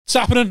It's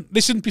happening.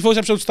 Listen, before this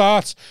episode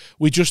starts,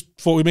 we just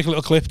thought we'd make a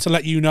little clip to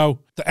let you know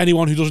that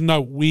anyone who doesn't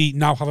know, we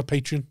now have a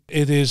Patreon.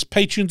 It is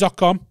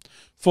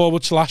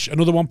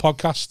patreon.com/another one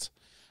podcast.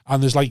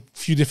 And there's like a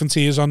few different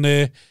tiers on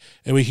there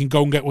and we can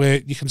go and get where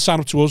you can sign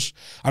up to us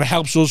and it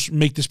helps us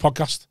make this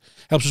podcast.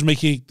 Helps us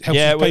make it, helps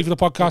us pay for the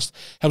podcast,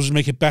 helps us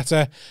make it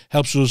better,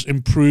 helps us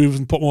improve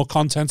and put more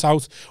content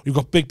out. We've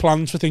got big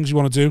plans for things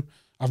we want to do.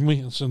 Haven't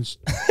we? Since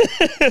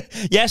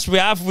yes, we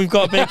have. We've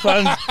got big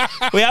plans.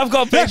 We have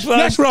got big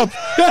plans. Yes, Rob.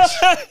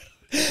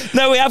 Yes.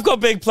 No, we have got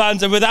big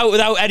plans, and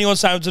without anyone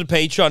signing to the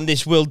Patreon,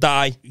 this will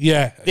die.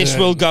 Yeah, this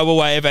will go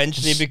away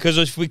eventually because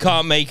if we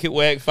can't make it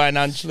work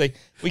financially,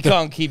 we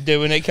can't keep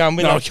doing it, can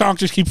we? No, we can't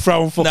just keep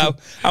throwing fucking. No,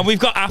 and we've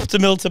got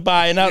Aftermill to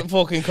buy, and that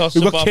fucking costs.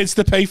 We've got kids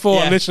to pay for.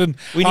 Yeah. Listen,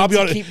 I'll be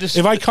honest.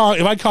 If I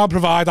can't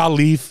provide, I'll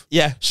leave.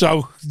 Yeah.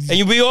 So,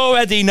 and we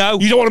already know.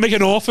 You don't want to make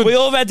an orphan. We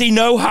already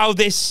know how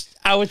it's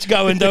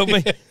going, don't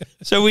we?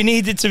 So we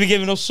needed to be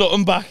giving us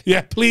something back.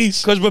 Yeah,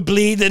 please. Because we're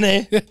bleeding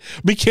here.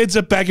 My kids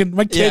are begging.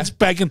 My kids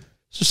begging.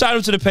 So sign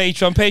up to the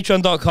Patreon,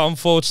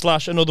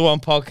 patreon.com/another one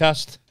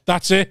podcast.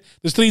 That's it.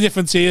 There's 3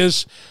 different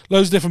tiers,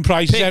 loads of different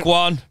prices. Pick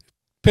one.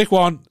 Help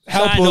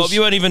sign us. up.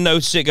 You won't even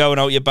notice it going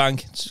out your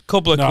bank. It's a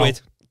couple of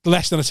quid.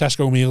 Less than a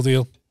Tesco meal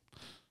deal.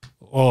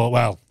 Or,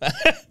 well,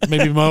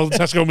 maybe more than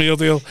Tesco meal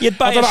deal. You'd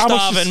buy a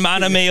starving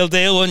man a meal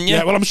deal, wouldn't you?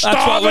 Yeah, well, I'm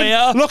starving. That's what we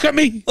are. Look at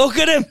me. Look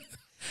at him.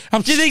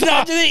 Do you think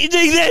that? Do you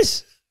think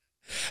this?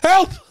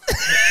 Help!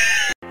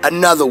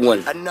 Another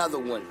one.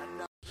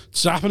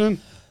 It's happening.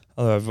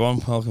 Hello, everyone.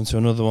 Welcome to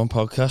Another One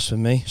podcast with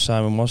me,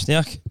 Simon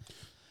Wozniak,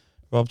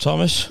 Rob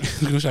Thomas. I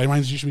was going to say, I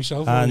introduced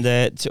myself. And,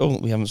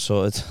 we haven't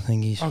sorted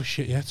thingies. Oh,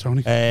 shit, yeah,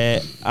 Tony.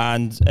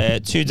 And 2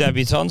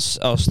 debutants.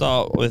 I'll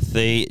start with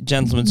the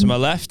gentleman to my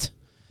left,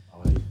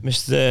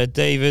 Mr.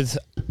 David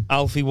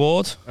Alfie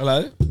Ward.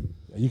 Hello.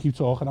 You keep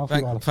talking.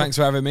 Thanks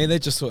for having me. They're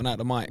just sorting out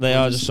the mic. They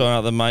are just sorting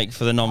out the mic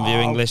for the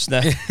non-viewing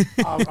listener.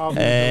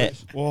 And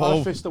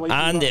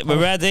we're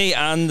ready.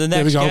 And the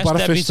next guest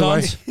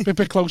debutant. A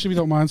bit closer if you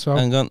don't mind. So.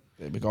 Hang on.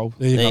 There you go.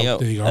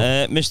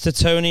 Mr.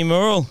 Tony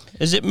Murrell.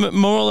 Is it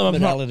Murrell?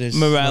 Morel it is.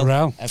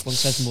 Morel. Everyone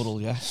says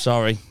Murrell, yeah.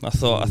 Sorry. I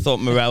thought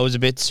Morel was a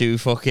bit too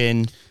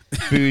fucking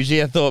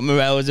bougie. I thought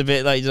Morel was a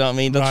bit like, you know what I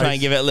mean? They'll try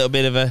and give it a little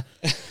bit of a...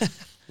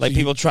 Like,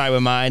 people try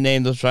with my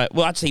name, they'll try...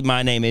 Well, actually,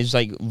 my name is,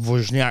 like,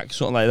 Wozniak,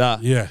 something like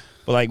that. Yeah.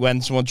 But, like,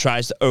 when someone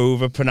tries to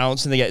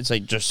over-pronounce and they get... It's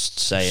like, just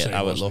say it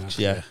how it looks,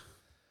 yeah.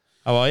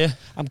 How are you?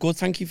 I'm good,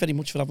 thank you very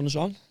much for having us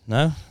on.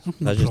 No?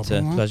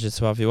 Pleasure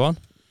to have you on.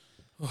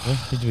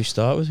 Who did we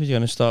start with? Were you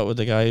going to start with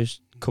the guy who's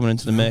coming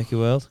into the murky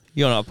world?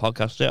 You're not a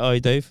podcast yet, are you,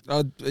 Dave?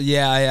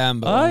 Yeah, I am.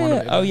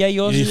 But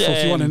yours is... He's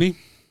 41, isn't he?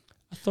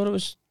 I thought it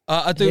was...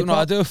 I do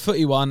a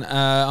footy one.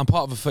 I'm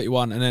part of a footy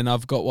one, and then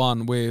I've got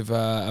one with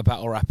a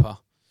battle rapper.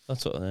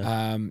 That's what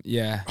I know.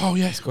 Yeah. Oh,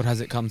 yeah. It's called Has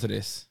It Come to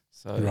This?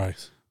 So,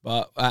 right.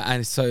 But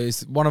and so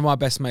it's one of my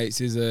best mates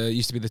is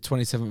used to be the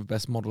 27th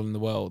best model in the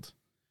world.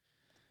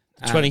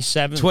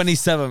 27th.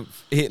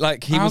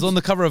 27th. He was on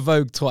the cover of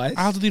Vogue twice.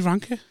 How did he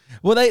rank it?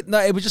 Well,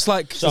 it was just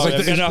like... Sorry,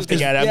 I'm going to have to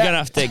get it. I'm going to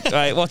have to...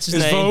 Right, what's his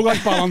name? Is Vogue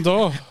like Ballon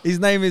d'Or? His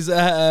name is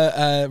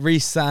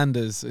Reece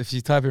Sanders. If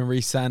you type in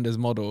Reece Sanders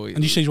model.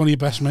 And you say he's one of your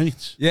best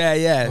mates?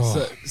 Yeah.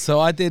 Oh.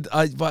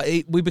 But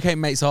we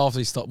became mates after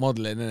he stopped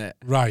modelling, innit?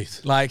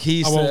 Right. Like, he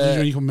used How old to... was you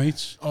when you become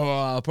mates?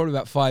 Oh, probably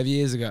about 5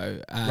 years ago.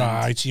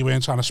 Right, so you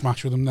weren't trying to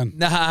smash with him then?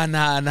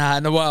 Nah.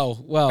 No, well.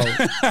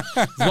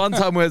 One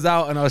time we was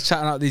out and I was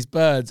chatting out these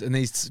birds and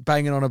he's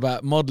banging on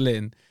about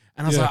modelling.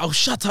 And I was like, oh,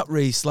 shut up,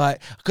 Reece.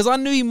 Like, because I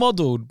knew he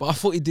modelled, but I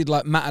thought he did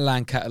like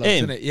Matalan catalogs,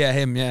 didn't it? Yeah,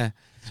 him, yeah.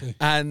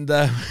 And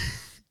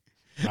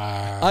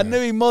I knew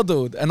he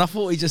modelled and I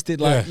thought he just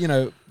did like,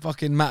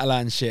 fucking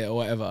Matalan shit or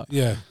whatever.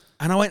 Yeah.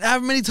 And I went, how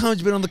many times have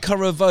you been on the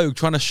cover of Vogue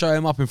trying to show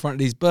him up in front of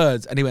these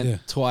birds? And he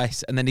went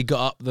twice, and then he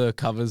got up the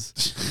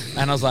covers.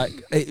 And I was like,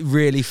 it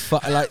really,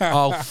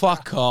 oh,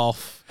 fuck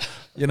off.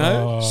 You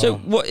know? Oh. So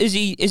what is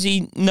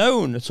he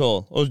known at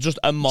all? Or just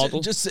a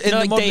model? Just in the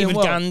like modelling David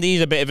world.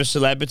 Gandy's a bit of a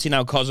celebrity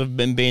now because of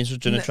him being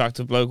such an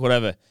attractive bloke,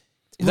 whatever.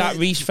 Is that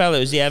Reece fella,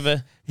 is he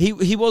ever...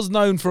 He was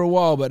known for a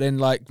while, but then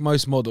like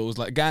most models,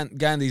 like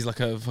Gandy's like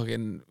a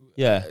fucking...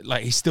 Yeah.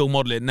 Like he's still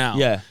modelling now.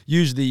 Yeah.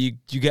 Usually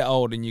you get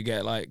old and you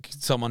get like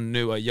someone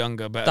newer,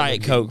 younger, better.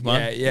 Diet Coke,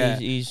 man. Yeah.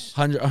 He's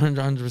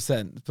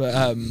 100%.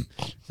 But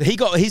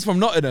he's from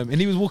Nottingham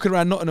and he was walking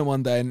around Nottingham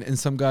one day and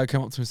some guy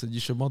came up to him and said, you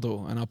should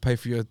model and I'll pay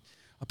for your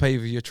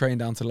train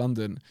down to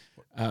London.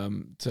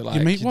 To like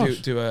your mate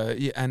do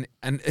a and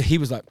he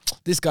was like,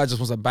 this guy just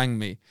wants to bang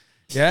me.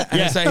 Yeah,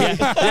 and so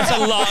that's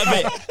a lot of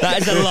it.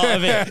 That is a lot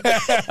of it.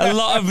 A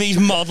lot of these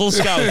model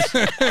scouts,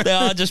 they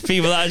are just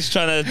people that are just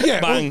trying to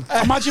bang.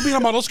 Well, imagine being a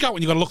model scout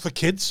when you got to look for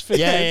kids.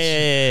 Yeah.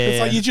 It's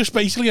like you're just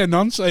basically a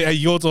nonce. Hey,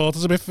 your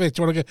daughter's a bit fit.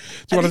 Do you want to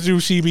do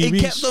CBBS? He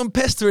kept on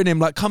pestering him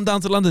like, come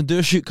down to London, do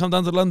a shoot, come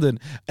down to London,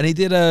 and he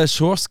did a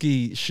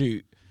Swarovski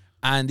shoot.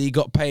 and he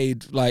got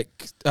paid like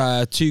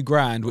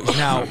 $2,000, which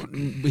now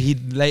he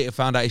later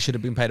found out he should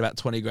have been paid about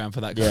 $20,000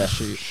 for that kind of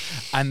shoot.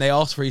 And they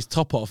asked for his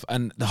top off,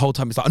 and the whole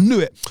time he's like, I knew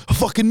it. I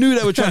fucking knew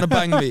they were trying to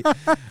bang me.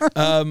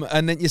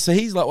 And then so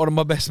he's like one of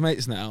my best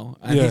mates now,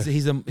 and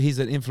he's an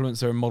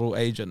influencer and model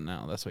agent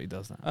now. That's what he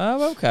does now.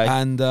 Oh, okay.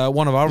 And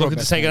one of our looking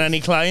to take on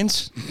any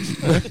clients?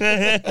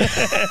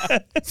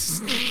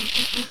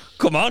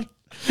 Come on.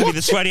 Be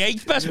the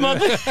 28th best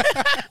model.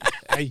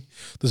 Hey,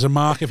 there's a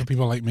market for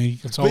people like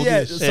me. So I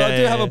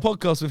do have a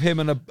podcast with him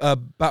and a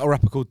battle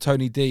rapper called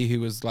Tony D,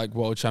 who was like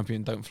world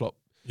champion Don't Flop.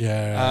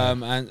 Yeah.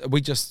 And we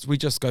just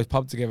go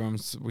pub together,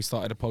 and we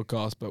started a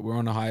podcast, but we're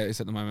on a hiatus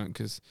at the moment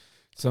because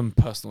some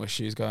personal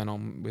issues going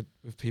on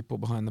with people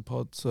behind the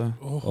pod. So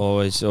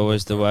always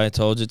the way. I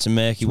told you, it's a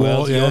murky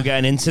world. You're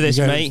getting into this,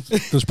 mate.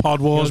 There's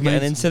pod wars, you're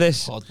getting into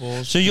this. Pod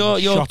wars. So your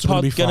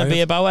pod going to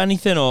be about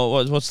anything,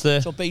 or what's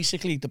the? So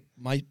basically,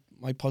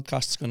 my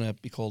podcast's going to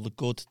be called The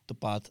Good, The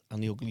Bad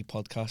and The Ugly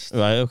Podcast.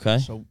 Right, okay.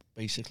 So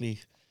basically,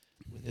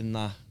 within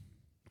that,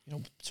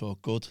 so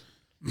good,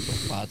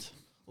 the bad,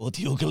 or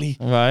the ugly.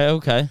 Right,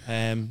 okay.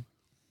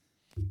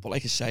 But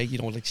like I say,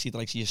 like see the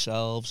likes of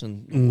yourselves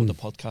and other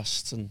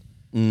podcasts and,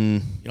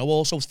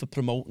 also for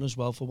promoting as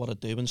well for what I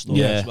do and stuff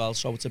as well.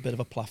 So it's a bit of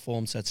a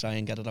platform to try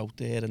and get it out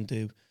there and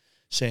do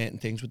certain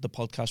things with the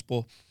podcast.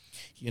 But,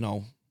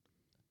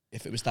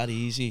 if it was that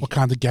easy. What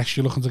kind of guests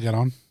you looking to get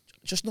on?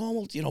 Just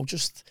normal,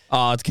 just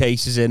hard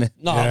cases in it.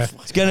 No,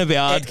 it's gonna be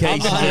hard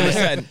cases.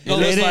 100%.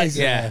 It is.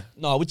 Yeah.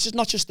 No, it's just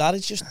not just that.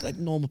 It's just like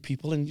normal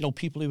people and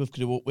people who have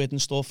grew up with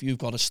and stuff. You've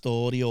got a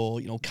story or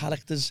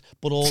characters,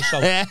 but also.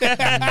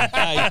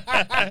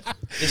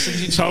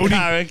 Tony,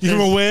 you're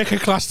from a working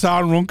class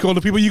town, Runcorn.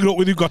 The people you grew up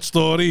with who've got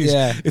stories.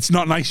 Yeah. It's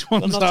not nice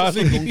ones. Well, not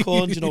just from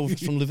Runcorn,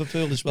 from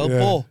Liverpool as well.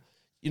 Yeah.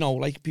 But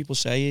like people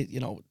say,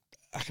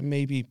 I can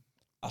maybe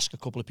ask a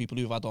couple of people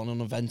who've had on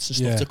events and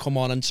stuff to come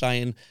on and try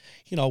and,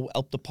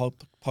 help the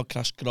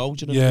podcast grow.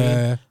 Do you know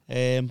what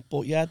I mean?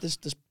 But there's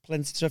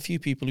plenty. There's a few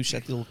people who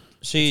said they'll.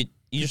 So you're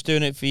just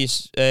doing it for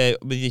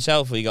with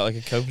yourself, or you got like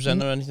a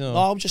co-presenter or anything? Or?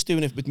 No, I'm just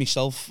doing it with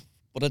myself.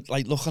 But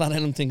looking at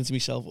it, I'm thinking to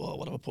myself,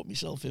 what have I put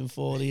myself in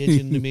for here? Do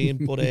you know what I mean?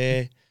 But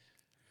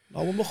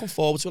no, I'm looking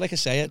forward to it. Like I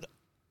say,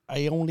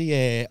 I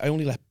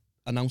only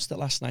announced it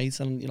last night,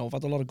 and I've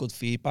had a lot of good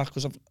feedback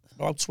because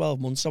about 12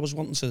 months I was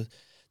wanting to.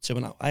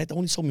 I had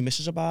only told my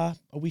missus about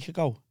a week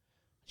ago.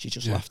 She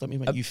just laughed at me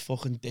and went, you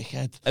fucking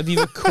dickhead. Have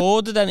you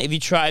recorded any? Have you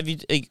tried?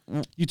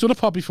 You've done a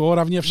pod before,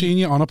 haven't you? I've seen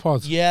you on a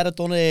pod. Yeah, I've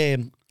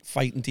done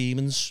Fighting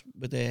Demons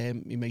with my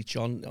mate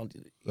John.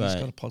 He's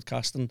got a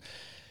podcast, and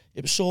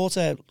it was sort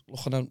of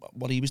looking at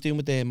what he was doing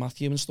with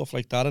Matthew and stuff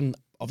like that, and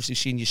obviously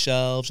seeing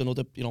yourselves and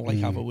other,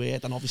 have a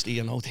word, and obviously,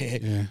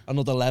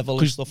 another level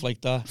and stuff like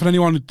that. For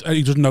anyone who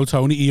doesn't know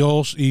Tony,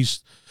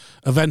 he's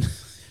event...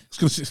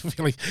 I was going to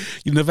feel like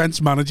you're an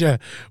events manager,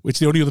 which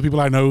the only other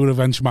people I know who are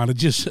events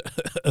managers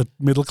are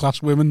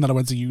middle-class women that I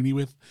went to uni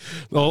with.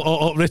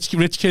 Or rich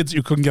kids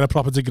who couldn't get a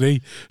proper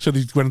degree, so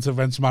they went into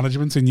events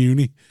management in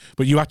uni.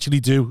 But you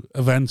actually do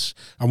events,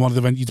 and one of the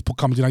events, you put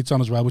comedy nights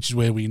on as well, which is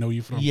where we know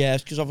you from. Yeah,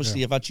 because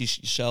obviously I've had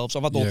yourselves.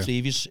 I've had all three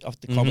of you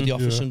at the Comedy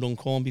Office in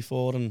Runcorn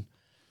before, and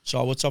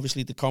so it's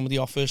obviously the Comedy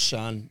Office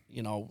and,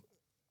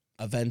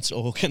 events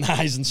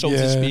organising, so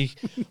to speak.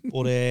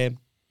 But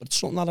it's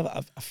something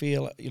that I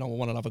feel, I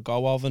want to have a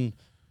go of, and,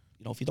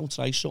 if you don't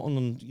try something,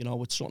 and,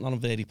 it's something that I'm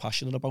very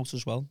passionate about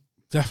as well.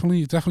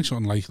 Definitely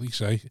something like you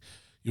say.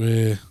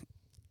 You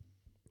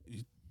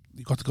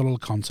got to get all the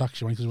contacts,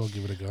 you might as well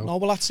give it a go. No,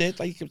 well, that's it.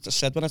 Like I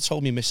said, when I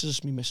told my missus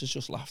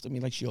just laughed at me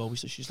like she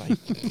always does. She's like,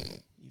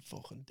 you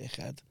fucking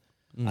dickhead.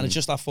 And it's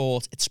just I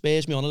thought, it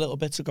spurs me on a little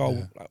bit to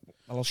go,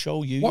 I'll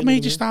show you. What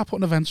made you start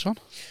putting events on?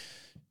 Do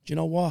you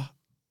know what?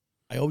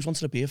 I always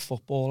wanted to be a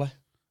footballer.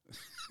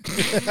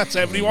 That's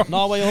everyone.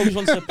 No, I always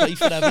wanted to play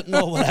for Everton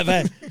or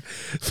whatever.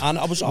 And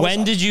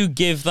when did you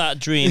give that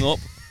dream up?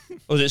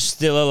 Or is it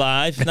still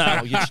alive?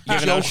 No, you're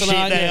joking,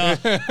 aren't you?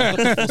 I've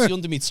got the footy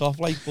under me top,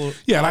 but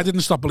and I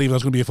didn't stop believing I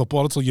was going to be a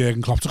footballer until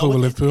Jurgen Klopp took over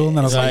Liverpool, and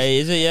then I was like,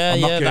 is it? Yeah,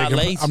 that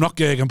late. I'm not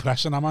Jurgen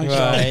Pressing, am I?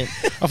 Right.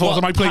 I thought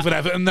I might play for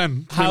Everton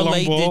then. How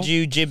late did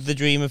you jib the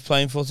dream of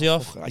playing footy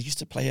off? I used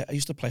to play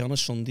on a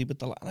Sunday, but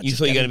you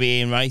thought you were going to be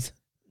Ian Wright?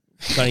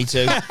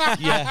 22.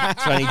 Yeah,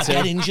 22. I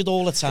get injured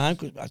all the time.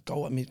 I'd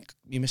go, my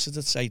missus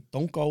would say,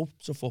 don't go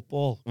to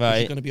football. Right.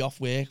 You're going to be off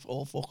work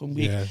all fucking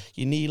week. Yeah.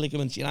 Your knee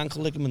ligaments, your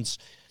ankle ligaments,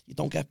 you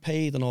don't get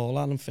paid and all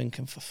that. And I'm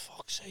thinking, for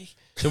fuck's sake.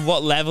 So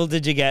what level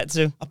did you get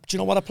to? Do you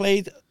know what I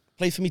played?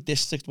 Played for me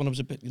district when I was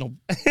a bit,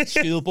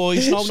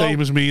 schoolboys.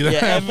 Same as me then. Yeah,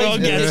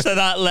 everyone gets to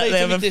that level.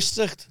 Played for me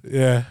district.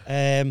 Yeah.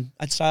 I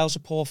had trials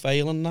of Port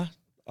Vale and that.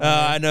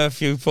 I know a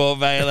few Port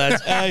Vale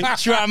lads.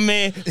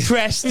 Tranmere,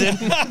 Preston,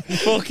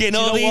 fucking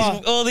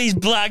all these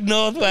black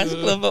Northwest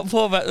club.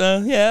 Port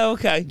Vale, yeah,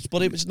 okay.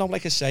 But it was not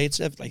like I say. It's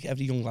like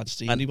every young lad's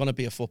dream. You want to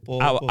be a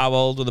footballer. How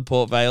old were the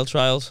Port Vale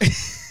trials?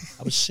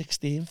 I was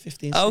 16,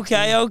 15.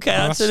 Okay.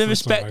 That's an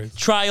respect.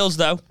 Trials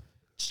though.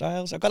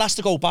 Styles. I got asked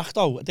to go back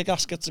though. I did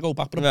ask to go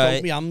back, but I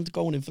broke my hand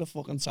going in for a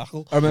fucking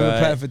tackle. I remember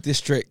playing for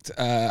District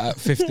at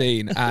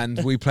 15,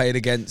 and we played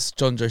against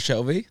John Joe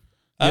Shelby.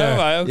 Yeah. Oh,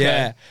 right, okay.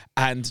 Yeah,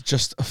 and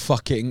just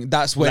fucking.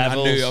 That's when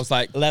Levels. I knew I was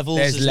like, Levels,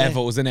 there's isn't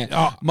levels, isn't it?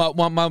 Oh.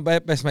 My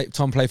best mate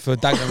Tom played for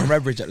Dagenham and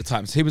Redbridge at the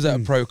time, so he was at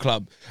a pro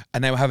club,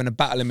 and they were having a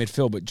battle in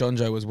midfield, but John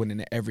Joe was winning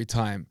it every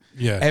time.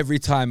 Yeah. Every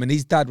time, and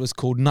his dad was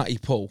called Nutty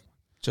Paul,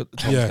 Tom's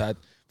dad.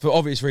 For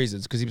obvious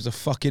reasons, because he was a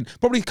fucking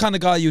probably the kind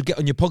of guy you'd get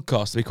on your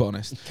podcast, to be quite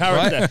honest.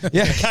 Character. Right?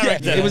 Yeah,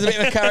 Character. Yeah, he was a bit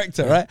of a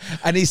character, right?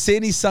 And he's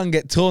seen his son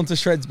get torn to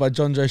shreds by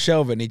John Joe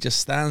Shelby, and he just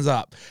stands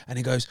up and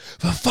he goes,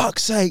 "For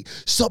fuck's sake,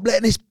 stop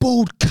letting this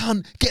bald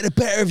cunt get the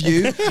better of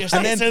you."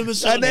 and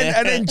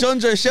then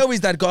John Joe Shelby's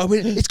dad got,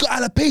 "It's got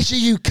alopecia,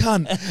 you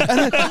cunt."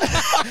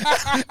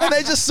 And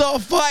they just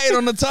start fighting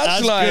on the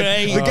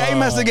touchline. The game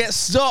has to get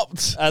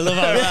stopped. I love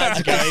how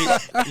that's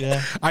great.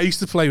 Yeah. I used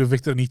to play with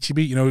Victor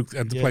Anichebe, you know,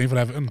 and playing for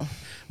Everton.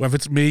 Whether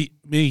it's me,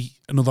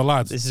 another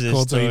lad. This is a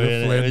called story.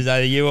 David Flynn. Was that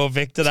you or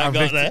Victor that And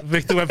got Victor, there?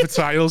 Victor went for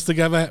trials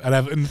together at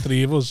Everton,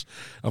 3 of us.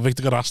 And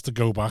Victor got asked to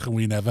go back, and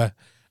we never.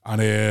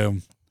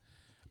 And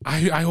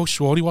I always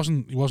swore he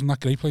wasn't that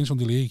great playing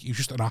Sunday League. He was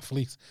just an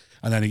athlete.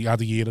 And then he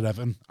had a year at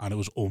Everton, and it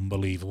was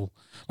unbelievable.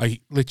 Like,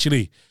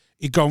 literally,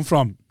 he'd gone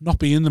from not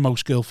being the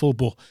most skillful,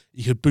 but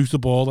he could boot the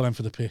ball and then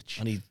for the pitch.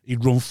 And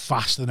he'd run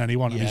faster than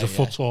anyone, and he's a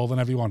foot taller than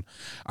everyone.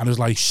 And it was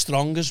like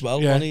strong as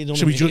well. Yeah. He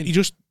So he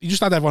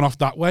just had everyone off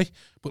that way.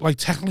 But like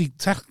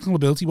technical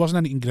ability wasn't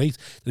anything great.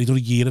 Then he done a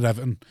year at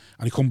Everton,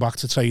 and he come back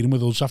to training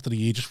with us after the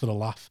year just for a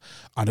laugh,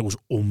 and it was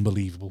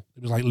unbelievable.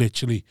 It was like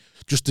literally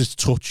just this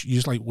touch. You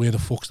just like, where the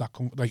fuck's that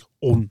come? Like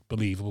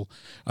unbelievable.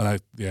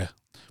 And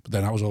But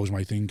then that was always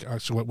my thing.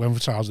 So when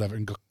Charles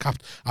Everton got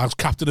I was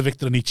captain of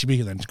Victor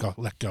Anichebe, and then just got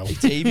let go.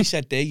 Davey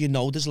said there, you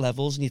know there's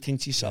levels, and you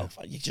think to yourself,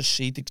 you just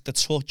see the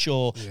touch,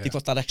 or they've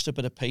got that extra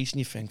bit of pace, and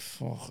you think,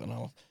 fuck,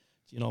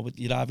 you know, but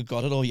you either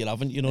got it or you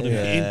haven't, you know what I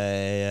mean?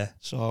 Yeah.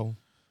 So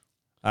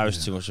I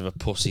was too much of a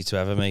pussy to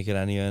ever make it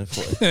anyway.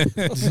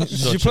 Did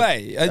you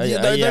play?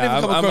 Don't even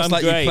come across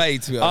like great. you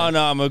played, to be Oh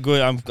honest.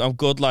 no, I'm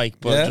good, like,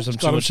 but just I'm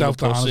Got too much of a himself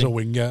down as pussy. a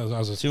winger,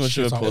 as a Too much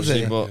of a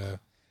pussy, but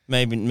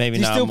maybe Do you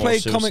now still I'm more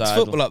play comics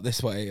suicidal. football up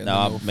this way? No,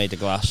 I've made the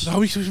glass. No,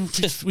 we did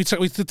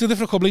it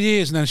for a couple of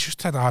years, and then it's just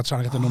dead hard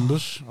trying to get the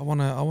numbers. I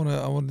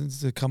wanted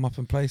to come up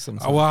and play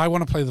sometime. Oh, well, I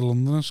want to play the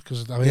Londoners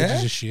because that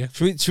is a shit.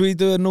 Should we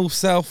do a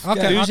north-south?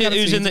 Okay. game?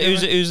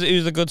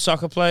 Who's the good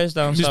soccer players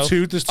down south?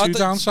 There's two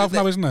down south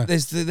now, isn't there?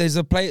 There's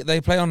a play.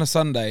 They play on a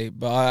Sunday,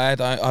 but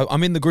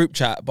I'm in the group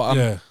chat, but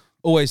I'm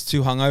always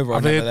too hungover.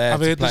 I've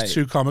heard play. there's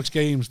 2 comics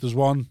games. There's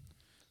one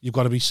you've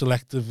got to be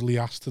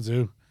selectively asked to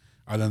do,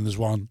 and then there's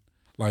one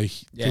like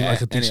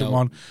a decent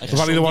one. like a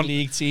Sunday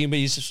League team, but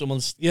you see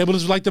someone's but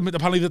it's like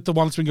apparently the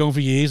one that's been going for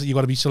years that you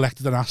got to be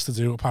selected and asked to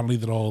do. Apparently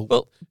they're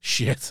all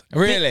shit.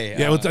 Really?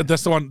 Yeah, well,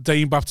 that's the one.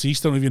 Dane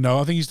Baptiste, don't know if you know.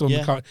 I think he's done.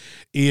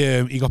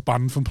 He got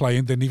banned from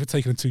playing. Didn't even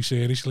take it too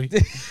seriously.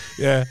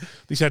 Yeah,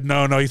 they said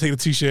no, you're taking it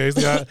too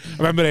seriously. I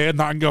remember hearing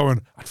that and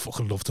going, I'd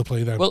fucking love to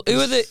play them. Well, who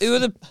are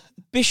the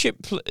Bishop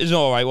is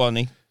all right, wasn't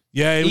he?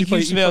 Yeah, he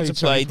used to be able to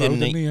play,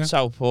 didn't he? Yeah.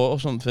 Southport or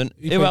something.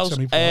 He Who else?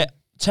 semi-pro.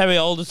 Terry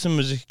Alderton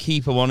was a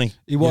keeper, wasn't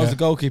he? He was the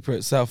goalkeeper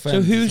at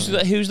Southend.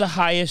 So who's the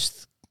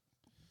highest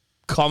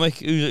comic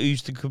who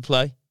could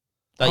play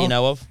that you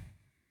know of?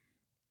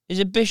 Is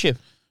it Bishop?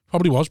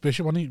 Probably was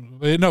Bishop, wasn't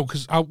he? No,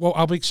 because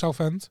how big's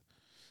Southend?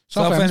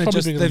 Southend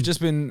they've just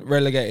been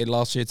relegated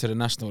last year to the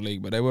National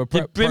League, but they were a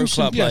pro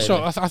club. Yeah,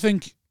 so I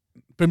think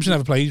Brimson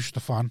never played. He was just a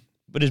fan.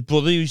 But his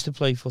brother used to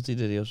play footy,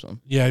 did he, or something?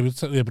 Yeah,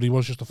 but he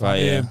was just a fan.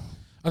 Right, yeah.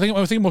 I think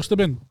it must have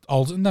been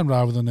Alderton then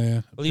rather than.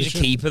 Well, he's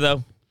Bishop. a keeper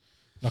though.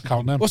 Not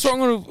counting them. What's wrong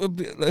with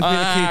being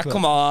a keeper?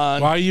 Come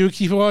on. Why are you a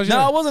keeper? Was you?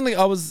 No, I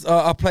wasn't.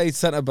 I played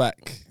centre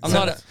back.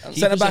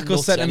 Centre back or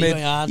centre mid.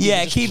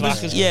 Yeah,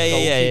 keepers.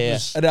 Yeah.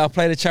 And then I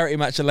played a charity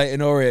match at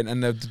Leyton Orient,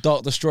 and the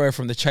Dark Destroyer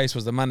from The Chase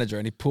was the manager,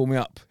 and he pulled me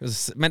up. It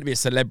was meant to be a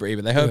celebrity,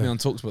 but they heard me on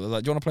Talksport. They were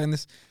like, "Do you want to play in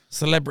this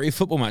celebrity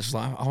football match?" I was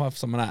like, "I'll have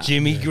some of that."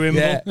 Jimmy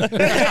Grimble. Yeah.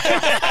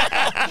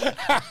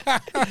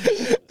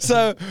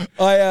 So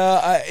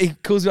he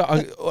calls me up,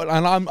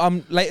 and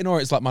I'm Leyton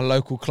Orient's like my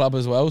local club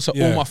as well. So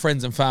all my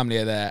friends and family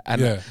are there.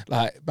 And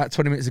like about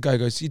 20 minutes ago, he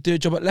goes, "You do a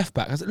job at left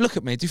back?" I said, "Look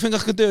at me. Do you think I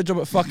could do a job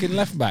at fucking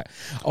left back?"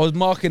 I was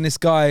marking this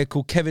guy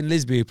called Kevin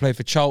Lisby who played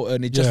for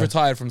Charlton. He just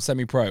retired from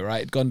semi-pro. Right,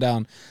 he'd gone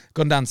down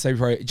to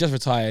semi-pro. He just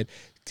retired.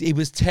 He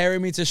was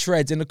tearing me to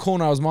shreds in the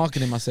corner. I was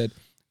marking him. I said,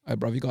 "Hey,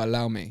 bro, you got to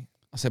allow me."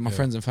 I said, "My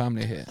friends and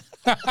family are here."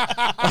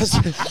 I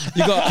said,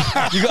 you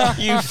got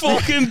you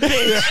fucking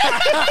bitch.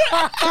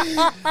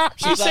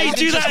 You say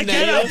do that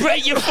again, I'll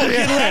break your fucking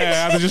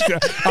legs. Yeah,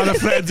 I'd have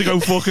threatened to go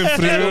fucking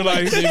through.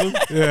 Like,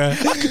 yeah.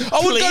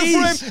 I would go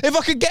for him if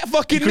I could get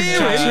fucking near him. Do you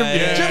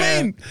know what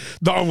I mean?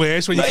 Not on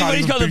Wales when you can't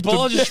He's even got the boot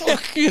ball, them. just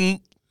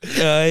fucking.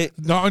 Right.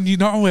 Not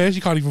on Wales,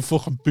 you can't even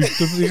fucking boot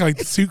them. You're like,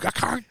 I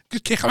can't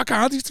just kick him. I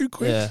can't. He's too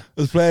quick. Yeah.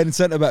 I was playing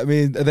centre back.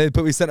 They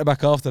put me centre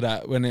back after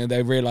that when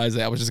they realised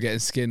that I was just getting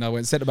skinned. I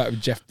went centre back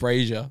with Jeff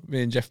Brazier.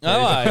 Me and Jeff Brazier.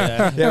 Oh,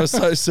 yeah. Yeah, it was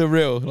so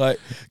surreal. Like,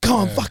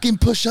 come on, fucking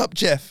push up,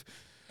 Jeff.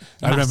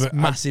 I remember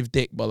massive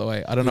dick, by the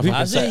way. I don't know if I can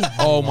Has say. he?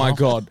 Oh my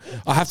god!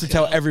 I have to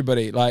tell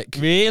everybody, like,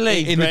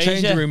 Really? in the Fraser?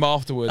 changing room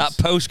afterwards.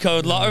 That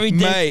postcode lottery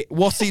dick. Mate,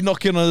 what's he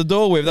knocking on the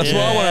door with? That's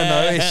what I want to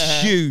know.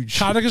 It's huge.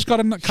 Carragher's got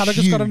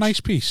a nice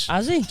piece.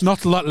 Has he? It's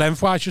not Oh,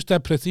 lengthwise, just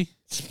dead pretty.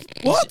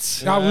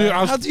 What?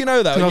 How do you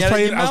know that? I was You had it in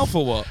playing- your mouth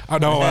or what? I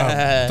know.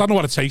 I don't know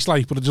what it tastes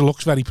like, but it just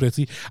looks very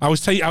pretty. I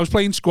was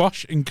playing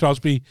squash in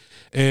Crosby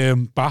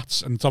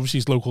Bats, and it's obviously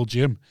his local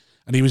gym.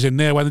 And he was in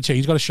there when the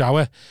change got a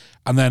shower,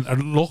 and then I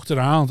looked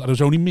around, and it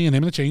was only me and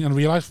him in the change, and I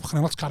realised, fucking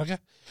hell, that's Carragher.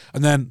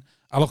 And then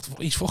I looked,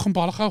 he's fucking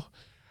bolloco.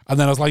 And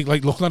then I was like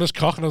looking at his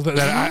cock, and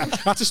I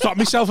had to stop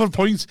myself at a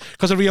point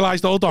because I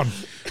realised, hold on,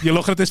 you're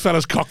looking at this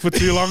fella's cock for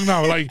too long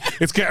now. Like,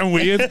 it's getting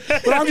weird.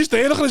 But I'm just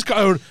there looking at his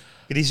cock.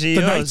 Did he see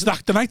The yours?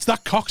 nights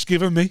that cock's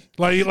given me,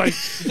 like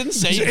didn't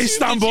say it.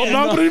 Istanbul.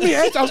 No, but in my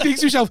head, I was thinking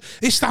to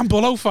myself,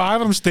 Istanbul 05,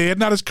 and I'm staring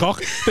at his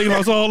cock, thinking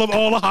about all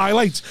the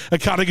highlights of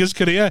Carragher's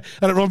career.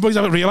 And at one point,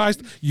 I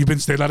realised you've been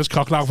staring at his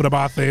cock now for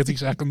about 30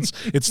 seconds.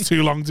 It's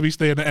too long to be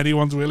staring at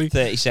anyone's willy.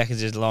 30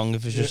 seconds is long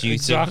if it's just you two.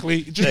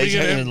 Exactly. Just 30 thinking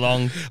seconds him. is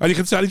long. And you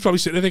can tell he's probably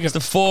sitting there thinking, It's the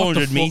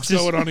 400 what the fuck's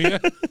metres. going on here?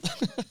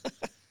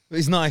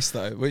 It's nice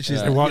though, which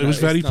is It was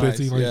very it's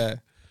pretty, nice, like- yeah,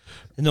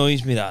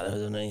 Annoys me that,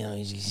 doesn't it? You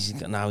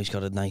know, now he's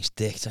got a nice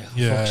dick. It's like, for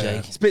Yeah. fuck's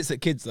sake. spits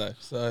at kids though,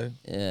 so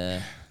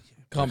Yeah.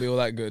 can't be all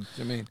that good.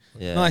 Do you know what I mean?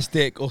 Yeah. Nice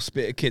dick or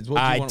spit at kids. What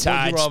do you want? What would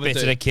I'd you rather spit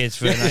do? at the kids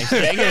for a nice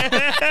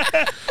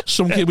dick.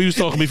 Some kid, we was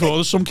talking before,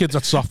 there's some kids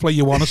at soft play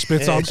you want to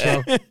spit on,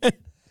 so.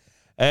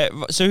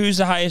 So who's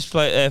the highest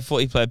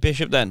footy player?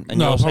 Bishop then? And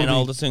you're saying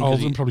Alderton? 'cause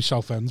Alderton, probably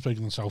Southend,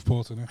 bigger than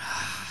Southport, isn't it?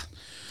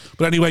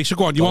 But anyway, so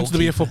go on, you wanted to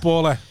be a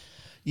footballer. How'd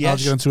Yes.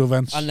 you get into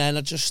events? And then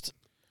I just,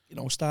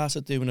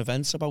 started doing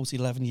events about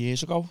 11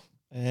 years ago.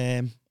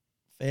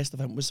 First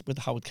event was with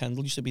Howard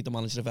Kendall, used to be the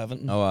manager of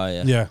Everton. Oh,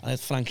 yeah. Yeah. I had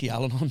Frankie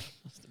Allen on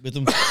with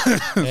him.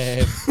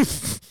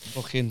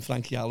 Fucking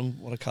Frankie Allen,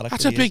 what a character.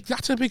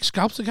 That's a big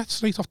scalp to get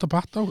straight off the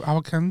bat, though.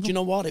 Howard Kendall. Do you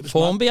know what? It was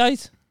Formby, I'd.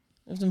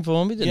 Lived in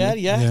Formby, didn't yeah,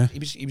 he? yeah, Yeah.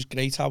 He was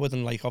great, Howard,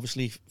 and like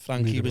obviously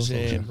Frankie was.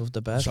 Loved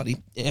the bed. Sorry,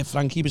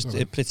 Frankie was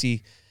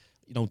pretty,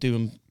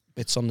 doing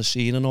bits on the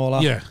scene and all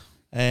that. Yeah.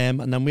 And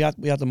then we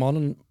had them on,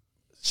 and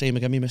same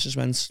again. My missus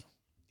went,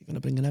 "You're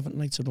gonna bring an Everton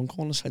night to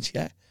Runcorn?" I said,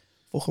 "Yeah,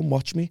 fucking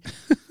watch me."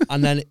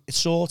 And then it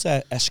sort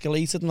of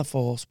escalated, and I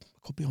thought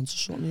I could be onto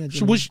something here.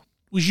 So was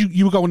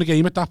you were going to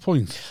game at that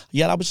point?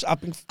 Yeah,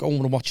 I've been going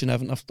and watching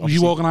Everton. Were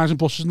you organising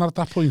buses and that at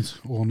that point,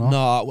 or not?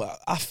 No, well,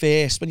 at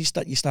first when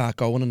you start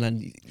going, and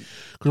then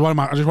Because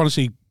I just want to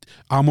see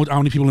how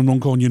many people in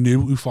Runcorn you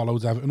knew who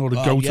followed Everton, or to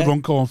go to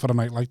Runcorn for a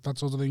night like that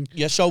sort of thing.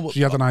 yeah, so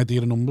you had an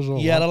idea of numbers, or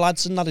yeah, what? the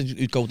lads and that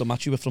who'd go to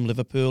match you were from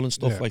Liverpool and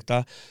stuff Yeah. like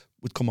that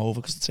would come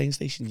over because the train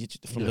station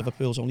from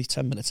Liverpool's only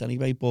 10 minutes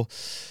anyway. But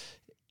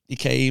he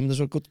came. There's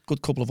a good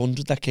couple of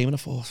hundred that came, and I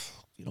thought,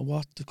 you know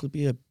what, there could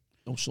be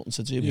something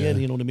to do here.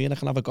 You know what I mean? I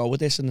can have a go with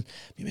this. And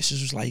my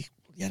missus was like,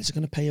 "Yeah, is it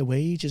going to pay a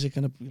wage? Is it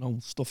going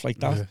to, stuff like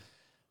that?" Yeah.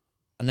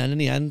 And then in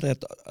the end,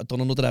 I'd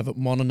done another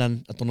Everton one, and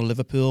then I'd done a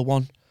Liverpool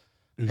one.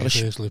 Who was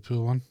your first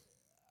Liverpool one?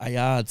 I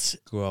had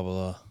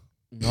Grobbler.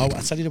 no. I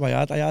tell you who I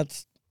had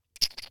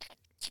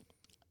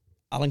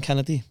Alan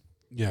Kennedy.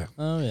 Yeah,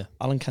 Oh, yeah.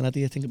 Alan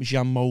Kennedy. I think it was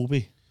Jan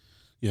Moby.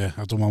 yeah.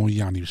 I done one with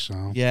Yanni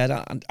Sound.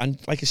 Yeah, and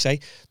like I say,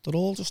 they're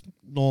all just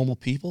normal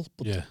people,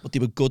 but Yeah. but they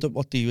were good at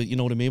what they, you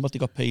know what I mean, what they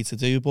got paid to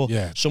do. But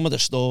Yeah. some of the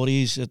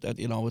stories,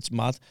 it's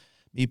mad.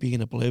 Me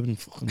being a blue and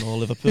fucking all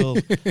Liverpool,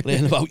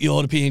 playing about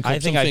European Cups. I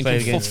think I'm I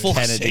played thinking, against for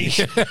fuck's Kennedy.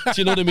 sake. Do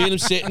you know what I mean? I'm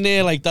sitting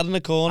there like that in the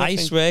corner. I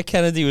thinking, swear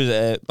Kennedy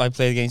was. I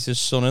played against his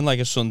son in like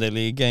a Sunday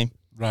league game.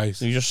 Right.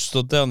 So he just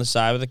stood there on the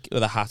side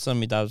with a hat on.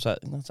 My dad was like,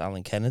 "That's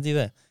Alan Kennedy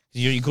there."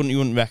 You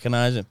wouldn't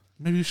recognise him.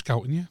 Maybe he was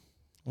scouting you.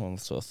 Well,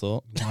 that's what I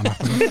thought. Not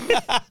happening.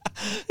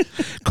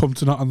 Come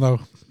to nothing though.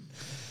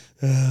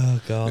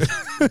 Oh God.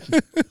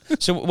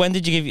 So when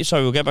did you give?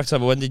 Sorry, we'll get back to that.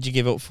 But when did you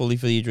give up fully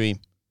for your dream?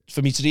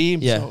 for me to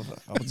dream. Yeah. So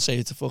I wouldn't say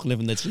it's a fucking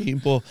living the dream,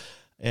 but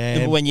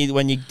But when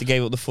you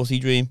gave up the footy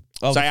dream,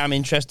 Oh. so I am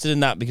interested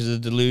in that because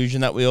of the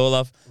delusion that we all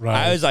have.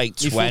 Right. I was like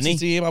my 20, footy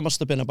dream, I must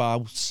have been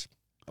about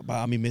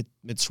my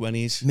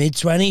mid-20s.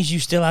 mid-20s. You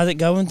still had it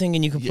going,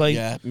 thinking you could play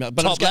Yeah,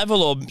 but I was top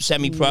level or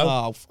semi-pro.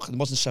 No, it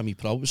wasn't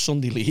semi-pro. It was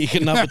Sunday League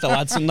and that with the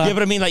lads and that. Yeah,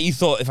 but I mean, like you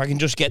thought, if I can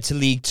just get to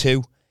League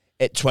 2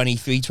 at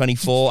 23,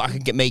 24, I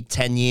can make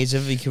 10 years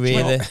of a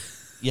career there.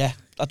 Yeah,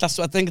 that's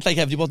what I think. Like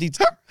everybody,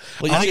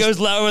 well, And it goes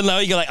lower and lower.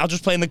 You go like, I'll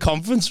just play in the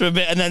conference for a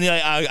bit, and then you're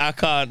like, I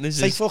can't. This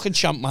it's like is fucking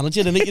champ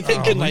manager, and you're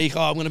thinking like,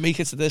 I'm going to make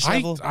it to this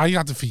level. I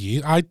had it for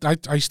years.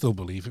 I still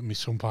believe it. Me,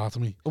 some part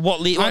of me.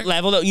 what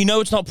level? You know,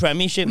 it's not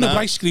Premiership No, now. but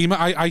I scream.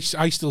 I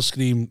still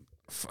scream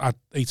at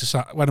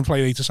 8-a-side when I'm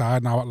playing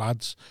 8-a-side now at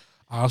lads.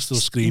 I'll still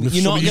scream. If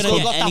You're some not of you going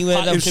to cunts- get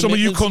anywhere. though. if some of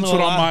you commitments and cunts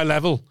were all on that. my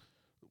level,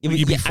 Yeah,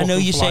 you'd be I know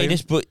fucking you say flying.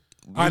 this, but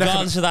I reckon-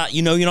 regardless of that,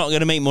 you know you're not going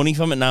to make money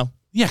from it now.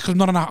 Yeah, because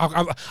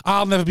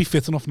I'll never be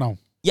fit enough now.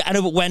 Yeah, I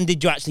know, but when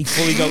did you actually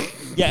fully go?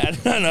 Yeah, I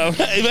don't know.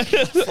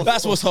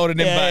 That's what's holding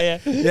him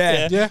back.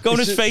 Yeah. Go on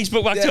his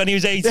Facebook back to when he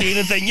was 18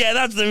 and think, yeah,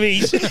 that's the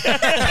Reece.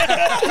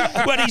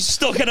 When he's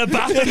stuck in a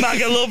bath in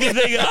Magaluf, you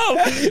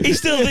think, he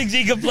still thinks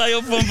he can play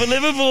up front for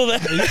Liverpool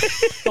then.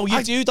 Oh,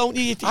 you do, don't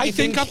you? I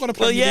think I've got a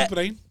Premier League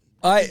brain.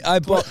 I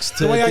boxed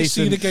the way I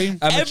see the game.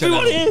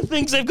 Everyone here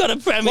thinks they've got a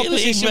Premier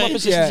League. What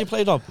positions you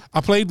played on?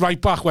 I played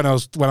right back when I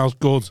was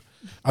good,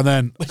 and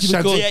then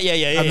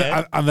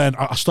and then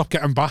I stopped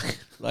getting back.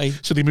 Right.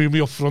 So they moved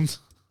me up front.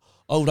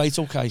 Oh, right,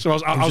 okay. So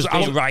I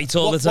was right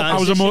all the time.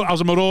 I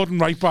was a marauding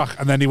right back,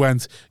 and then he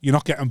went, "You're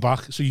not getting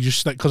back." So you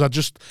just because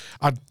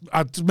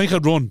I'd make a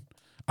run.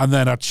 And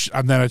then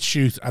I'd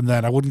shoot, and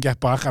then I wouldn't get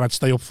back, and I'd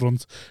stay up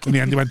front. In the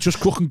end, he went, "Just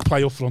cook and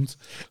play up front."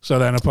 So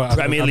then I put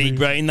Premier League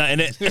brain, that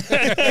innit?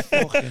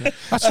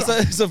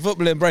 It's a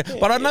footballing brain,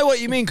 but I know what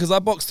you mean because I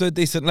boxed to a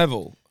decent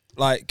level,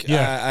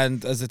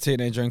 and as a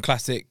teenager, and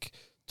classic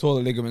tore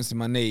the ligaments in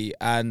my knee,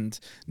 and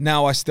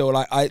now I still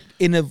I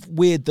in a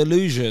weird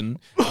delusion.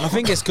 And I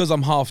think it's because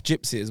I'm half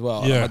gypsy as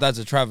well. Yeah. My dad's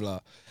a traveller.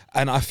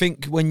 And I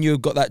think when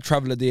you've got that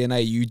traveller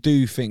DNA, you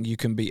do think you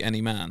can beat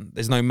any man.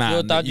 There's no man.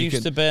 Your dad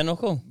used to bare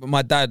knuckle? But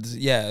my dad,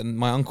 and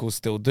my uncles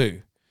still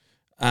do.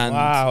 And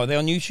wow, are they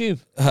on YouTube?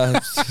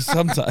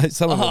 Sometimes.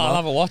 Some of them I'll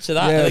have a watch of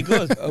that. Yeah. Are they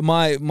good?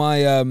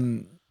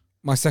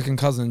 My second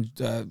cousin,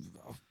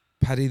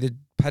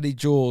 Paddy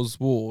Jaws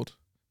Ward,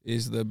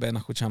 is the bare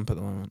knuckle champ at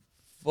the moment.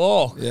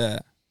 Fuck. Yeah.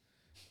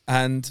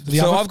 And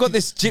so I've got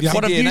this gypsy DNA.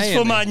 What a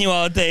beautiful man you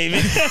are,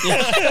 David.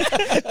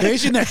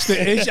 Here's your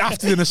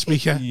after dinner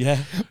speaker.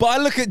 Yeah. But I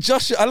look at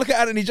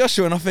Anthony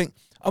Joshua and I think,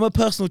 I'm a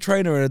personal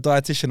trainer and a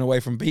dietitian away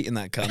from beating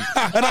that cunt.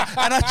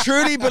 and I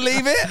truly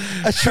believe it.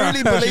 I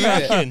truly believe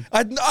it.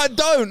 I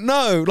don't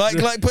know. But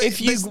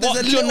if you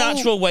what's your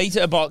natural weight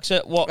at a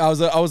boxer? What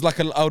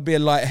I would be a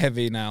light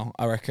heavy now,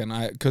 I reckon.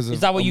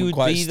 Is that what you would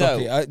be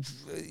stocky. Though?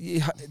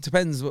 It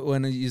depends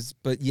when it is,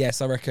 but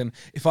yes, I reckon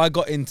if I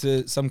got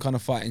into some kind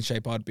of fighting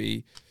shape, I'd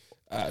be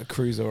a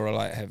cruiser or a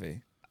light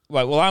heavy.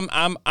 Right. Well,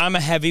 I'm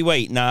a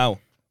heavyweight now.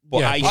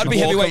 But I I'd be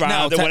heavyweight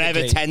now, and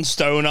whatever 10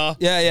 stone are.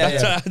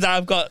 Yeah.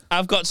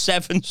 I've got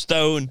 7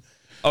 stone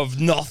of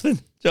nothing.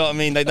 Do you know what I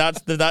mean? Like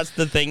that's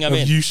the thing.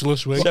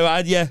 Useless weight. So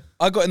I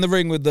got in the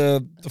ring with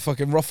the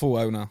fucking Ruffle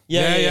owner.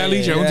 Yeah.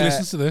 Lee Jones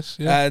listens to this.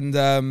 Yeah. And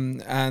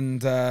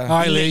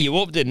hi he Lee. lit you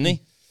up, didn't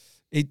he?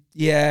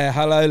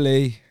 Hello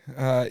Lee.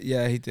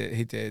 Yeah, he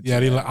did. Yeah,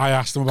 I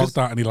asked him about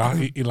that, and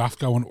he laughed,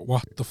 going,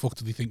 "What the fuck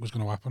did he think was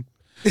going to happen?"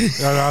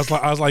 I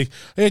was like,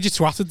 "Hey, did you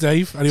twatted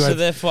Dave?" Anyway, so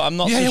therefore, I'm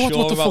not so sure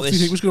what the about fuck this. do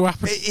you think was going to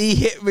happen? He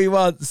hit me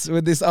once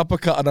with this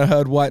uppercut, and I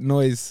heard white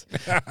noise,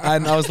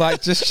 and I was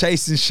like, just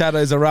chasing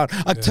shadows around.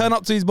 I'd turn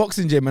up to his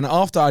boxing gym, and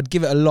after I'd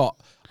give it a lot.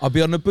 I'd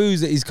be on the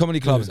booze at his comedy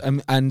clubs,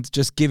 and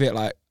just give it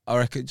I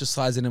reckon, just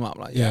sizing him up.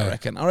 I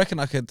reckon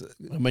I could.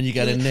 And when you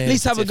get in there, at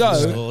least have a go.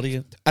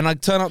 Story. And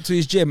I'd turn up to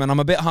his gym, and I'm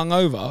a bit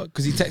hungover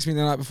because he texted me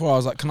the night before. I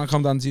was like, "Can I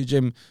come down to your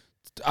gym?"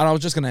 And I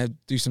was just gonna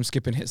do some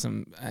skipping, hit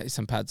some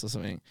pads or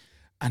something.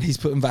 And he's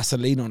putting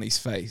Vaseline on his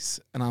face,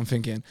 and I'm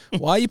thinking,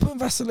 why are you putting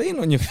Vaseline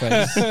on your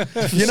face?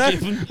 You know?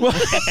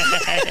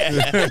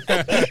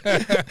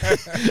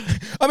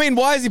 I mean,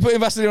 why is he putting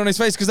Vaseline on his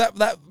face? Because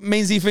that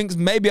means he thinks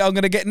maybe I'm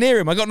going to get near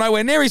him. I got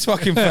nowhere near his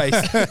fucking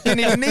face. Didn't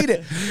even need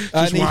it.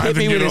 And he hit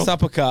me with this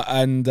uppercut.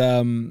 And did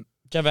you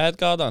have a head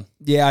guard on?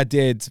 Yeah, I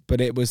did,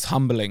 but it was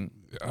humbling.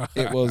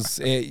 It was.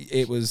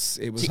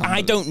 See,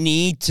 I don't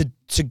need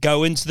to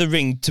go into the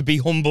ring to be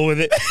humble with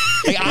it.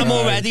 I'm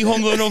already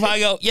humble enough. I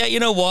go, yeah, you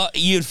know what?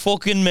 You'd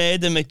fucking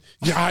murder me.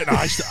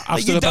 Yeah,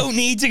 you don't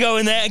need to go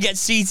in there and get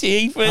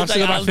CTE for it. I've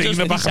still got that thing in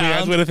the back of my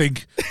head where I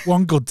think,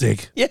 one good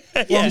dig.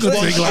 One good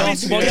dig,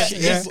 lads.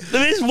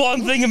 There is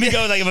one thing in me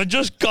going, if I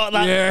just got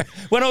that. Yeah.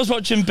 When I was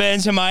watching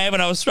Burns and Meyer, when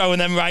I was throwing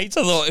them right,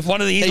 I thought, if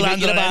one of these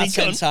landed on any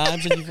 10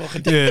 times and you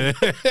fucking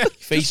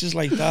faces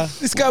like that.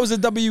 This guy was a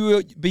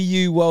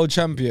WBU world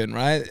champion,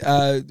 right?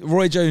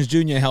 Roy Jones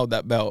Jr. held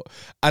that belt.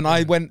 And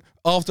I went,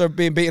 after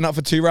being beaten up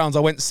for 2 rounds,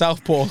 I went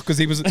southpaw because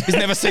he's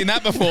never seen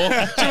that before.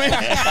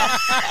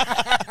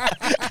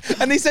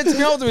 And he said to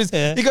me afterwards,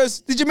 he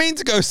goes, "Did you mean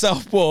to go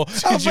southpaw?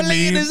 How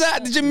blatant is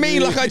that? Did you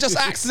mean I just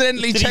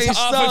accidentally changed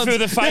stance?" Halfway through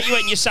the fight, you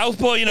went, "You're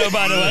southpaw,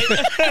 by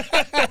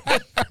the way."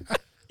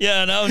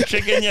 Yeah, no, I'm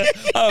tricking you.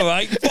 All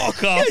right,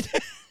 fuck off.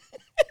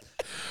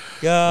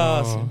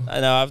 God,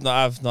 no, I've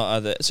not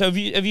had it. So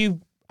have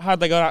you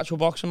had an actual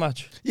boxing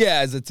match? Yeah,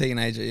 as a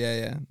teenager,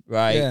 yeah.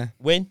 Right. Yeah.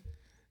 Win?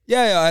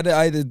 Yeah,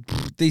 I had a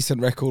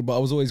decent record, but I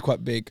was always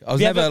quite big. I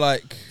was never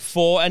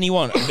fought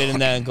anyone and been in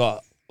there and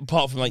got,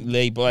 apart from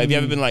Lee, but have you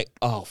ever been like,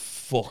 oh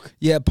fuck?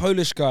 Yeah,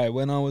 Polish guy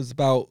when I was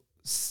about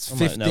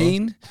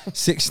 15,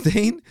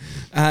 16,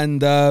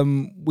 and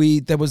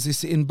there was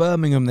this in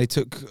Birmingham. They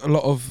took a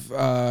lot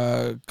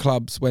of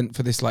clubs went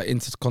for this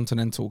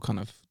intercontinental kind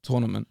of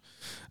tournament,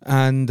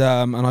 and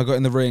I got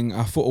in the ring.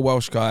 I fought a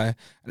Welsh guy,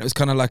 and it was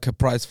kind of like a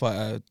prize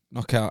fighter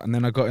knockout. And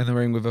then I got in the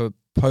ring with a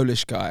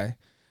Polish guy,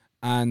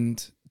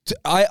 and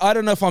I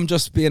don't know if I'm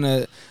just being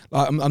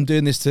I'm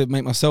doing this to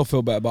make myself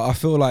feel better, but I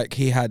feel like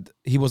he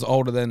was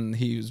older than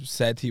he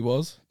said he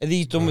was. Are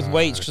these done with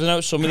weights? Because I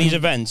know some of these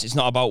events, it's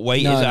not about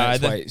weight, is it It's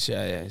either? weights.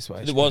 Yeah, it's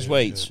weights. It was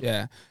weights.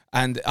 Yeah.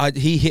 And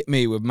he hit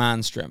me with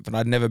man strength, and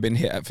I'd never been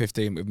hit at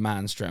 15 with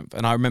man strength.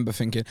 And I remember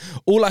thinking,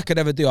 all I could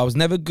ever do, I was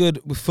never good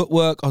with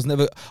footwork.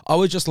 I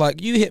was just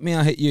like, you hit me,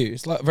 I hit you.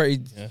 It's like very,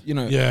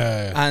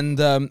 Yeah.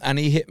 And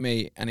he hit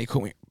me, and he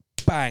caught me,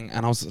 bang.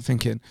 And I was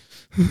thinking,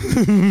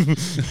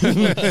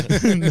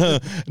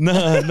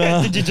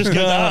 no. Did you just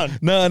go down?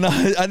 No,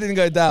 I didn't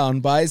go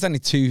down, but it's only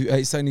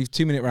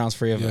 2-minute rounds,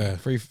 three of them. Yeah.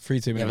 Three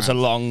 2-minute It was rounds. a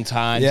long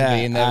time to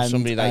be in there with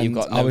somebody that you've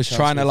got. I was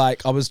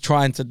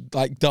trying to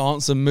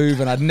dance and move,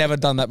 and I'd never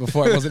done that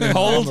before. It wasn't in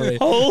my memory.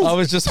 hold. I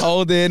was just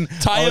holding.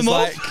 Tie him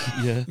up.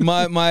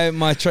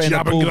 My trainer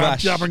Jab and Paul grab,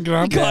 Bash. jab and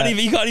grab. You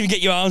can't even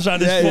get your arms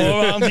around his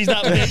forearms. He's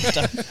that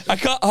big. I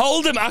can't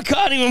hold him. I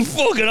can't even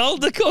fucking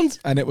hold the cunt.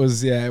 And it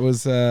was.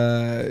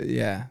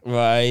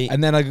 Right.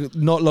 And then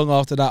not long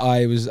after that,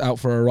 I was out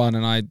for a run,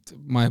 and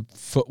my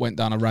foot went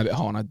down a rabbit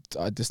hole, and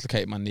I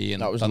dislocated my knee,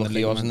 and That was done the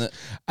lucky, wasn't ligaments.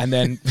 it? And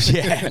then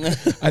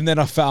and then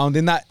I found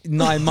in that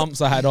 9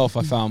 months I had off,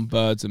 I found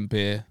birds and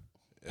beer,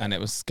 and it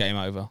was game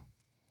over.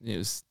 It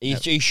was Are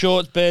you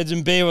short, birds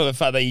and beer, or the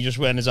fact that you just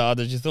weren't as hard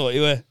as you thought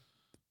you were?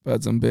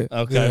 birds and beer.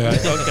 Okay,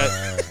 right,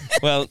 okay.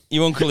 Well,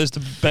 your uncle is the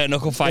bare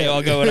knuckle fight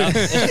all going on.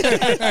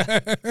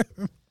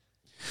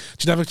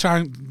 Did you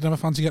never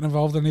fancy getting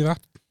involved in any of that?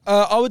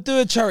 I would do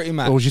a charity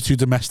match. Or was you too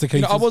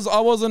domesticated? I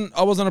wasn't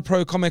a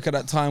pro comic at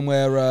that time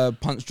where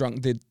Punch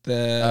Drunk did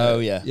the. Oh,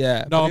 yeah.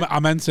 Yeah. No, I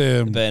meant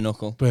Bare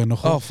knuckle. bare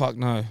knuckle. Oh fuck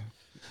no!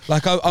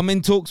 Like I'm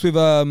in talks with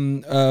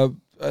I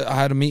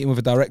had a meeting with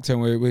a director,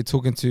 and we were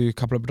talking to a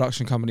couple of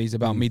production companies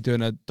about me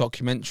doing a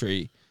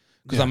documentary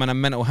because I'm a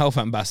mental health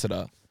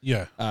ambassador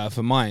Yeah.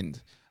 for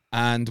Mind,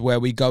 and where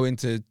we go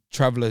into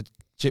traveller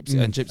gypsy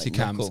and gypsy like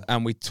camps, Knuckle.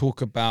 and we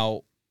talk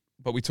about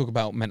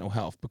mental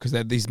health, because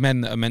they're these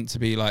men that are meant to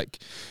be like,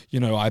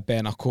 I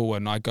bare knuckle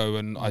and I go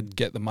and I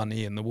get the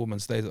money and the woman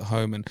stays at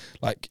home, and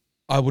like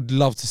I would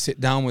love to sit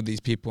down with these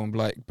people and be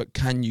like, but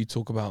can you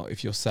talk about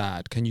if you're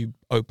sad? Can you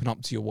open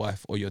up to your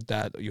wife or your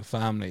dad or your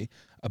family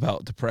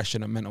about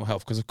depression and mental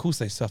health? Because of course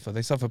they suffer.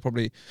 They suffer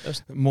probably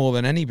more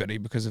than anybody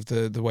because of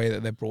the way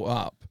that they're brought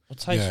up. Well,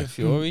 Tyson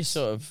Fury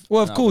sort of.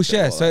 Well, of course,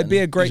 yeah. So it'd be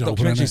a great He's open,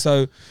 documentary. innit?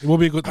 So It will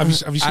be a good. Have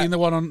you seen the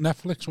one on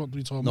Netflix? What are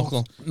we talking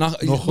Knuckle. about?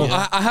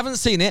 No, I haven't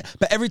seen it,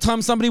 but every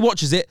time somebody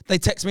watches it, they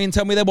text me and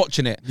tell me they're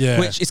watching it, Yeah.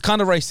 which is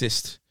kind of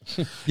racist.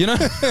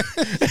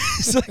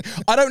 It's like,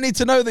 I don't need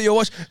to know that you're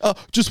watching.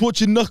 Just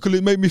watching Knuckle,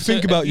 it made me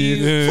think about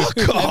you.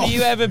 Fuck off. Have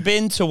you ever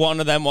been to one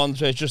of them ones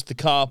where it's just the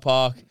car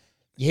park?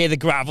 You hear the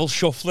gravel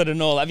shuffling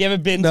and all. Have you ever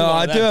been to No, one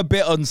I of do them? a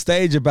bit on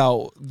stage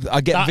about.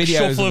 I get That videos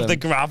shuffle of of the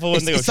them. gravel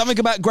and they go, It's something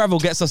about gravel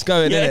gets us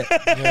going, Yeah.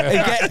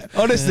 innit?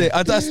 Honestly,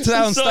 I just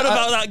sound. It's not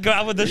about that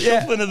gravel, the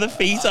shuffling of the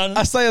feet on.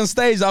 I say on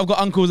stage, I've got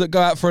uncles that go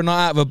out for a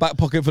night out with a back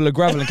pocket full of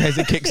gravel in case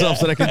it kicks off,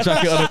 so they can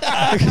chuck it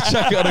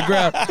on the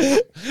ground.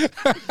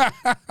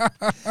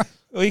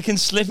 Or you can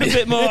slip a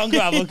bit more on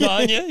gravel,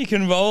 can't you? You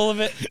can roll a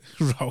bit,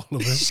 Roll a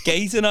bit.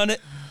 skating on it.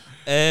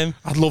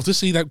 I'd love to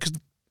see that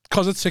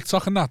because of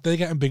TikTok and that, they're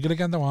getting bigger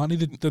again, though, aren't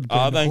they? The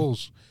Are they?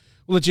 knuckles.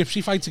 Well, the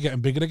gypsy fights are getting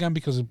bigger again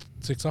because of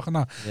TikTok and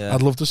that. Yeah.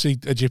 I'd love to see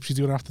a gypsy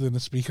doing it after the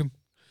speaking.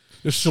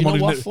 There's You know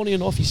someone what? who Funny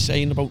enough, he's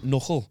saying about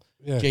Knuckle.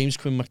 Yeah. James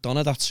Quinn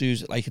McDonough. That's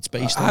who's like it's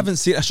based I on. haven't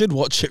seen. I should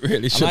watch it really.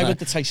 And Should I I? went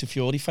to Tyson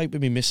Fury fight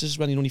with my missus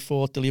when he only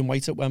fought Dillian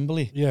White at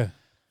Wembley. Yeah.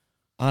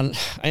 And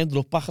I ended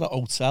up back at a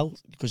hotel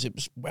because it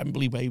was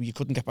Wembley way where you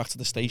couldn't get back to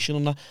the station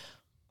and that.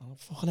 And I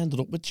fucking ended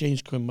up with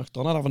James Quinn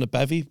McDonough having a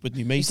bevy with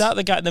me mate. Is that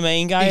the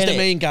main guy? He's the innit?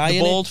 main guy, the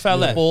innit? bald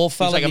fella. The bald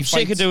fella, He's like, he I'm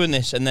sick of fights- doing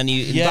this, and then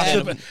he. Yeah.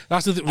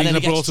 That's the then reason I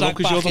he brought gets it up,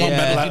 because dragged you're talking back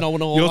about in, mental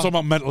and all health. You're that. talking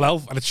about mental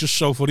health, and it's just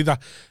so funny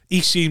that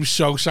he seems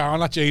so sound,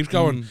 like James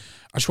going,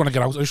 I just want to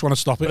get out, I just want to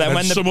stop it. But then And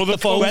when the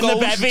phone when goes,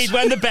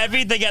 the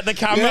bevied, they get the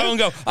camera Yeah. and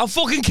go, I'll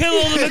fucking kill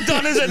all the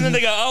McDonald's, and then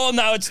they go, oh, well,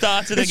 now it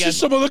started it's again. just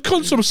some other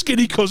cunt, some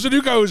skinny cousin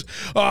who goes,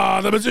 the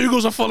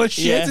McDougalls are full of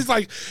shit. Yeah. It's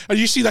like, and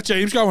you see that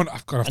James going,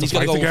 I've got to have And to he's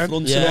going fight to go again.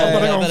 front Yeah. and all I've got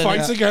to that, go and and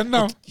fight then, again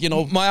now. you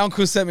know, My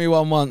uncle sent me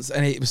one once,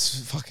 and he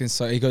was fucking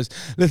so. He goes,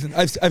 "Listen,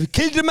 I've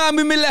killed a man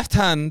with my left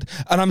hand,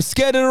 and I'm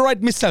scared of the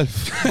right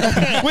myself,"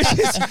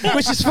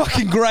 which is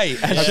fucking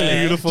great. That's Actually,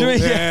 beautiful. Do you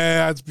mean-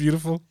 Yeah, it's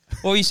beautiful.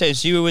 What were you saying?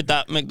 So you were with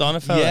that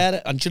McDonough fella? yeah,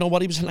 and do you know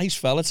what? He was a nice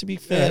fella, to be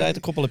fair. I had a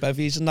couple of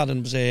bevies and that,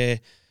 and was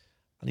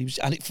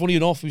funny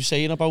enough, he was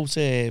saying about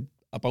it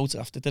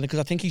after dinner, because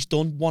I think he's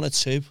done one or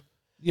two.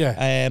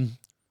 Yeah.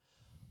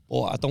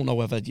 But I don't know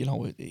whether,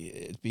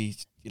 it'd be,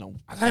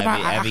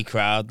 Heavy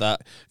crowd,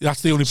 that.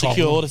 That's the only problem.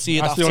 security.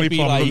 That's That's the only be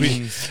problem. like,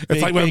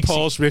 It's like when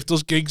Paul Swift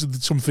does gigs and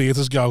some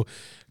theatres go,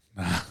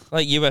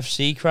 Like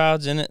UFC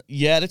crowds, innit?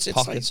 yeah, it's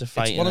Pockets like, of it's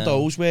fighting one of now.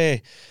 those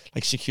where,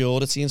 like,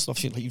 security and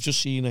stuff, like you've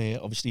just seen,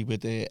 obviously,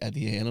 with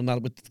Eddie Hearn and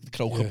that, with the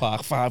Croker Yeah.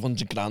 Park,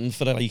 500 grand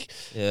for it, like,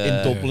 Yeah.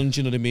 in Dublin, do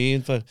you know what I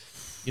mean? For,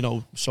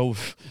 so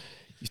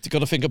You've got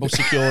to think about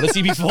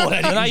security before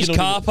anything. A nice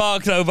car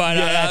park though by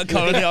now.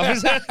 Calling the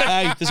office.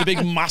 Hey, there's a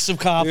big, massive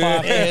car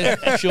park here.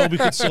 I'm sure we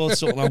could sort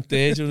something out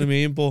there. Do you know what I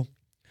mean? But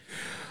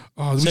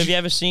so have you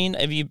ever seen?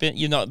 Have you been?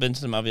 You've not been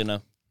to them, have you?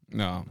 No.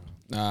 No,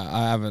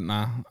 I haven't.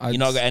 Nah, You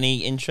not got any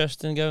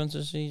interest in going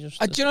to see? Just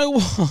do you know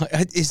what?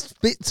 It's a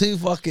bit too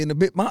a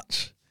bit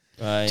much.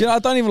 right. Do you know? I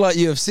don't even like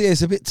UFC.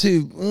 It's a bit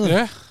too.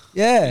 Yeah.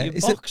 Yeah. You're a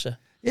It's boxer.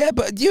 yeah,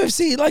 but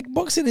UFC, like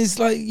boxing, is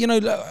like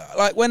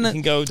like when You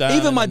can go down.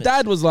 even my and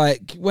dad was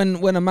like,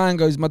 when a man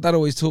goes, my dad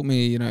always taught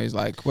me, he's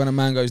like, when a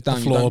man goes down,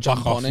 you floor, don't jump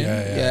back off, on him.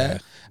 yeah.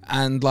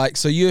 And like,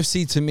 so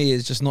UFC to me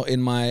is just not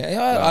in my.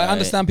 I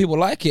understand people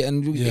like it,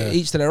 and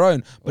each to their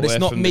own, but We're it's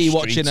not from me the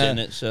watching streets,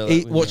 innit? So,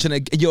 watching a.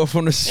 You're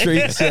from the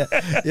streets,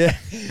 yeah.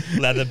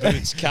 leather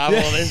boots, cab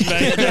on his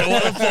mate. I don't know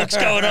what the fuck's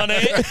going on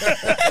here.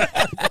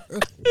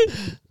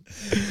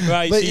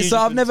 Right. But you so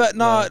I've just-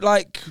 never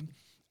like.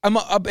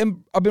 I've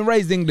been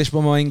raised English by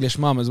my English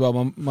mum as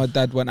well. My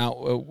dad went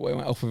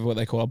off with what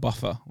they call a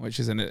buffer, which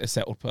is a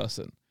settled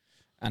person,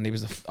 and he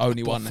was the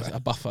only one that's a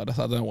buffer. I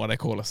don't know why they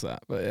call us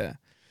that, but yeah.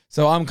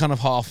 So I'm kind of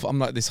half. I'm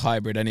like this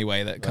hybrid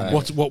anyway. That kind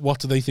of. What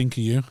do they think of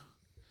you?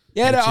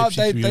 Yeah, Gypsy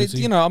they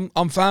community?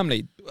 I'm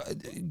family.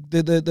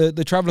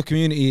 The traveller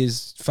community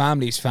is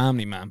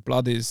family, man.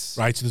 Blood is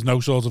Right, so there's no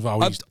sort of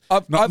I've-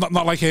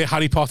 not like a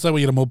Harry Potter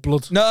where you're a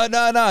mudblood. No.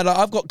 Like,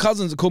 I've got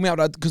cousins that call me out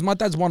because my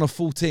dad's one of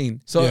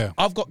 14. So Yeah.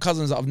 I've got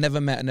cousins that I've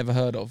never met and never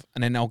heard of,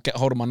 and then they'll get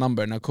hold of my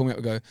number and they'll call me up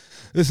and go,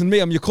 "Listen, me,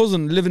 I'm your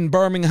cousin, live in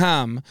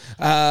Birmingham.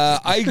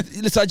 I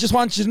just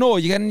want you to know,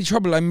 you get in any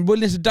trouble, I'm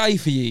willing to die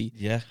for you."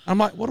 yeah. I'm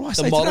like, what do I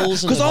say to that?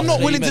 morals and Because the I'm not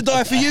willing to agreement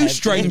die for you, ahead.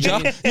 stranger.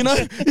 You know?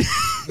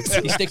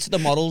 You stick to the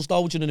morals,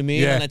 though. Do you know what I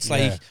mean? Yeah, And it's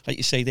like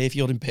you say there, if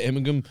you're in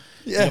Birmingham,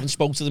 you Yeah. haven't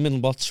spoken to them in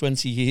about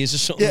 20 years or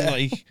something. Yeah.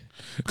 Like,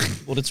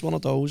 but it's one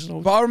of those. You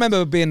know? But I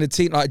remember being a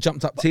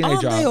jumped up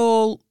teenager. Aren't they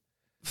all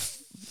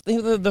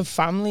the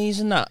families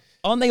and that?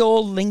 Aren't they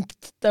all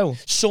linked though?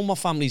 Some of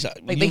families,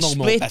 Like they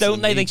split,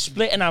 don't they? They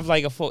split and have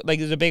like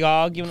there's a big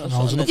argument or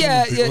something.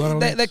 Yeah, people, aren't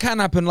they? they can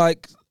happen.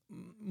 Like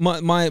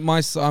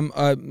my son,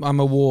 I'm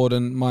a ward,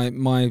 and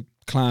my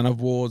clan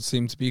of wards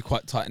seem to be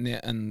quite tight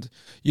knit, and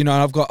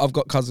I've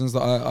got cousins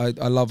that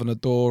I love and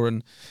adore,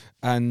 and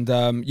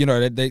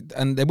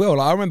they will.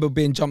 Like, I remember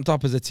being jumped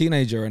up as a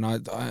teenager, and I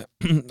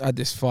had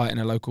this fight in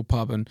a local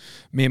pub, and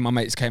me and my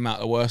mates came out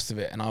the worst of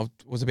it, and I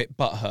was a bit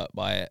butthurt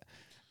by it,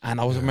 and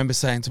I remember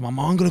saying to my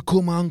mum, "I'm gonna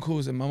call my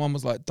uncles," and my mum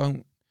was like,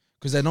 "Don't."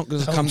 Because they're not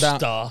going to come down.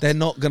 start. They're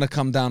not going to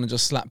come down and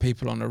just slap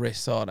people on the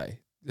wrists, are they?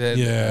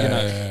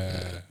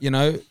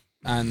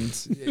 And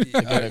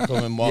They're gonna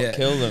come and Yeah.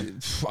 kill them.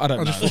 I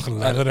don't I know. just fucking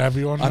leather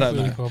everyone. I don't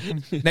Really know.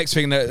 problem. Next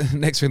thing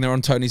they're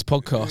on Tony's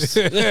podcast.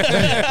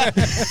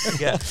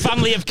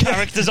 Family of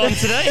characters on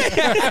today.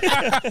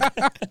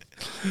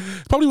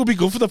 Probably would be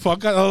good for the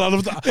podcast.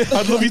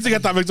 I'd love you to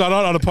get that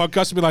McDonald on a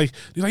podcast and be like,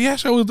 yeah,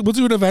 so we'll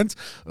do an event.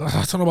 I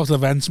don't know about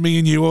events, me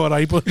and you, all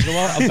right, but You know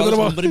what? I've got his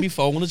number in my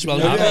phone as well.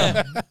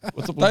 Yeah.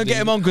 What's up, Don't get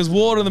him on because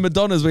Ward and the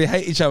Madonnas, we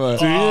hate each other.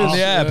 you?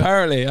 Yeah,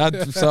 apparently.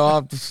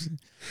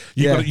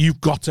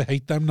 You've got to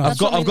hate them now. I've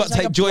got to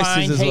take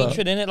Joyce's as well.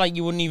 hatred in it. Like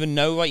you wouldn't even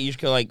know. Like you just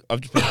go like,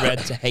 I've just been bred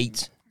to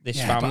hate this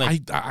Yeah, family.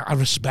 but I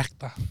respect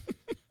that.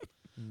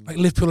 Like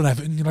Liverpool and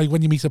Everton, like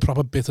when you meet a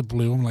proper bit of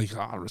blue, I'm like,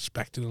 I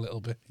respect it a little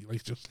bit. You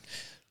like just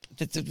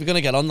We're going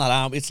to get on that,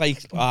 aren't we? It's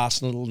like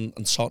Arsenal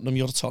and Tottenham.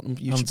 You're Tottenham.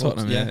 I'm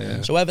Tottenham,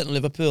 yeah. So Everton,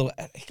 Liverpool,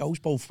 it goes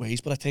both ways,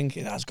 but I think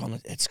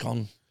it's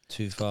gone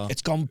Too far.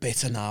 It's gone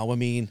bitter now. I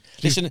mean,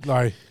 listen,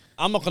 like,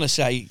 I'm not going to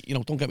say,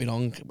 don't get me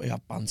wrong, we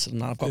have banter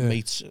and that. I've got Yeah.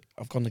 mates,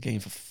 I've gone the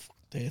game for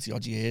 30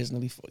 odd years,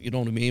 nearly, you know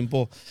what I mean?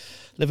 But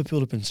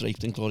Liverpool have been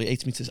draped in glory. I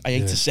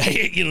hate to say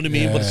it, you know what I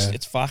mean? But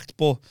it's fact.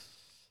 But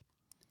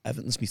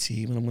Everton's my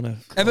team, and I'm going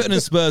to. Everton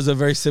and Spurs are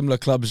very similar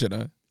clubs,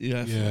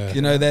 Yeah.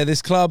 They're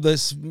this club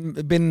that's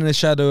been in the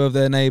shadow of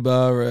their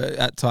neighbour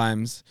at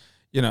times.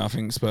 I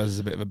think Spurs is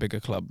a bit of a bigger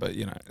club, but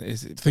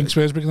think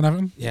Spurs bigger than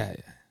Everton? Yeah.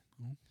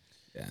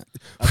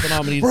 I don't know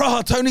how many.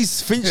 Bro,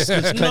 Tony's Finch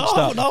clenched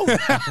up. No.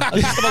 I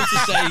was just about to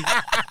say,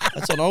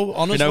 I don't know,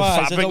 honest No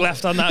wise, fabric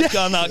left on that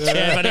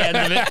chair by the end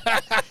of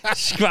it.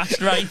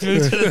 Scratched right through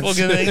to the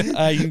fucking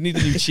thing. You need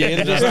a new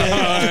chair. Just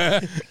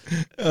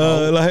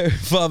Like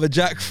Father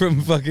Jack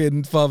from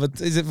fucking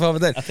is it Father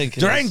Dead? I think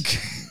it Drink.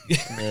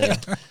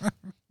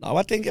 No,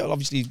 I think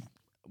obviously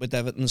with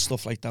Everton and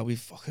stuff like that, we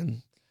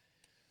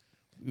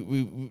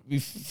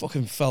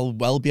fucking fell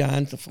well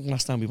behind. The fucking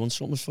last time we won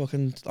something was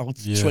fucking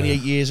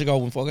 28 years ago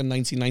in fucking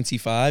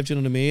 1995. Do you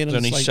know what I mean? And There's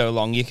only it's like, so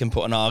long you can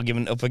put an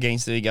argument up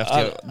against it.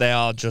 They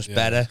are just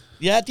better.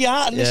 yeah, they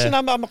are. And listen,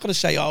 I'm not going to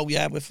say,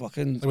 we're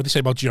fucking. Like what they say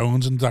about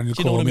Jones and Daniel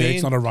Do you know what I Cormier, mean?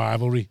 it's not a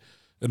rivalry.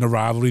 In a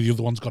rivalry, the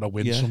other one's got to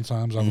win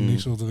sometimes, haven't they?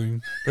 Sort of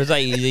thing. But it's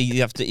like you'd even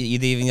have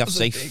to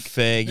say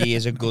Fergie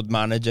is a good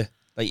manager.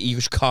 Like you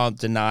just can't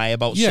deny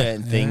about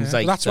certain things.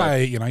 Like that's why I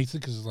hate United,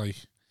 because it's like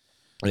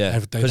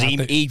because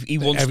he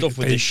won stuff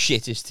with the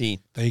shittest team.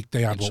 They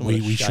had what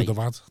we should have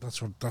had.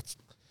 That's.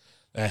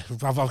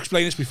 I've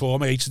explained this before.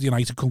 My hated the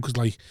United come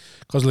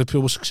because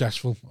Liverpool was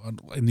successful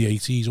in the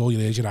 80s. All you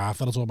hear is your half.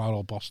 That's all about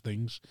all boss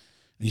things.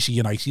 and you see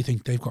United, you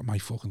think they've got my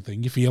fucking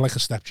thing. You feel like a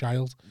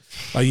stepchild,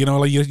 like you know,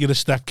 like you're a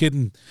stepkid,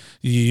 and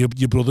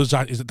your brother's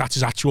that's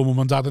his actual mum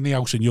and dad in the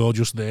house, and you're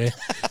just there,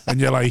 and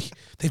you're like,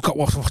 they've got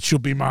what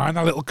should be mine,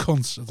 a little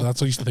cunt.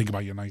 That's what I used to think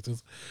about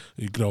United,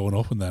 growing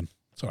up, and then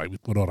it's all right,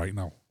 we're all right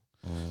now.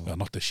 Well,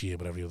 not this year,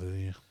 but every other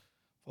year.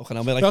 Fucking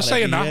hell, we're like Well,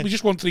 saying that, we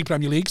just won 3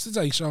 Premier Leagues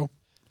today, so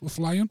we're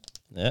flying.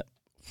 Yeah.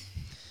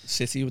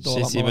 City with all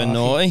that City were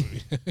malarkey. naughty.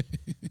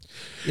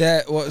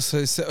 Yeah,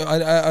 so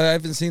I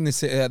haven't seen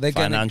this. They're getting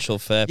Financial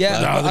fair play.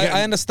 Yeah, No,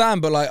 I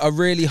understand, but like I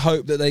really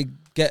hope that they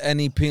get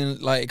any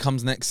like it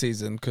comes next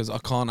season, because I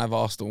can't have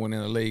Arsenal winning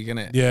the league,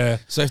 innit? Yeah.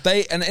 So if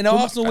they and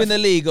Arsenal win the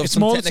league, of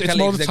some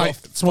technicalities,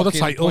 it's more the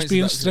titles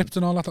being stripped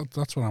and all that.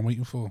 That's what I'm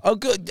waiting for. Oh,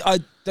 good.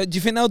 Do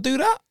you think they'll do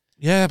that?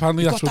 Yeah,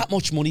 apparently They've that's got what. that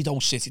much money, though,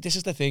 City. This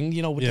is the thing,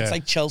 you know. Yeah. It's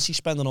like Chelsea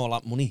spending all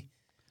that money,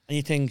 and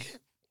you think,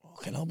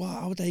 okay, no,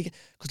 how would they get?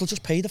 Because they'll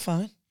just pay the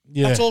fine.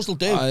 Yeah. That's all they'll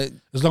do.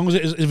 As long as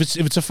if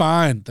it's a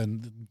fine,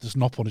 then there's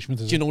no punishment.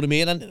 Is Do you know what I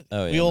mean? And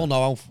we all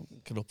know how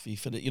fucking up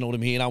FIFA it. You know what I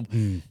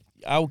mean?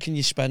 How can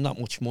you spend that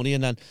much money,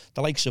 and then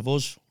the likes of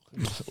us,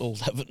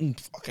 old Everton,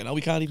 fucking hell,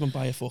 we can't even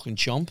buy a fucking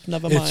chomp.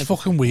 Never mind. It's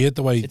fucking weird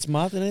the way It's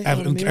mad, isn't it?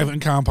 Everton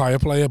can't buy a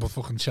player, but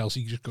fucking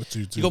Chelsea just got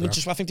to do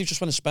that. I think they've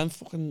just went to spend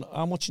fucking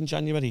how much in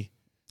January?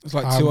 It's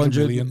like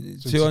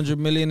 500 200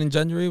 million in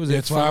January. Was Yeah, it?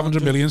 it's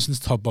 500 million since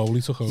Todd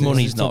Bowley took over.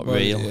 Money's not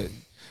real. Yeah.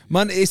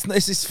 Money, it's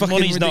fucking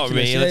Money's ridiculous. not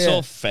real. Yeah, It's yeah.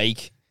 all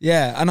fake.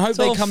 Yeah, and I hope It's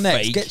they all come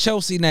next. fake. Get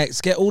Chelsea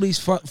next. Get all these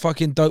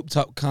fucking doped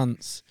up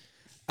cunts,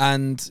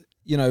 and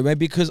you know,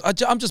 maybe because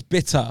I'm just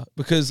bitter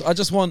because I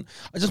just want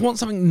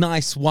something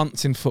nice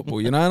once in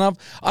football, you know. And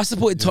I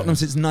supported Tottenham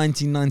since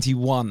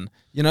 1991.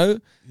 You know,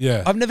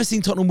 Yeah. I've never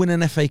seen Tottenham win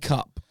an FA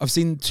Cup. My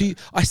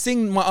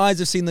eyes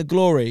have seen the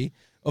glory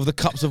of the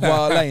cups of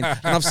Wild Lane, and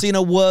I've seen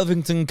a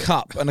Worthington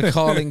Cup and a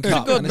Carling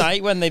Cup. Good and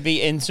night when they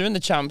beat Inter in the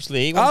Champions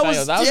League. that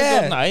was a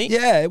good night.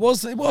 Yeah, it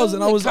was, and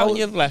I was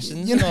your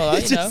lessons you and know, all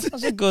that. You know, just- that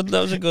was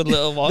a good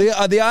little one.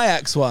 the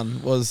Ajax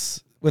one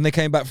was when they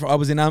came back from. I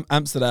was in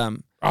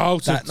Amsterdam Oh,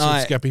 that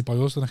night. to get beat by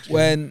us the next year.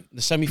 when.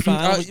 The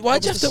semi-final.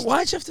 Why'd you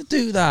have to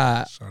do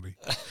that? Sorry.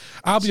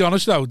 I'll be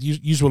honest though,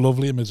 you were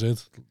lovely in Madrid.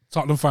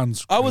 Tottenham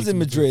fans. I was in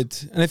Madrid,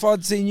 and if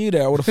I'd seen you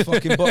there, I would have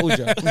fucking bottled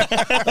you.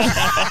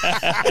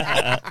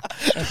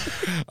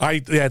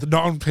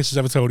 Not on pisses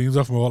Evertonians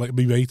off more like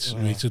me mates.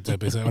 Me mates are dead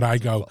bitter. When I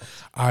go,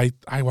 I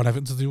want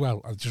Everton to do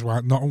well. I just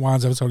want not on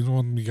Wines Evertonians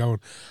want me going.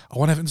 I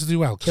want Everton to do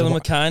well. 'Cause Kill I them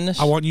want- with kindness.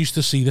 I want you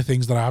to see the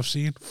things that I've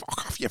seen.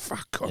 Fuck off, you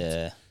fat cunt.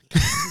 Yeah.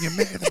 You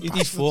murder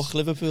You fuck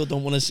Liverpool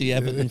don't want to see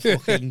Everton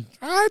fucking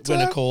win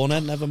a corner.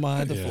 Never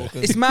mind the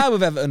fucking. It's mad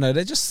with Everton though.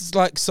 They just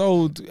like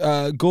sold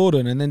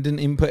Gordon and then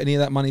didn't even put any of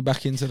that money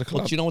back into the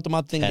club. But do you know what the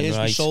mad thing Ken is? We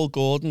Wright. sold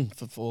Gordon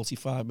for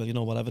 45 million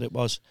or whatever it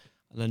was,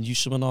 and then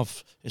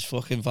Yusumanov, his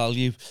fucking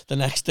value, the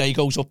next day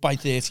goes up by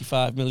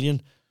 35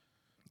 million.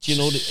 Do you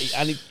know?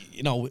 And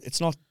you know,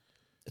 it's not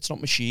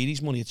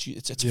Mashiri's money. It's Yeah.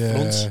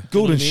 front. Do you know Gordon's what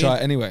I mean?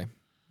 shite anyway.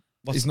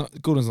 What's- He's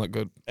not. Gordon's not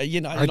good.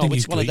 You know, I think it's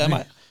he's one of great, them.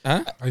 mate.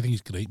 Huh? I think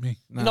he's great, me.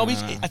 No,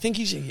 I think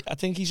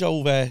he's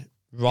over.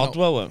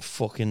 Rodwell went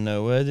fucking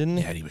nowhere, didn't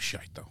he? Yeah, he was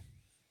shite though.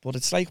 But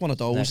it's like one of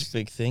those. Next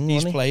big thing, These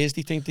wasn't he? players,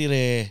 they think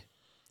they're,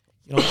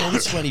 you know, they're only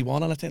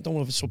 21, and I think don't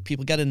know if some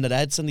people get in their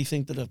heads and they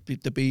think that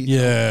they'll be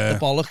Yeah. the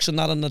bollocks and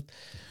that, and the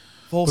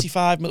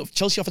 45 million.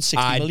 Chelsea offered 60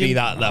 I'd million. be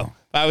that though.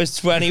 If I was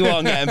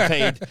 21 getting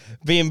paid,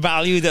 being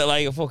valued at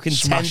like a fucking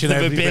tenth Smashing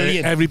of a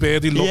billion. every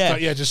bird he looked yeah,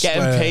 at. Yeah, just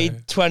getting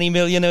paid 20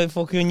 million a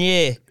fucking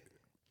year.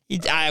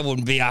 I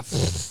wouldn't be at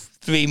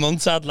 3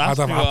 months. I'd laugh. I'd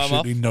have before I'm off.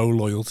 absolutely no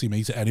loyalty,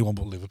 mate, to anyone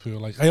but Liverpool.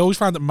 Like I always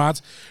find it mad.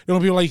 You know,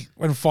 people like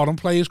when foreign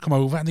players come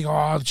over and they go,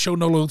 "Oh, show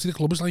no loyalty to the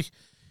club." It's like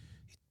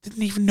he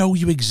didn't even know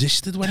you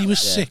existed when he was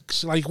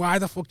 6. Like, why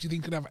the fuck do you think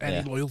you could have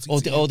any loyalty?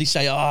 Or they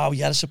say, "Oh,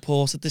 you had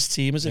supported this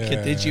team as a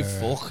kid, did you?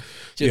 Fuck."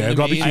 Do you Yeah, know what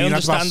I Robbie mean? Keane I had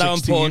understand about how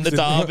 16, important the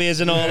didn't he? derby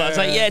is and all that. It's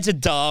like, yeah, it's a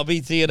derby,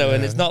 you know,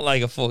 and it's not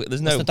like a fuck. There's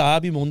It's no. the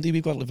derby Monday.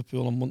 We've got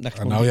Liverpool on next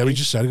I Monday. know. Yeah, we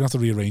just said we're gonna have to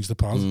rearrange the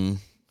pod.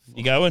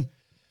 You going?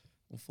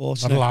 Not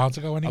Unfortunately, allowed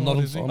to go anymore.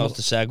 not Is he? I'm Off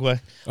the segue.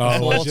 Oh, was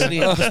you?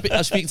 unfortunately, I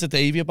was speaking to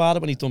Davey about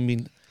it when he done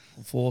me.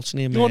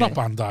 Unfortunately, You're not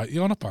banned, are you?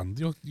 You're not banned.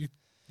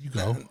 You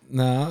go.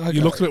 No,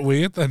 You looked a bit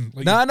weird then.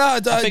 Like, No, I I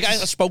think I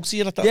spoke to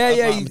you at that. Yeah,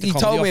 yeah. at the He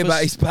comedy told me about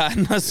office. his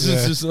ban. That's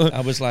Yeah. just,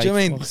 I was like, do you know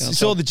what I mean? fucking You hell.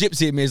 saw the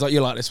gypsy in me. He's like,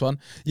 you like this one?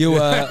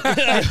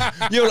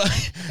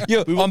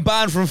 I'm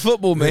banned from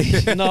football,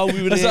 mate. No,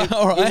 we were, Is that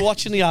all we right? were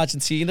watching the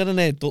Argentina and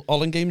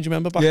Holland game. Do you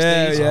remember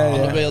backstage? Yeah, On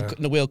yeah.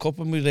 the World Cup,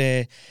 and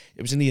it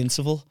was in the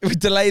interval. We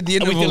delayed the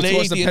And we interval delayed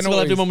towards the the interval.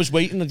 penalty. Everyone was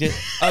waiting.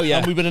 Oh, yeah.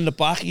 And we were in the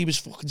back. He was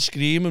fucking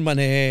screaming when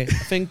I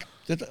think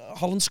did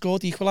Holland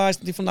scored,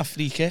 equalised from that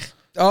free kick.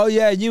 Oh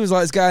yeah, and you was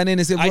like, it's going in.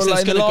 It's I said like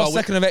it's in the gonna last go.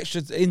 second of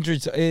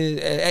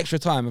extra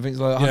time. I think it's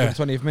like Yeah.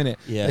 120th minute.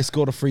 Yeah. They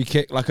scored a free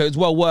kick. Like it was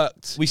well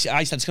worked. I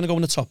said it's going to go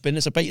in the top bin.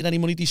 It's a bet any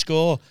money they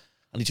score.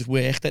 And he just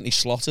worked it and he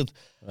slotted.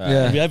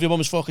 Yeah. And everyone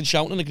was fucking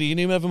shouting in the green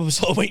room. Everyone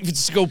was all waiting for it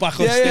to go back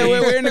on Yeah, stage. yeah,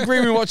 we're in the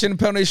green room watching the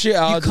penalty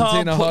shootout. You can't,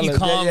 Argentina, Holland. you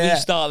can't yeah, yeah.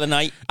 restart the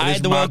night. I It's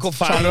had the mad. World Cup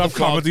Trying final to at have the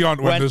Frog comedy on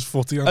when went there's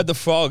footy on. at the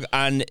Frog,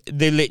 and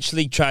they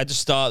literally tried to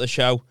start the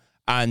show,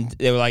 and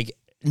they were like,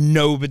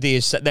 nobody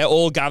is. They're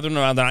all gathering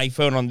around an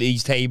iPhone on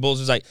these tables.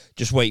 It's like,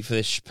 just wait for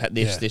this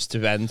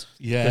to end.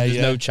 Yeah, there's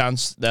no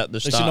chance that the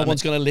no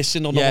one's going to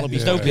listen or no one will be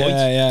there's no point.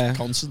 Yeah.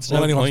 Concentrate.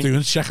 All anyone's doing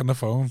is checking the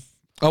phone.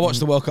 I watched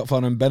the World Cup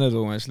final in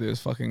Benidorm, actually. It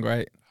was fucking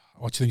great.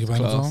 What do you think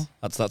of Benidorm?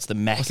 That's the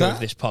mecca that? of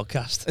this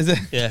podcast. Is it?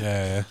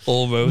 Yeah.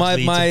 All roads lead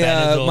to My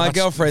Benidorm.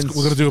 girlfriend's...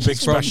 We're going to do a big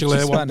special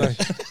here one day.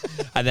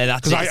 And then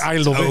that's Because I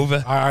love over.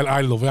 it.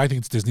 I love it. I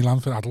think it's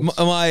Disneyland for adults.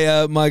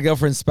 My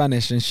girlfriend's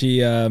Spanish, and she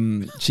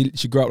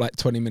grew up like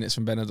 20 minutes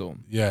from Benidorm.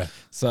 Yeah.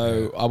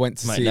 So I went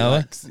to Might see know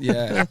like,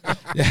 yeah.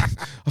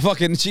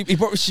 Fucking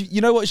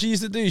you know what she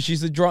used to do? She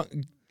used to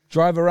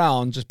drive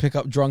around, just pick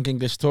up drunk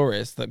English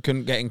tourists that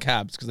couldn't get in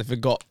cabs because they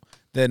forgot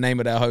the name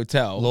of their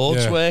hotel.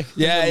 Lord's Yeah. work.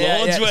 Yeah.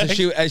 Lord's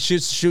So work.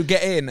 she'd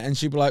get in and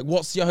she'd be like,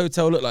 "What's your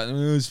hotel look like?"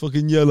 Oh, it's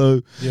fucking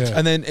yellow. Yeah.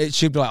 And then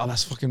she'd be like, "Oh,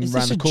 that's fucking Is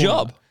round this the a corner."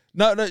 job?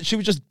 No, she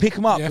would just pick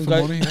them up Yeah, and for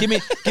go, money, yeah. give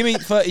me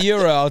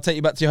 €30, I'll take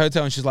you back to your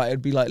hotel. And she's like, it'd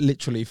be like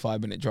literally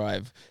 5-minute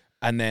drive.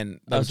 And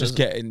then they'll That's just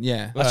just- get in,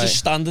 yeah. That's just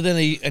standard in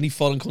any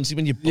foreign country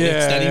when you're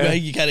blitzed anyway.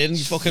 You get in,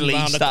 you fucking round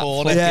Fleece the that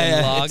corner. fucking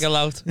Yeah. lager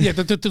out. Yeah,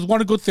 there's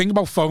one good thing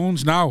about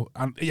phones now,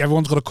 and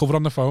everyone's got a cover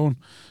on the phone.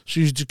 So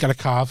you just get a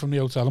card from the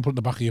hotel and put it in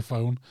the back of your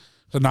phone.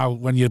 So now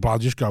when you're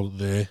bad, just go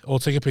there. Or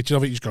take a picture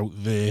of it, just go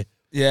there.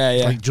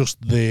 Yeah. Like just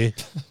there.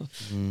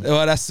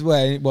 Well, that's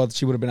where,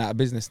 she would have been out of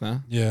business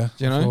now. Yeah.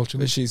 Do you know?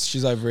 unfortunately. But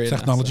she's over here now,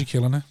 Technology so.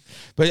 killing it.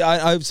 But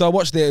I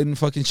watched it and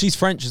fucking, she's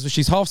French, so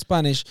she's half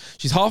Spanish,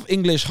 she's half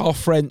English, half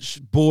French,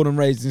 born and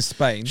raised in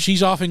Spain.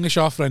 She's half English,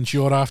 half French.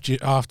 You're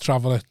half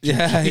traveller.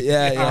 Yeah.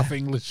 Half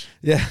English.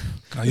 Yeah.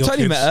 Your Tony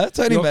kids- met her.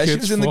 Tony your met her. She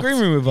kids was in the fucked. green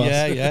room with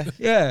us. Yeah.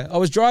 Yeah, I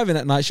was driving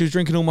at night. She was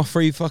drinking all my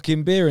free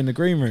fucking beer in the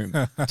green room.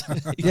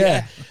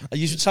 Yeah.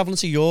 You were travelling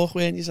to York,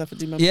 weren't you? Do you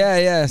remember?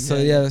 Yeah. So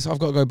I've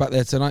got to go back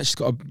there tonight. She's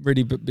got a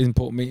really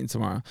important meeting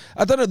tomorrow.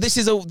 I don't know. This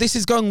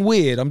is going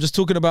weird. I'm just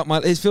talking about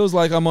it feels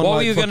like I'm on. What like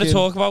were you going to fucking-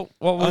 talk about?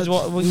 What was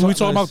We were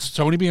talking about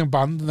Tony being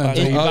banned, and then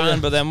He's David,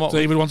 banned, but then what?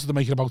 David wanted to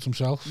make it about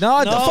himself.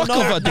 No, fuck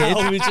off. I did.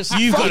 No, we just,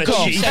 You got Fuck a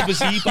off.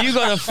 cheat. You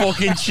got a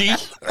fucking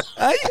cheat.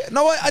 Hey?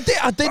 No, I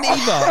didn't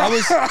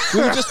either. We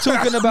were just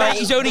talking about. Mate,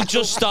 he's only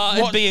just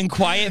started being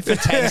quiet for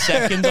 10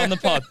 seconds on the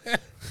pod.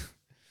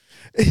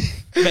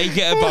 Make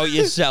it about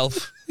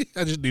yourself.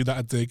 I just knew that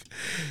I'd dig.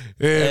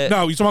 No, you're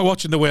talking about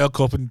watching the World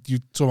Cup, and you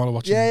talking about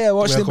watching. Yeah,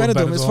 watched the it World in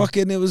Cup Benidorm. It's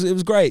fucking. It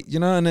was great,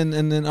 and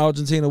then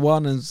Argentina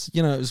won, and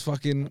it was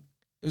fucking.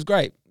 It was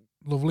great.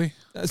 lovely.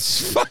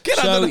 That's fucking.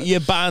 I So don't know. you're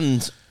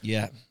banned.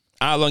 yeah,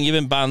 How long you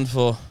been banned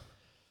for?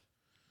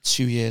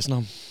 2 years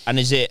now. And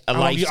is it a How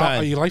long are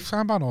lifetime? you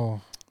lifetime ban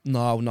or?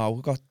 No,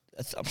 we got.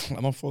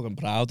 I'm not fucking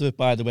proud of it,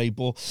 by the way,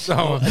 but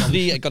No.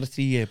 I got a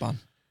 3-year ban.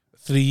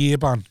 3-year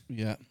ban.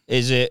 Yeah.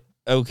 Is it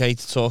okay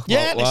to talk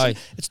Yeah, about why?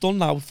 listen, it's done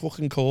now.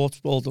 Fucking court,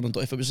 all done and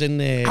done. If it was in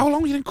there, How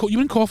long were you in court? You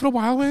were in court for a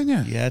while, weren't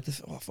you? yeah,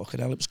 fucking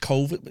hell, it was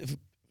COVID. If it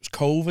was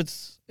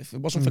COVID, if it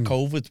wasn't for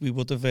COVID, we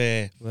would have.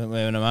 Weren't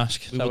wearing a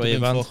mask. Is We that would why have you're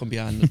been banned? fucking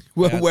behind.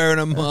 We're wearing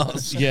a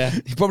mask. Yeah.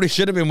 He probably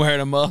should have been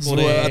wearing a mask. But,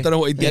 I don't know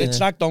what he Yeah, did. it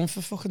dragged on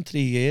for fucking 3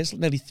 years,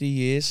 nearly 3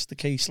 years. The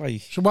case,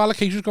 like, So while the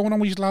case was going on,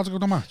 were you allowed to go to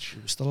the match?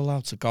 we were still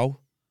allowed to go.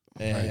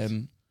 Right.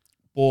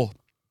 But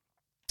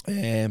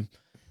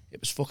it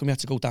was fucking. We had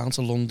to go down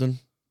to London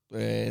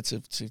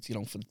to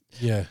for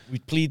Yeah. we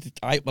pleaded.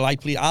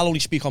 I'll only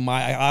speak on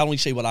I'll only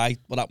say what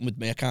happened with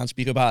me. I can't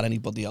speak about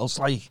anybody else.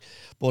 Like,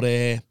 but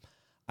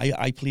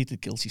I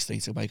pleaded guilty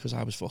straight away because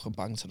I was fucking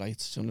banged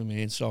tonight. Do you know what I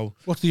mean? So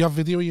What, do you have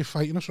video of you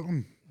fighting or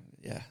something?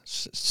 yeah,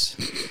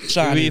 Who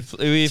are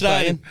you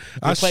playing?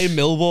 We're playing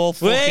Millwall.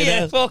 Where Fucking you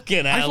hell.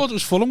 fucking I hell? thought it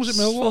was Fulham. Was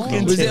it Millwall?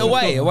 Fucking Was it Typical.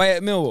 away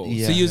at Millwall?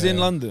 Yeah. So you was in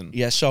Yeah. London.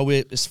 Yeah, so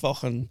it's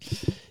fucking.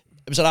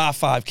 It was an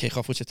R5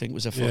 kickoff, which I think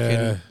was a fucking,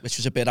 Yeah. which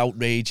was a bit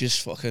outrageous.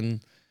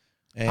 Fucking.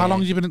 How long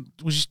have you been?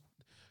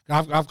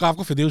 I've got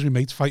videos of my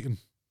mates fighting.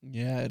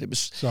 Yeah, it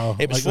was. So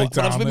It was. like But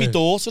I was down with my there.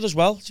 daughter as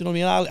well. Do you know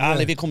what I mean?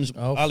 Olivia comes.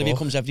 Oh, Olivia fuck.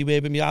 comes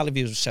everywhere with me.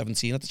 Olivia was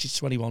 17. I think she's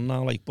 21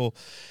 now. Like, but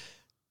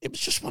it was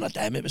just one of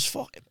them. It was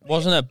fucking.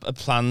 Wasn't a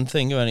planned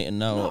thing or anything,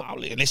 no. No,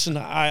 listen.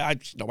 I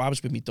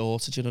was with my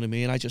daughter. Do you know what I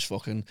mean? I just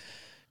fucking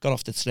got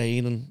off the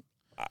train and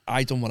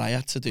I done what I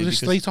had to do. Was it because-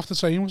 straight off the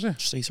train? Was it?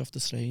 Straight off the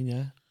train,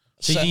 yeah.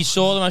 So you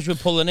saw them as you were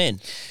pulling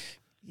in?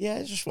 Yeah,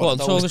 it's just Go one on, of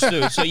talk those. us through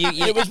it. So you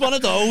It was one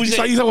of those. It's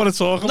like you don't want to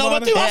talk No, I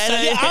about do.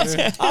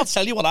 it. I'll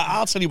tell you what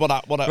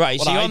Right,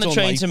 so you're on the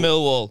train to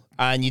Millwall,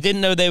 and you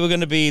didn't know they were going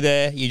to be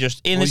there. You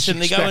just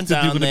innocently going expected they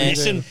were down gonna be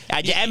there. there.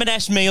 Had your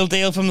M&S meal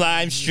deal from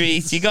Lime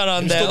Street. You got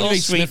on there, all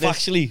sweetness.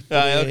 actually.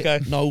 Right, okay.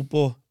 No,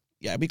 but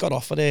yeah, we got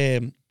off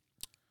at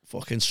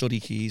fucking Surrey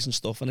Quays and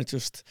stuff, and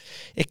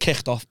it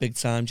kicked off big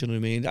time. Do you know what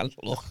I mean? And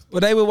look, Well,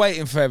 they were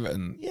waiting for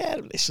Everton. yeah,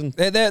 listen.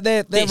 They're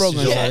This wrong.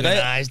 is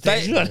organised,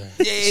 this one.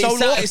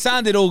 It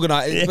sounded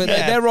organised, but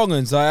Yeah. they're wrong.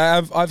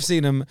 I've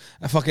seen them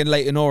a fucking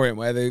Leighton Orient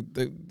where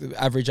the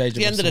average age At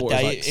the of end of the supporter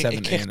is day, like 70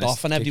 it kicked and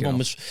off, and it's kicking everyone off.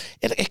 was.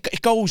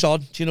 It goes on.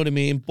 Do you know what I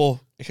mean? But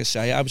like I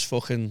say, I was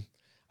fucking.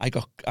 I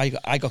got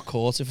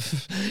caught. Do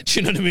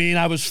you know what I mean?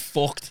 I was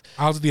fucked.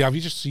 How did they have you?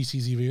 Just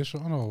CCTV or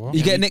something or what?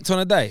 You get nicked on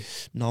a day.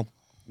 No.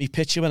 my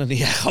picture went in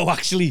the Echo,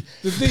 actually.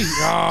 Did they?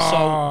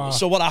 Oh.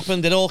 So what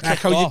happened? It all kicked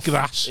Echo your off.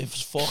 grass.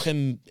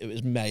 It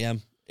was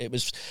mayhem.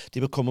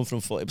 They were coming from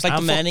foot. It was like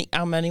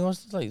how many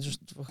was it? Like just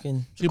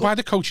fucking. You by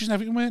the coaches and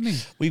everything, weren't they?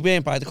 We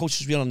weren't by the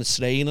coaches. We were on the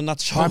train, and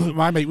that's how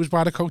My mate was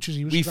by the coaches.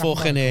 He was. we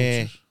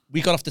fucking.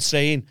 We got off the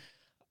train,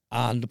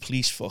 and the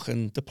police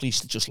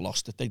just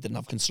lost it. They didn't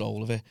have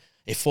control of it.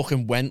 It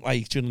fucking went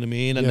like, do you know what I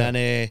mean? And then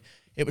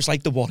it was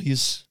like the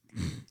Warriors.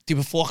 They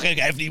were fucking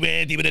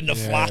everywhere. They were in the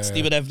flats.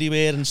 They were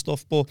everywhere and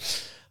stuff. But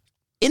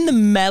in the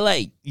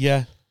melee,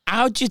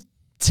 how'd you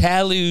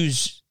tell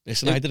who's?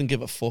 Listen, I didn't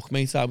give a fuck,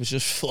 mate. I was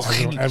just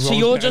fucking. So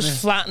you're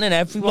just flattening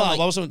everyone.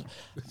 No, I wasn't.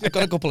 I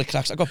got a couple of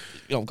cracks. I've got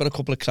a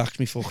couple of cracks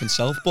me fucking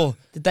self. But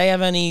did they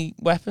have any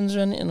weapons or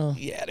anything? Or?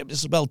 Yeah, it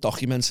was well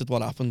documented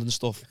what happened and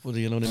stuff. But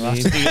you know what I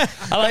mean.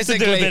 I like to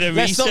do a bit of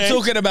let's research. stop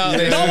talking about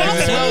this.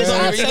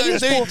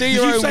 Do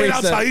your own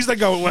research. They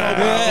go,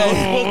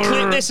 we'll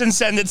clip this and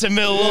send it to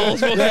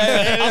Millwall.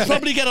 I'll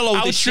probably get a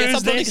load of shit.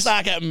 I'll probably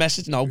start getting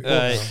messages now.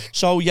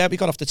 So yeah, we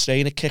got off the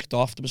train. It kicked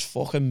off. There was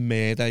fucking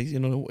murder. You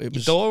know, it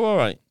was. Your door all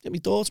right? Yeah, my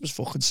daughter was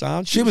fucking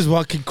sound. She was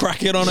fucking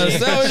cracking on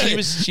herself.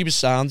 She was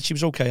sound. She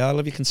was okay. I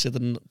love you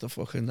considering the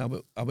fucking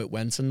how it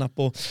went and that.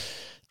 But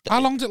how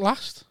long did it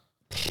last?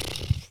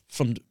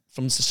 From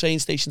the train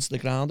station to the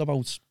ground,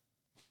 about.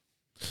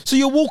 So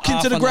you're walking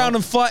to the ground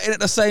and fighting at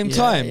the same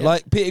time,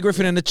 like Peter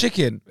Griffin and the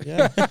chicken.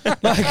 Yeah.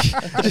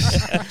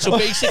 So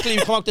basically,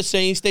 we come out the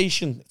train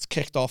station. It's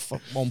kicked off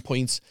at one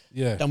point.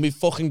 Yeah. Then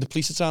the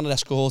police are trying to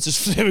escort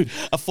us through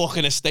a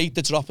fucking estate.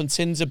 They're dropping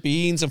tins of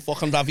beans and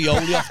fucking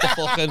ravioli off the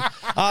fucking.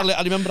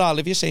 I remember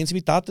Olivia saying to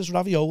me, "Dad, there's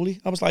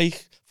ravioli." I was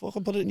like,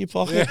 "Fucking put it in your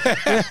pocket."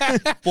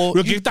 But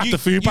we'll give that the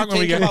food bank when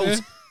we get it.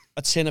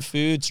 A tin of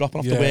food dropping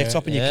off the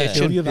worktop in your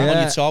kitchen on your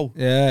toe.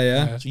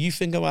 Yeah. So you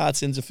think about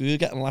tins of food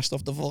getting lashed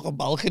off the fucking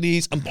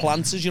balconies and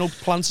planters,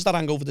 planters that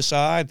hang over the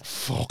side.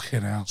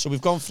 Fucking hell. So we've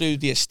gone through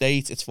the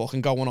estate, it's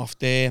fucking going off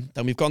there.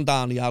 Then we've gone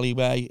down the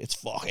alleyway, it's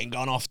fucking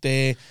gone off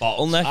there.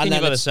 Bottlenecking,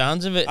 you by the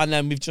sounds of it. And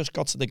then we've just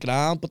got to the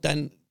ground, but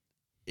then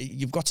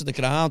you've got to the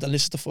ground, and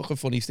this is the fucking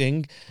funny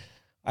thing.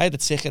 I had a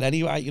ticket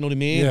anyway, you know what I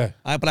mean? Yeah.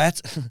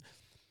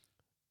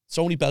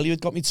 Tony Bellew had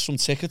got me some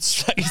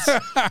tickets, right?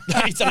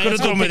 I could have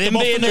done with him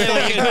being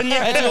there, couldn't you?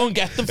 I had to go and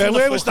get them from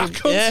where was that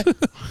cunt? Yeah.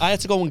 I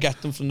had to go and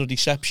get them from the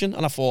reception,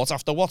 and I thought,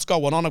 after what's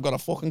going on, I've got a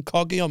fucking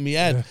coggy on my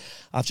head. Yeah.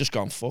 I've just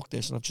gone, fuck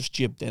this, and I've just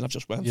jibbed in. I've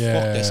just went,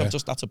 fuck this. I've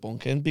just had to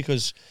bunk in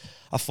because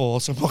I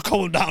thought, I'm not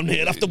going down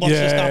here after what's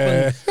just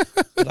happened.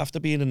 But after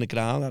being in the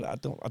ground, I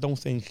don't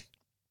think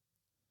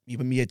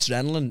even my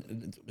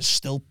adrenaline was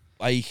still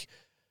like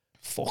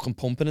fucking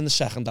pumping in the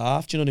second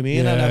half, do you know what I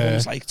mean? And everyone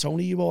was like,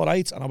 Tony, you all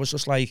right? And I was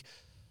just like,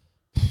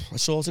 I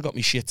sort of got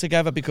my shit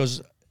together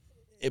because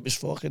it was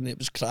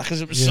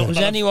crackers. Was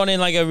anyone in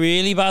like a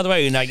really bad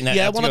way? Like,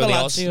 one of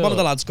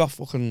the lads got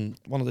fucking,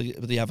 one of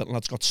the Everton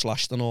lads got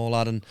slashed and all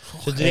that. And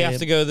so did he have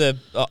to go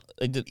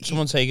did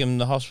someone take him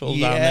to the hospital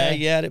down there?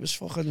 Yeah, it was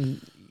fucking...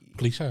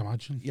 Police, I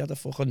imagine. He had a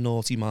fucking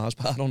naughty Mars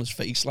bar on his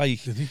face,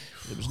 like. Did he?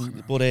 It was,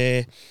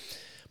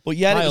 but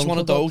yeah, it was one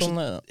of those.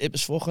 It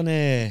was fucking...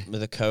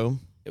 with a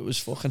comb. It was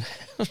fucking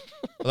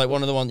like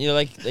one of the ones,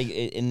 like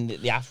in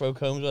the Afro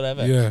combs,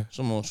 whatever. Yeah.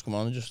 Someone just come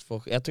on and just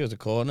fuck. You had to go to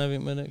court and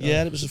everything with it.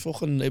 Yeah, it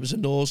was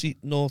a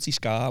naughty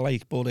scar,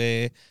 like. But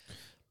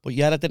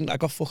yeah, I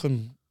got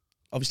fucking.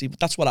 Obviously,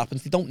 that's what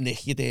happens. They don't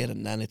nick you there,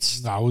 and then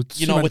it's many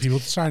people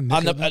to sign.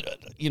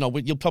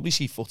 You'll probably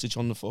see footage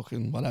on the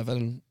fucking whatever,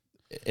 and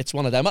it's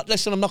one of them.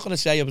 Listen, I'm not going to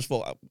say I was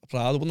proud.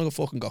 I wouldn't have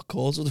fucking got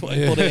caught, but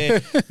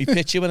my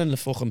picture went in the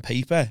fucking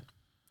paper,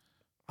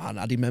 and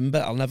I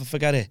remember. I'll never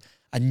forget it.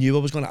 I knew I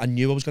was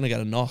gonna get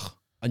a knock.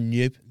 I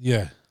knew.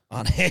 Yeah.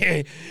 And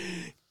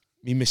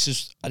me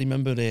missus, I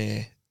remember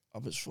I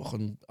was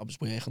working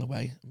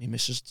away. Me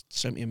missus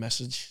sent me a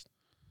message.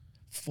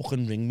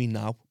 Fucking ring me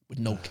now with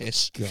no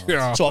kiss.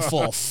 God. So I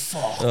thought,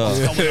 fuck,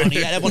 what's going on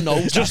here? Everyone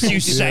knows. Just you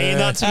saying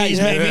that to me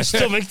made me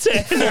stomach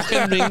turn.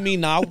 Fucking ring me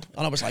now. And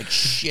I was like,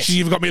 shit. She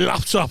even got me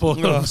laptop or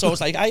So I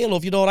was like, hey, I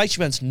love you, all right? She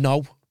went,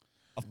 no.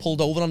 I've pulled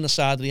over on the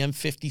side of the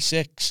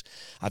M56.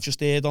 I've just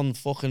heard on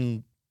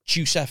fucking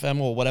Juice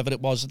FM or whatever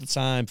it was at the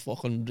time,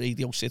 fucking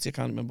Radio City, I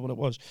can't remember what it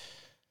was.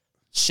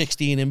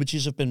 16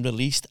 images have been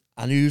released,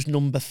 and who's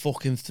number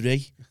fucking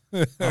 3?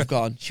 I've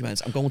gone. She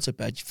went, I'm going to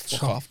bed.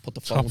 Fuck off. Put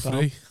the phone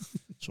down.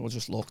 So I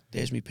just looked.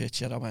 There's my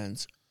picture. I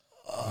went,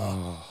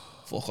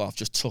 fuck off.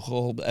 Just took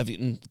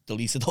everything,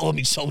 deleted all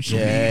my social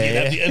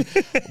media and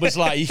everything. It was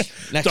like,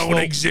 don't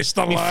exist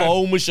online. My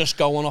phone was just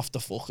going off the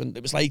fucking,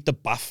 it was like the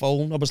bath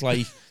phone. I was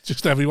like,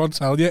 just everyone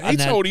telling you, hey,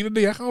 Tony in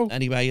the Echo.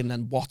 Anyway, and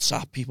then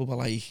WhatsApp, people were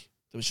like,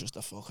 there was just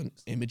a fucking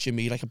image of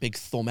me, like a big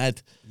thumb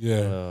head.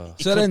 Yeah.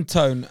 So then,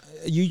 Tone,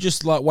 you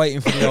just like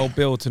waiting for the old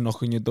Bill to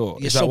knock on your door?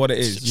 Is that what it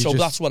is? So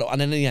that's what,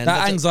 and then in the end...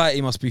 That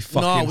anxiety must be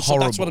fucking horrible. So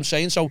that's what I'm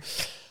saying. So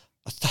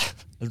I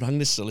rang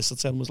this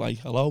solicitor and was like,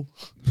 hello.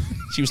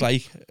 She was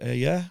like,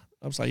 yeah.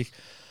 I was like,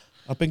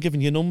 I've been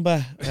given your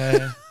number.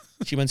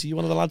 She went, are you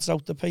one of the lads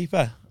out the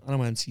paper? And I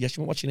went, yes.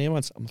 She went, what's your name? I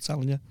went, I'm not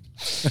telling you.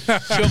 She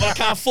went, well, I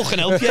can't fucking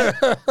help you.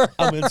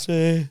 I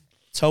went,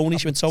 Tony.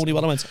 She went, Tony,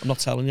 what? I went, I'm not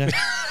telling you.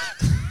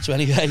 So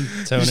anyway,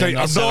 Tony, Say, I'm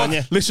not telling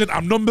you. listen,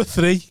 I'm number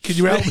 3. Can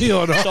you help me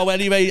or not? so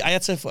anyway, I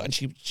had to, and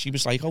she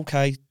was like,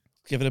 okay,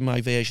 giving him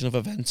my version of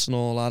events and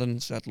all that,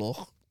 and said,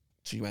 look,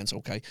 she went,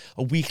 okay.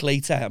 A week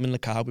later, I'm in the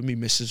car with me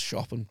missus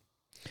shopping,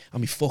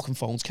 and my fucking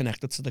phone's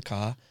connected to the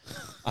car,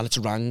 and it's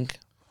rang,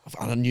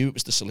 and I knew it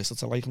was the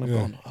solicitor, like, and I'm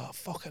going, oh,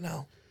 fucking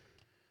hell.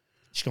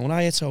 She's going,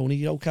 hiya, Tony,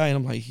 you okay? And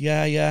I'm like,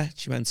 yeah.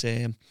 She went,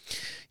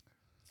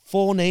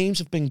 4 names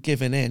have been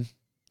given in.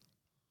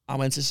 I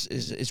went,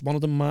 is one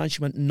of them mine?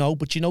 She went, no,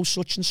 but you know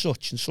such and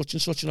such and such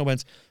and such. And I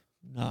went,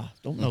 nah,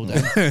 don't know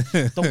them.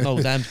 Don't know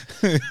them.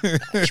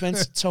 She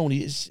went,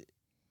 Tony, is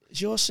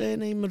your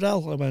surname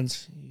Morell? I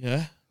went,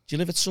 yeah. Do you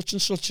live at such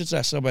and such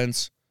address? I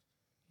went,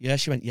 yeah.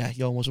 She went, yeah,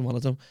 you wasn't one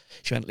of them.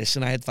 She went,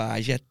 listen, I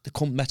advise you,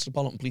 the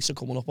Metropolitan Police are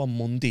coming up on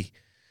Monday.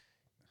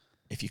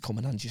 If you come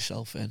and hand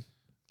yourself in,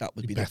 that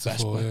would be the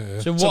best way. Yeah.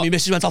 So my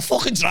missus went, I'll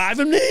fucking drive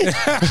him there.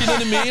 Do you know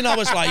what I mean? I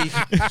was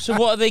like... So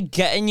what are they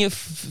getting you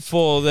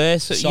for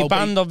this? So you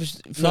banned,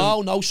 obviously...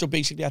 No. So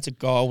basically I had to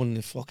go and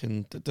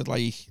they're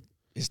like,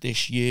 is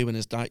this you and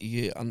is that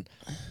you? And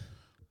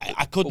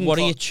I couldn't... What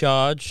are you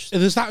charged?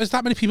 Is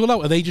that many people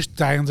out? Are they just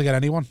dying to get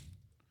anyone?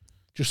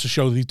 Just to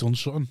show that they've done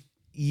something?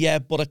 Yeah,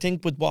 but I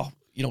think with what,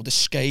 the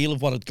scale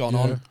of what had gone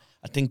on,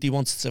 I think they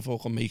wanted to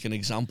fucking make an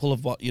example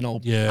of what,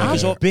 Yeah.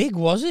 How big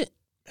was it?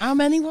 How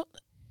many? What?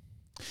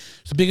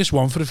 It's the biggest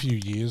one for a few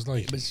years,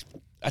 like. It was,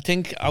 I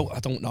think, I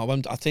don't know,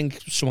 I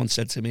think someone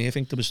said to me, I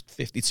think there was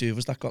 52 of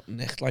us that got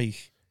nicked,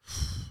 like...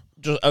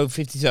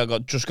 52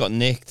 just got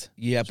nicked.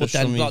 Yeah, but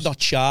then not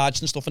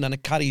charged and stuff, and then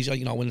it carries,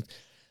 when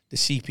the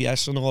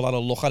CPS and all that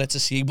will look at it to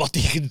see what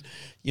they can,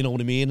 you know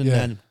what I mean? And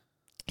then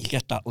you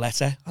get that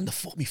letter, and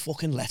me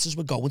fucking letters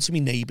were going to me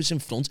neighbours in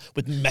front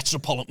with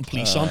Metropolitan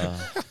Police on.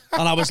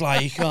 And I was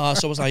like,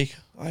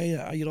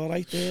 are you all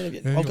right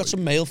there? I've got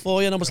some mail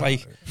for you. And I was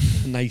like,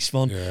 nice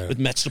one, with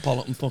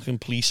Metropolitan fucking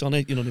Police on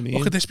it, you know what I mean?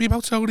 What could this be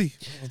about, Tony?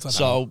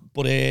 So,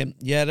 but then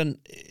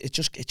it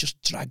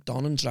just dragged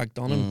on.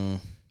 And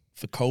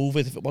for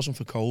COVID, if it wasn't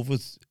for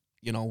COVID,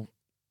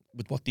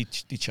 with what they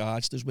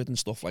charged us with and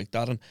stuff like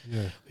that, and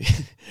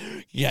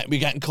we're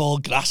getting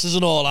called grasses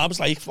and all. I was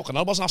like, fucking,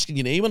 I wasn't asking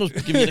your name, and I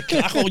was giving you the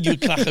crack, or you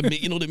cracking me.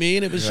 You know what I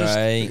mean? It was just,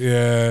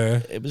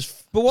 it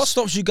was. But what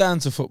stops you going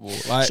to football?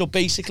 Like, so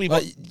basically,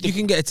 you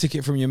can get a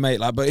ticket from your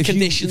mate, like, but if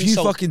you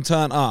fucking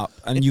turn up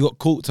and you got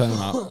caught turning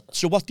up,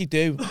 so what they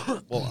do?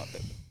 Well,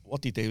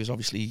 what they do is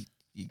obviously.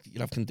 You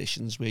have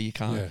conditions where you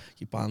can't,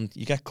 you banned,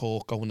 you get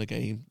caught going the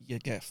game, you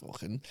get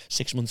fucking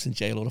 6 months in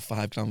jail or a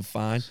 £5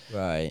 fine,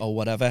 or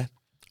whatever,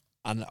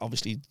 and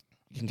obviously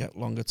you can get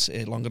longer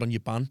on your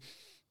ban,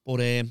 but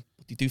they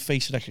do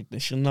face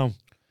recognition now.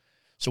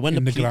 So when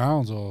in the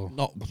ground or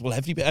not, well,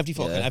 every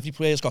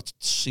player's got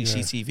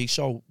CCTV.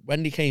 So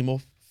when they came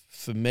up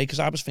for me, because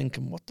I was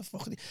thinking, what the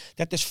fuck? They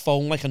had this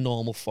phone like a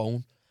normal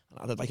phone, and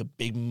I had like a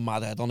big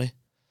mad head on it.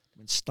 I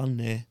went, stand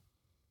there,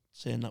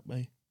 saying that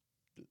way.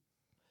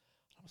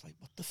 I was like,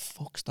 what the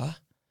fuck's that?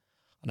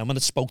 And then when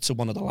I spoke to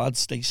one of the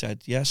lads, they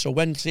said, yeah, so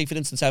when, say for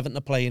instance, Everton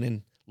are playing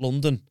in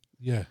London,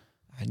 and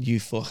you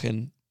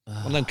fucking,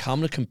 one of them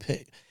camera can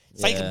pick,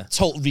 it's like a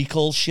total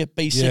recall shit,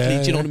 basically,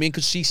 do you know what I mean?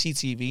 Because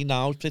CCTV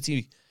now is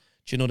pretty, do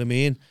you know what I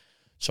mean?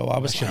 So I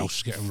was like, house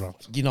is getting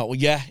robbed.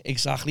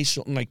 Exactly,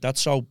 something like that.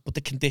 So, but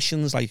the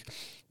conditions, like,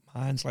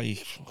 mine's like,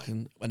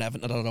 fucking, when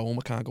Everton are at home,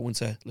 I can't go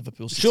into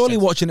Liverpool. Surely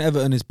watching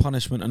Everton is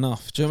punishment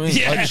enough. Do you know what I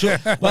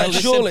mean? Yeah.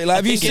 Surely,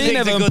 have you seen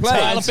Everton play?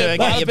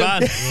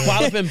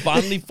 While I've been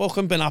banned, they've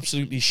fucking been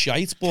absolutely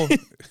shite, but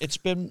it's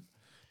been...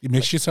 You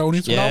miss your Tony?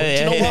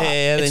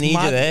 Yeah, they need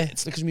you there.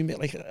 It's because,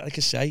 like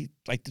I say,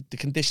 like the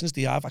conditions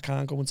they have, I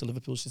can't go into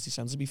Liverpool City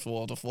Centre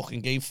before the fucking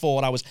game,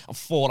 4 hours, and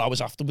 4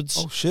 hours afterwards.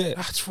 Oh, shit.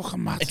 That's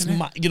fucking mad, It's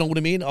mad, you know what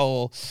I mean?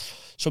 Or,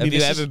 so have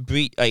you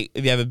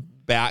ever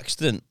by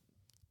accident?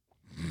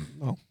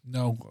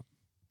 No,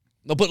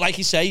 but like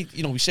you say,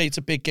 we say it's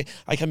a big game.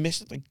 Like I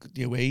miss like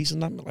the aways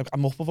and that. Like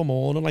I'm up of a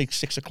morning, like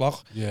 6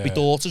 o'clock. Yeah. My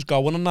daughter's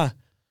going and that.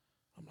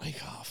 I'm like,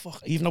 oh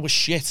fuck, even though we're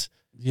shit.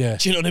 Yeah.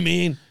 Do you know what I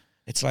mean?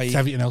 It's like it's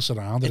everything else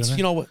around it, it's,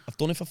 isn't it? I've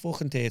done it for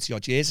fucking 30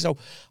 odd years. So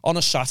on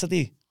a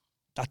Saturday,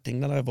 that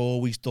thing that I've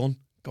always done,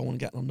 going and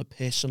getting on the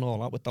piss and all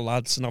that with the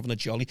lads and having a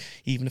jolly,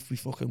 even if we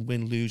fucking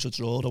win, lose or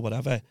draw or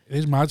whatever. It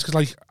is mad because,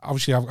 like,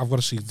 obviously I've got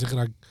a season ticket.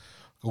 I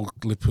go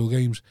to Liverpool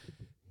games.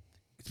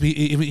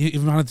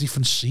 Even on a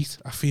different seat,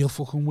 I feel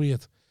fucking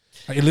weird.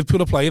 Like,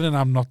 Liverpool are playing and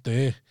I'm not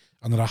there,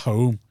 and they're at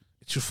home.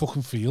 It just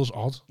fucking feels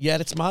odd. Yeah,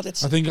 it's mad.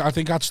 I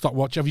think I'd stop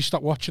watching. Have you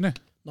stopped watching it?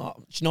 No,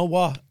 do you know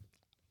what?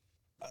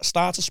 I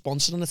started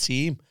sponsoring a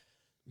team.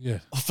 Yeah.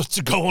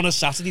 To go on a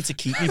Saturday to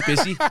keep me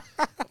busy.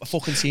 A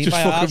fucking team Just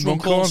by fucking ours,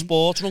 Runcorn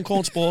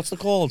Sports, they're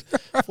called.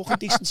 Fucking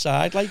decent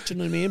side, like, do you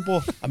know what I mean?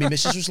 But, I mean,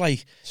 Mrs. was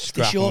like,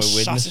 this your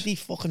Saturday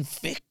fucking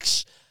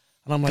fix?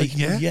 And I'm like,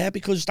 Yeah. yeah,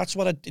 because that's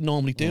what I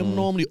normally do. I'm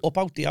normally up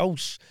out the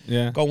house,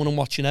 going and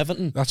watching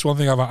Everton. That's one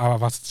thing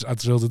I've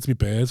drilled into my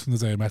bird from the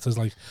day I met. Is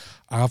like,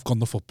 I've gone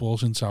to football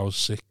since I was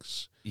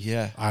 6.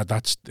 Yeah.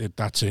 That's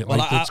it. Well,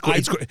 like,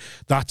 it's good.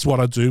 That's what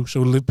I do. So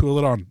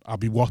Liverpool are on, I'll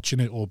be watching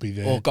it or be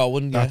there. Or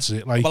going, That's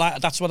it. Like, well,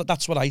 that's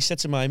what I said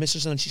to my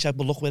missus, and then she said,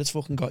 "Well, look where it's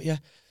fucking got you."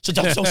 So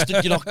that's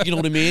you know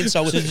what I mean.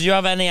 So did you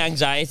have any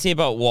anxiety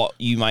about what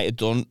you might have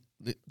done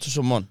to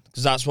someone?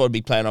 Because that's what would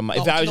be playing on my.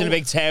 If I was in a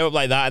big tear up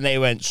like that and they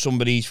went,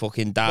 somebody's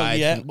fucking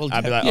died. I'd be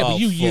like, yeah, oh, but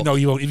you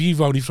know, if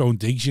you've only thrown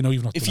digs, you know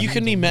you've not. If done you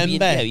can anything.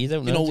 remember, you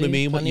don't know. You know what I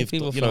mean. When When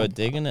people throw a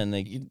dig in and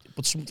they.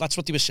 But that's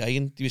what they were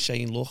saying. They were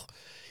saying, look,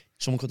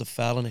 someone could have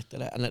fell on it,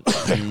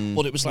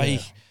 but it was like,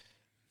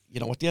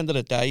 you know, at the end of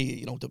the day,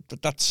 you know,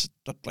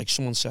 that like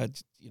someone said,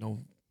 you know,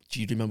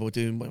 do you remember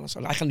doing? Well, I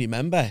said, I can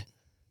remember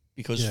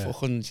because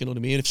fucking, you know what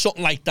I mean. If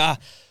something like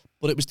that.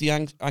 But it was the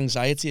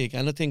anxiety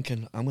again of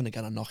thinking, I'm going to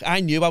get a knock.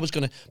 I knew I was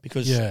going to,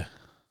 because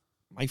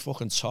my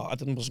fucking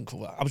wasn't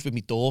cool. I was with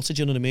my daughter,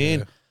 do you know what I mean?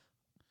 Yeah.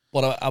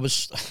 But I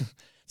was,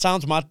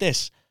 sounds mad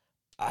this,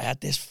 I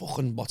had this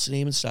fucking, what's the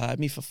name inside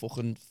me for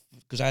fucking,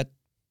 because I had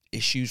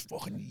issues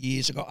fucking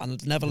years ago and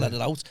I'd never let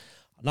it out.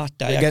 And that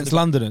day against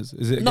Londoners?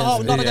 Is it? No,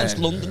 against, not against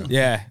London.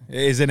 Yeah, it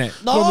is, isn't it?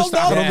 No, I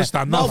can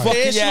understand no, that.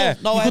 Like, personal.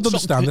 No, I you could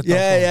understand it.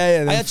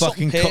 Yeah. I had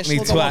fucking something Cockney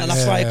personal going on, and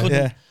that's why I couldn't.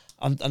 Yeah.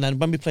 And then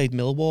when we played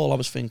Millwall, I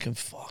was thinking,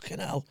 fucking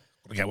hell.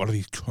 I'm gonna get one of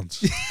these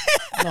cunts.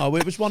 No,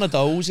 it was one of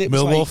those. It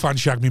was Millwall like, fan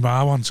shagged me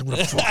ma once. I'm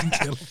gonna fucking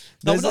kill him.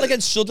 No, not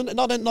against Southern,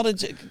 not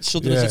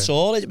Southerners at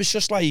all. It was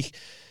just like,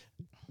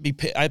 I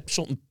had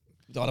something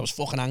that I was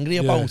fucking angry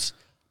about.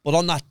 But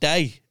on that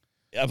day,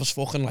 I was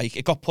fucking like,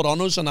 it got put on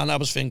us, and then I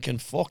was thinking,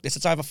 fuck this,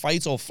 it's either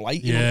fight or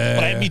flight, you know.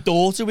 But I had my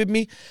daughter with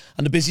me,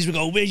 and the busies would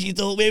go,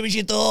 where was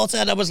your daughter?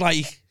 And I was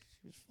like,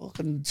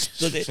 fucking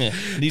stood it.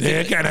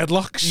 They're getting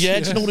headlocks.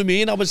 Yeah, do you know what I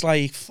mean? I was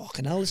like,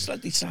 fucking hell, it's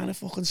like they're trying to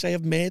fucking say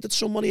I've murdered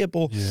someone here,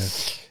 but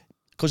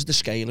because of the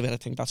scale of it, I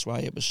think that's why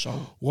it was so.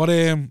 What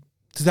did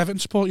Everton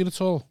support you at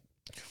all?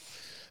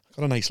 I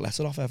got a nice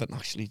letter off Everton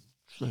actually.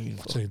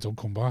 Saying don't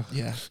come back.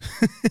 Yeah.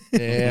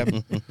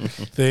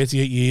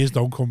 38 years,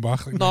 don't come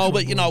back. Like, no,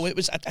 but you know, it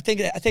was. I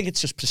think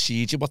it's just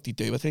procedure what they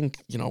do. I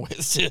think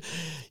it's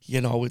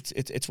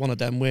it's one of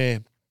them where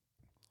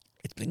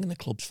it's bringing the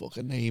club's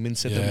fucking name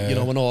into them, you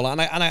know, and all.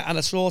 And I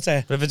sort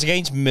of. But if it's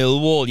against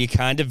Millwall, you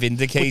kind of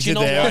vindicated you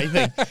know there. what? I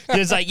think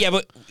it's like, yeah,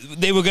 but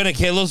they were gonna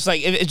kill us.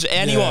 Like, if it's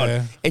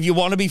anyone, if you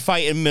want to be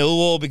fighting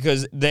Millwall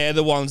because they're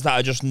the ones that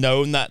are just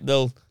known that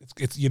they'll.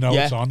 It's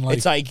it's on. Like,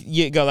 it's like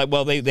you go like,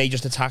 well, they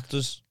just attacked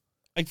us.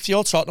 Like, if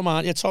you're Tottenham,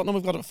 aren't you? Tottenham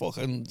have got a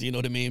fucking, you know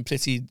what I mean?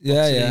 Pretty.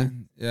 Yeah.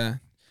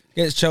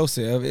 Against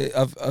Chelsea,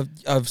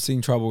 I've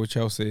seen trouble with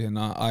Chelsea, and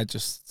I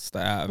just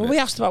stay out of it. Well, we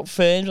asked about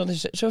firms on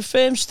this. So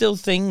firms still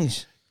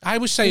things. I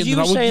was saying you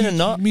were saying they're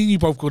not. Me and you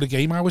both go to the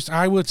game. I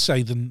would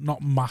say they're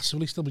not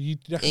massively still, but you.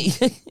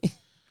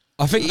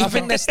 I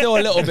think they're still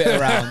a little bit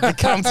around. The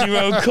County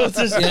Road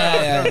Cutters.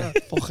 Yeah.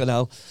 Fucking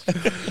hell.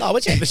 No,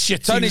 it's the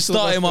shit. Tony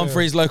started one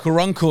for his local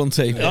Runcorn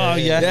team. Oh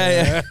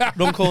yeah.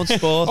 Runcorn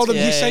Sports. Oh, did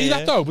you say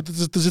that though? But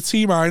there's a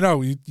team I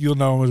know. You'll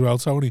know him as well,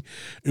 Tony.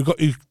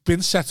 Who've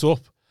been set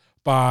up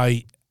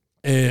by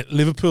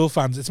Liverpool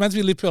fans. It's meant to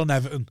be Liverpool and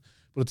Everton,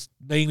 but it's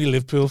mainly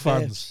Liverpool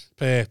fans.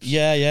 Perps.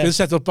 Yeah. Been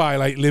set up by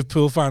like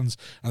Liverpool fans,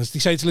 and they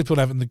say to Liverpool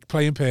and Everton, they're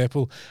playing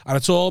purple, and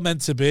it's all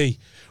meant to be.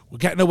 We're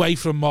getting away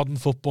from modern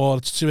football.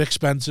 It's too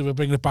expensive. We're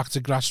bringing it back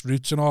to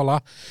grassroots and all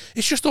that.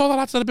 It's just all the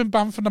lads that have been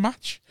banned from the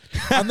match,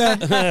 and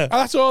then and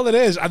that's all it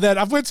is. And then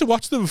I've went to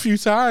watch them a few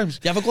times.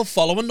 You have a good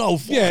following now.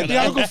 Yeah, they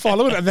have a good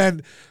following, and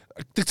then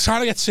they're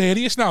trying to get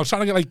serious now,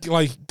 trying to get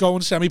like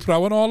going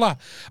semi-pro and all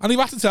that. And you've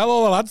had to tell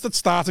all the lads that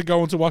started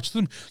going to watch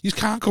them, you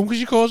can't come because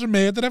you're causing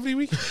murder every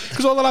week.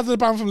 Because all the lads that are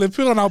banned from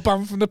Liverpool are now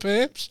banned from the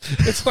Perps.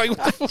 It's like,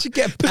 what the fuck? You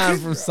get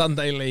banned from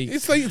Sunday League.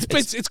 It's like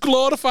it's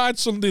glorified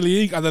Sunday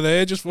League, and then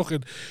they're just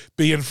fucking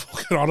being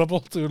fucking horrible,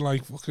 doing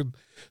like fucking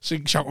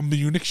shouting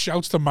Munich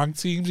shouts to Manc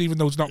teams, even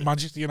though it's not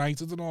Manchester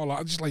United and all that.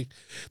 And just like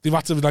they've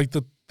had to like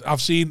I've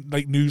seen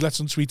like newsletters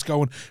and tweets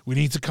going, we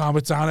need to calm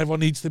it down, everyone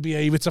needs to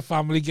behave, it's a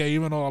family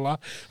game and all that.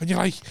 And you're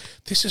like,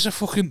 this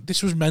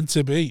was meant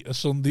to be a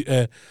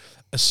Sunday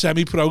a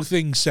semi-pro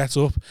thing set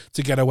up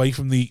to get away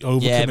from the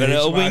over. Yeah, but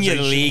it'll win you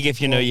the league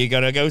if you know you're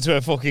gonna go to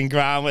a fucking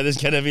ground where there's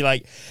gonna be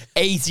like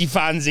 80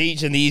 fans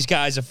each, and these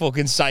guys are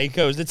fucking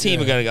psychos. The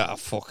team are gonna go,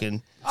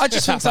 fucking. I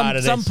just think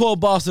some poor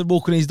bastard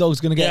walking his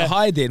dog's going to get a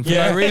hide-in for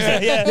no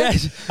reason.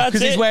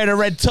 Because he's wearing a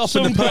red top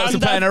and the Perks are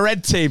playing a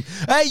red team.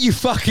 Hey, you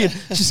fucking...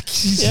 You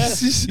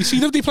see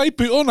them, they play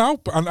Bootle now,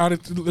 and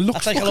it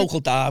looks... That's like a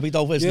local derby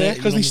though, isn't it?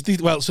 Because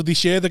they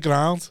share the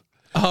ground.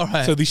 All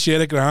right. So they share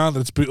the ground,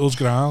 and it's Bootle's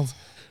ground.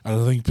 And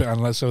I think,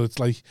 so it's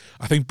like,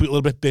 I think Bootle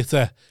a bit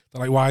bitter. They're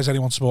like, why is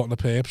anyone supporting the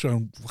Perps?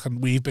 So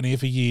we've been here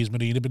for years,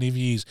 Marina been here for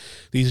years.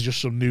 These are just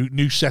some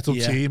new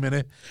settled team,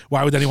 innit?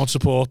 Why would anyone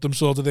support them,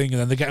 sort of thing? And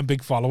then they're getting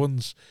big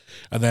followings.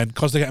 And then,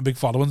 because they're getting big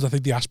followings, I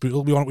think they asked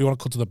Bootle, we want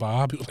to cut to the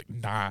bar. Bootle's like,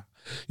 nah.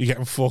 you're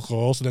getting fuck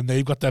all. So then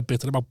they've got their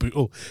bitter about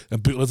Bootle,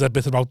 and Bootle is their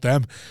bitter about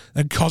them.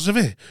 And because of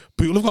it,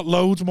 Bootle have got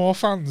loads more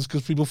fans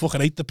because people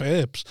fucking hate the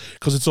Perps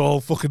because it's all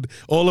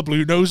the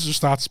Blue Noses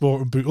start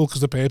sporting Bootle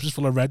because the Perps is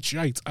full of red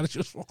shite, and it's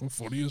just fucking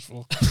funny as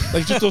fuck.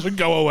 Like, it just doesn't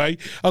go away.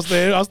 I was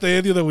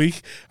there the other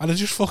week, and they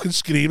just fucking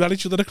scream at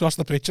each other across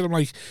the pitch, and I'm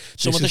like,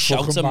 some of the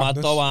shouts are mad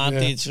though, aren't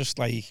they? It's just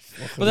like.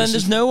 But then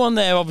there's no one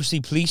there, obviously,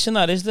 policing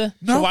that, is there?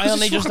 No, so why aren't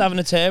they just having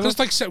a tear? It's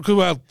like,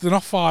 well, they're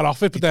not far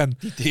off it, but then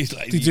they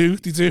do,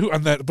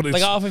 and then but it's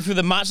like halfway through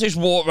the match, they just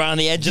walk around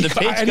the edge of the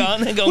pitch,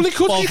 can't they? Well,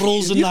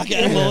 bobbles and that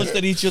getting launched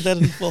at each other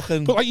and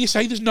fucking. But like you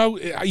say, there's no.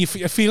 You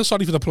feel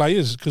sorry for the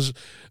players because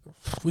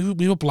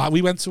we were black.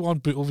 We went to one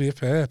Bootle via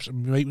Perps,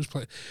 and my mate was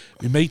playing.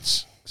 My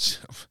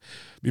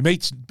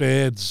mate's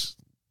Bird's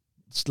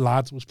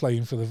lad was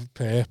playing for the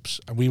Perps,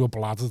 and we were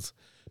bladdered.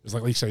 It was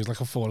like you say, it was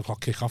like a 4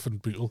 o'clock kickoff in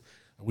Bootle.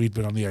 We'd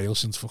been on the ale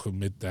since fucking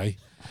midday,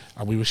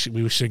 and we were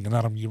singing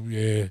at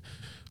him.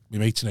 My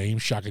mate's name,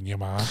 shagging your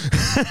ma.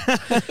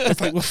 It's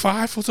like we're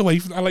 5 foot away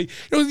from. Like,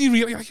 you know, you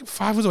really like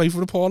 5 foot away from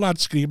the poor lad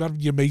screaming at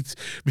your mate,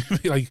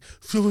 like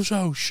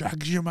so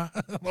shags your ma.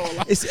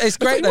 It's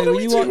great like, though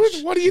when you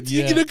watch. What are you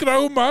thinking, a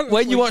grown man?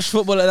 When you watch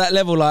football at that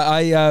level,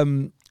 like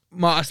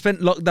I spent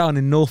lockdown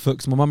in Norfolk,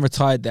 because my mum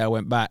retired there. I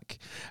went back,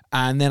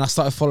 and then I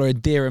started following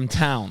Dereham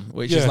Town,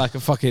 which is like a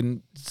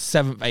fucking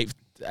 7th,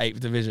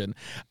 8th division,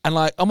 and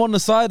like I'm on the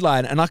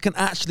sideline and I can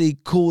actually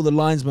call the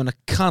linesman a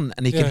cunt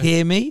and he can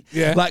hear me,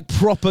 like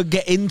proper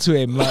get into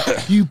him,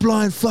 like you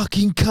blind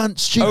fucking cunt,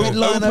 stupid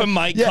liner. Open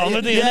mic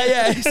comedy.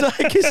 Yeah.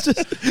 It's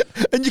just,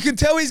 and you can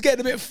tell he's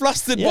getting a bit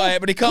flustered by it,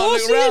 but he can't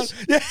look around.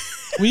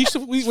 We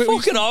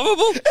fucking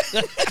horrible.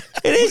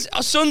 It is.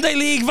 Sunday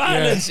League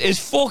violence is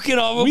fucking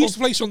horrible. We used to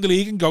play Sunday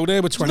League and go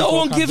there with 24 No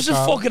one gives a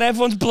fuck and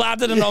everyone's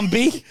bladdered and on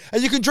beat.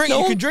 And you can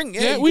drink.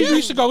 Yeah, we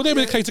used to go there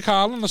with a crate of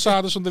Carl on the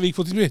side of Sunday League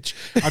footy pitch.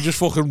 I just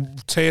fucking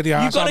tear the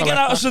arse. You've got to get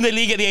out of Sunday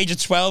League at the age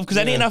of 12 because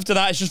anything after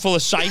that is just full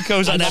of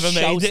psychos that never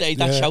made it.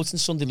 That shouts in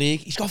Sunday League.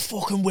 He's got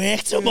fucking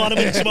work tomorrow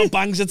and someone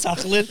bangs a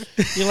tackle in.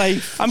 You're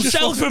like, I'm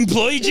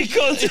self-employed, you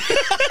cunt.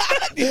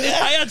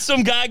 I had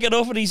some guy get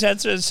up and he said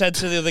to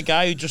the other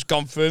guy who'd just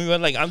gone through, he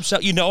went like, I'm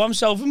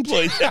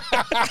self-employed.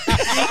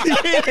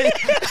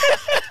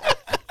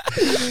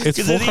 It's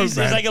It's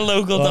like a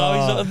local derby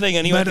sort of thing,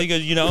 and he went,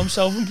 I'm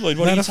self-employed.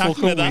 What are you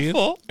talking about that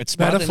for? It's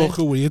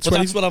fucking weird. But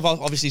that's what I've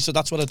obviously. So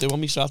that's what I do on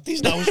my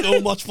Saturdays now.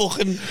 So much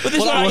fucking. But this is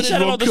what I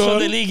said about the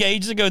Sunday League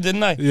ages ago,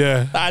 didn't I?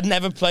 Yeah. That I'd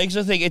never play because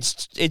I think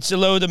it's a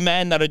load of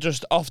men that are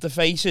just off the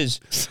faces,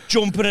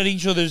 jumping at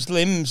each other's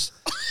limbs,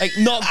 like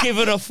not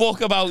giving a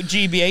fuck about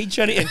GBH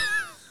or anything.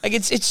 Like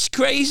it's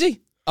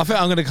crazy. I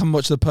think I'm going to come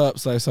watch the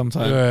Perps though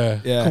sometime.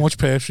 Yeah. Come watch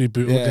Perps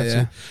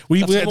reboot.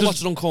 We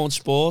watch Runcorn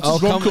Sports.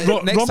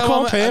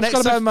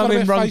 Next time I'm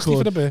in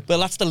Runcorn. Well,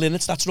 that's the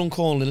Linnets. That's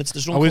Runcorn Linnets.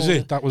 There's Runcorn. Oh, is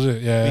it? That was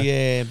it.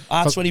 Yeah.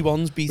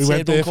 R21s beat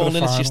Runcorn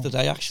Linnets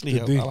yesterday.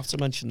 Actually, I'll have to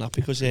mention that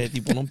because they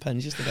won on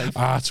pens yesterday.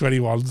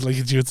 R21s, like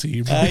it's your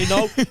team. I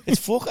know. It's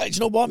fuck. Do you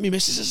know what? My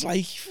missus is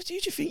like, do you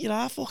think you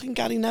are fucking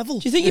Gary Neville?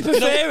 Do you think you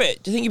prefer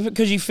it? Do you think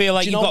because you feel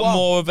like you've got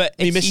more of it?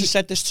 My missus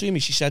said this to me.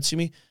 She said to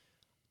me,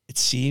 it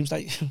seems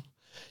like.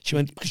 She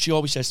went, because she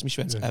always says to me,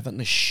 she went, Everton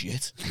is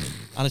shit.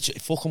 And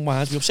it fucking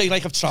winds me up. Say,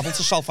 like, I've travelled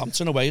to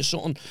Southampton away or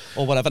something,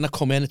 or whatever, and I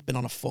come in, it's been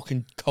on a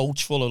fucking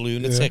coach full of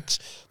lunatics,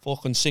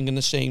 fucking singing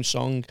the same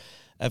song,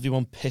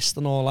 everyone pissed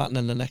and all that, and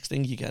then the next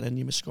thing you get in,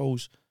 your miss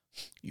goes,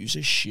 use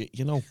this shit,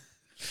 you know.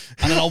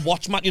 And then I'll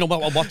watch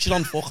I'll watch it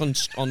on fucking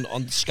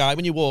on Sky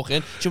when you walk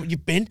in. So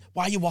you've been?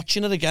 Why are you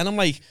watching it again? I'm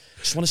like,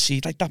 just want to see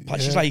it like that.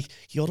 She's like,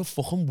 you're a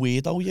fucking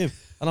weirdo, you.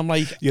 And I'm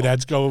like, your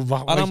head's going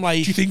back. And I'm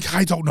like, do you think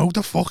I don't know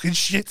the fucking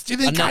shit? Do you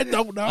think I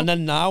don't know? And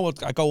then now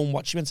I go and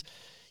watch it.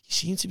 You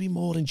seem to be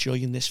more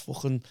enjoying this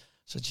fucking. I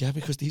said, yeah,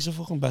 because these are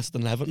fucking better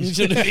than Everton.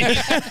 You know what I mean?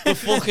 We're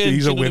fucking.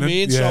 These are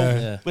winning.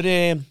 Yeah. So, but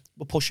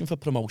we're pushing for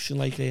promotion,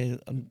 like,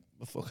 and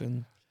we're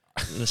fucking.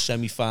 In a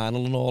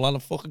semi-final and all, and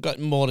I've fucking got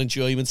more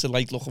enjoyment to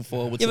like looking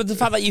forward to. Yeah, but the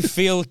fact that you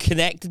feel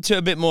connected to it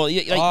a bit more,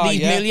 like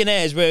these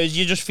millionaires, whereas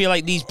you just feel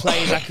like these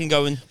players that can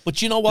go and.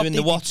 But you know what? In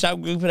the WhatsApp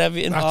group and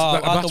everything. The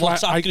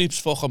WhatsApp group's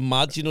fucking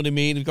mad. You know what I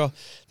mean? We've got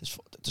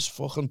there's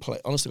fucking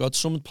honest to God,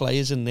 some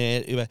players in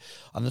there who,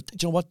 and do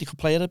you know what? They could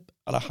play at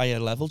a higher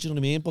level. Do you know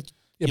what I mean? But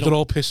they're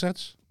all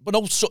pissheads.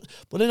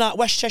 But in that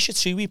West Cheshire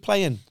 2 we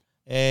playing,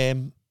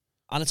 and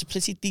it's a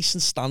pretty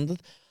decent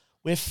standard.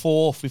 We're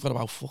fourth. We've got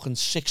about fucking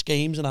 6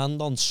 games in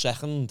hand on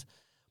second.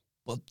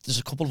 But there's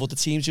a couple of other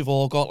teams who've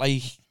all got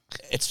like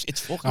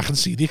it's fucking. I can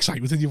see the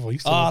excitement in your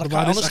voice. Honestly,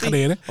 I can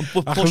hear it.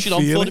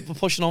 We're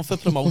pushing on for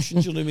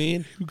promotion. Do you know what I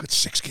mean? We've got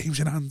 6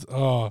 games in hand.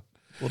 Oh,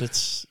 but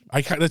it's.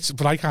 I can't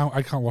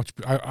watch.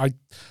 I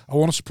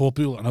want to support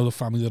people. I know the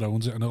family that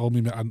owns it, and all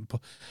me. But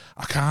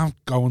I can't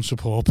go and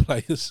support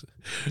players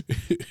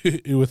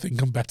who are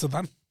thinking better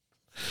than.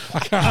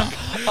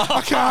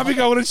 I can't be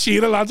going and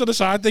cheering lads on the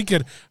side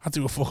thinking I'd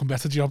do a fucking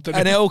better job than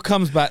And it all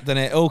comes back, doesn't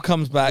it? It all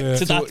comes back Yeah.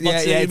 To that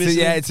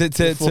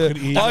to fucking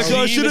ego.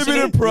 I should have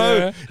been a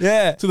pro.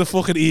 Yeah. to the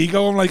fucking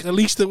ego. I'm like, at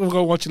least that we're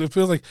going watching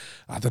Liverpool. Like,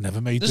 I'd have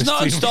never made There's this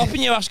nothing team.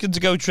 stopping you asking to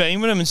go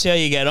train with him and see how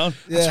you get on.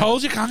 I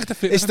told you, can't get the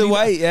fitness. It's the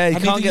weight, yeah. You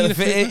can't get the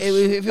fitness.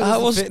 If it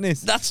was the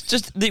fitness. That's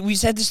just we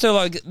said this to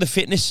like the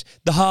fitness,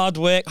 the hard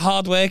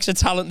work's a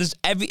talent. There's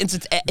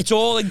it's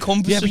all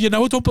encompassing. Yeah, but you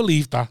know I don't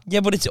believe that. Yeah,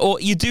 but it's all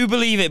you do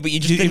believe it, but you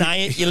just deny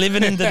it. You're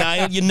living in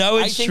denial. You know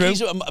I it's think true.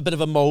 he's a bit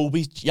of a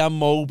Moby. Jan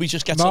Moby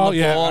just gets No, on the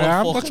yeah, ball. I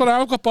am. And That's what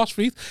I've got boss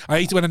feet. I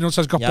hate it when anyone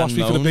says got Jan boss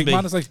feet for the big Molby.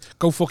 man. It's like,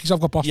 go fuck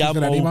yourself, got boss feet Jan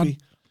for any man. Molby.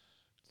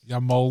 Yeah,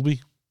 Molby.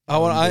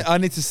 I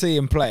need to see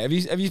him play. Have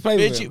you played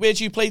with him? Where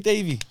do you play,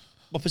 Davey?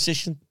 What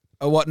position?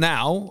 What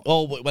now?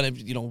 Oh, when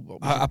you know.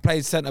 I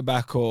played centre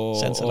back or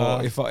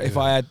Centre-half. if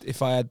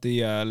I had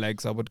the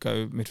legs, I would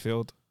go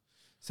midfield,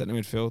 centre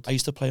midfield. I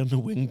used to play on the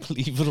wing,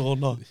 believe it or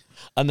not.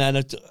 And then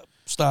I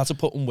started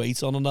putting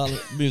weight on and I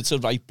moved to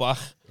right back.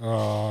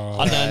 Oh,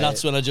 And then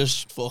that's when I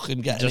just fucking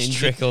get Just injured.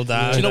 trickle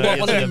down. Do you know what?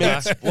 Into One of the your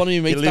back. mates,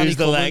 You Danny lose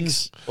the Cummins,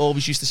 legs.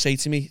 always used to say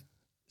to me,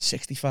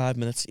 65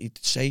 minutes. He'd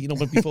say, you know,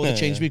 when before the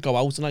change, we'd go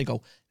out and I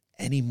go,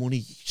 any money,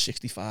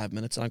 65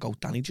 minutes. And I go,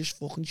 Danny, just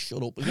fucking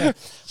shut up again.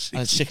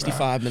 And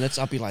 65 minutes,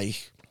 I'd be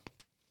like,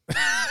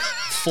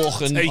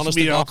 fucking, Take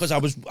honestly, me off. because I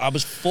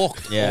was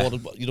fucked. Yeah.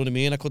 You know what I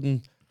mean? I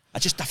couldn't. I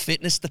just the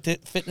fitness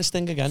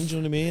thing again. Do you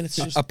know what I mean? It's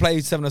just I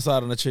played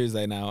 7-a-side on a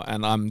Tuesday now,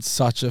 and I'm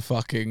such a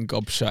fucking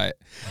gobshite.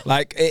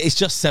 Like it's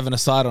just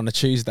 7-a-side on a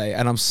Tuesday,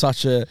 and I'm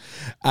such a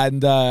and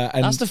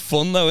That's the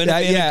fun though, isn't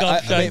it? Being a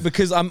gobshite? I mean,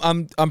 because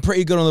I'm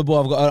pretty good on the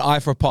ball. I've got an eye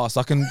for a pass.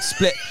 I can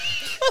split.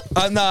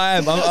 No, I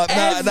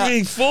am.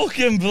 Every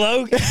fucking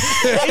bloke.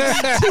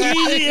 It's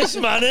tedious,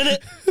 man, isn't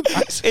it?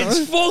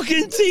 It's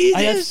fucking tedious.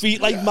 I had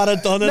feet like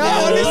Maradona.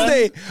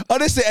 No,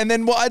 honestly, and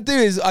then what I do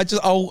is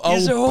I'll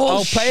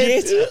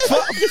play shit. it.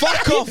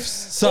 Fuck off,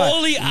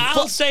 son.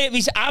 I'll say it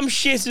because I'm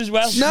shit as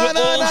well. No. We're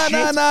all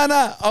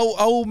shit.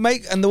 I'll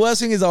make, and the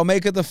worst thing is I'll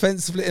make a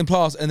defensive splitting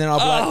pass, and then I'll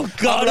be like,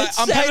 Oh, God,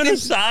 I'll be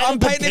it's 7-a-side I'm on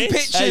the painting pitch.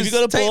 pictures. Hey, if you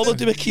got a ball, Take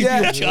do a keep you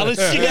up challenge.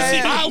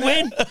 Yeah. I'll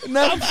win.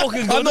 No, I'm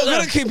fucking good I'm not at good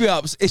that. at keeping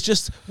ups. It's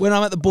just when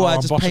I'm at the ball, I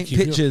I'm just boss paint at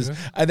keeping pictures, ups,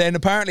 yeah. and then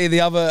apparently the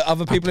other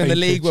people in the paint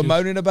league were pictures.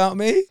 moaning about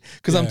me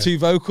because I'm Yeah. too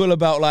vocal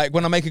about like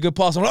when I make a good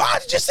pass. I'm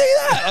like, did you see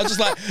that? I was just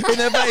like in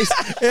their face,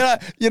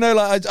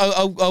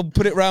 I'll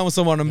put it round with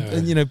someone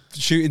and you know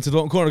shoot into the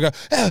bottom corner and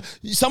go,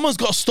 someone's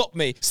got to stop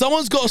me.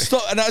 Someone's got to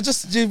stop, and I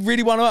just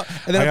really wind them up.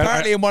 And then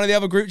apparently in one of the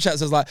other group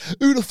chats, I was like,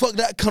 who the fuck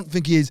that cunt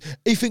think he is?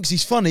 He thinks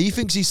he's funny. He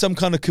thinks he's some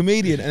kind of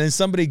comedian. And then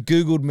somebody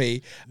Googled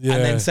me and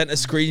then sent a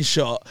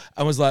screenshot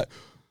and was like,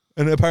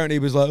 and apparently he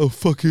was like, oh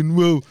fucking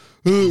well.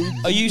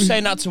 Are you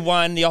saying that to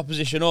wind the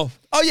opposition up?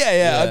 Oh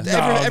yeah.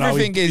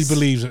 Everything he is.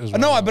 believes it as well.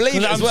 No, I believe it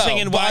Because as I'm well.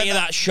 singing, but why are you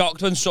that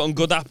shocked when something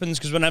good happens?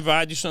 Because whenever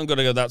I do something good,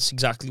 I go, that's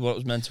exactly what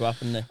was meant to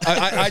happen there.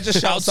 I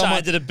just shout Outside someone.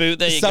 of the boot,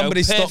 there you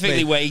somebody go. stop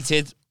Perfectly me.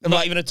 weighted.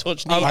 Not even a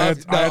touch needed.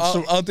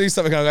 I'll do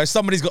something. I'll go,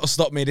 somebody's got to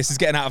stop me. This is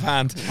getting out of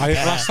hand.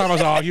 Last time I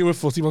was arguing with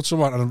Footy about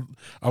someone, and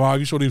I'm arguing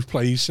with someone who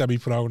plays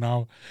semi-pro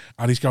now,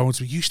 and he's going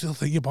to me, you still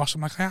think you're boss?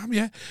 I'm like, I am,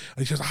 yeah. And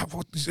he says,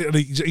 what? And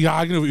he's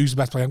arguing over who's the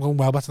best player. I'm going,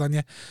 well better than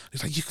you.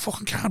 He's like, you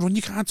fucking can't run,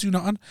 you can't do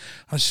nothing. And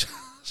I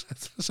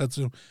said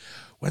to him,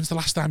 when's the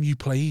last time you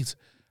played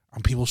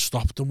and people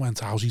stopped and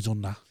went, how's he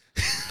done that?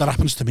 That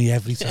happens to me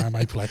every time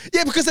I play.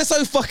 Yeah, because they're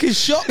so fucking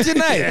shocked, isn't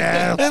they?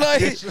 Yeah. They're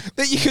like,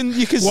 that you can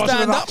stand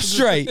an up accident.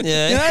 straight.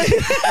 Yeah. You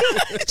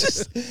know?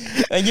 Just,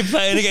 And you're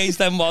playing against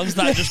them ones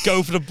that just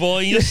go for the ball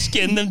and you just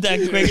skin them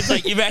dead quick. It's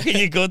like, you reckon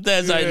you're good there?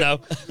 It's like, no,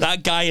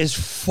 that guy is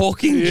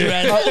fucking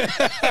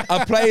dreadful.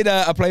 I played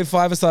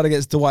 5-a-side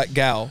against Dwight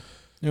Gal.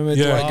 You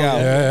remember Dwight Gal?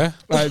 Yeah.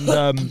 And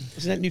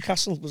Wasn't it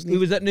Newcastle? Wasn't he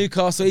was at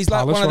Newcastle. He's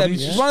like Palace, one of them.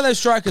 wasn't he? He's one of those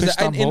strikers that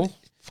Istanbul.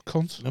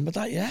 Cunt. Remember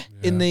that? Yeah.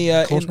 in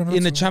course, the remember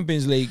that.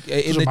 Champions League in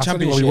Doesn't the matter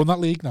anymore, Championship. he won that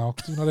league now.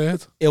 He's not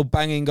heard. He'll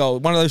bang in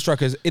goals. One of those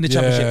strikers in the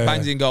Championship Yeah.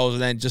 bangs in goals,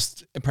 and then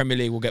just in Premier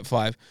League will get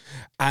 5.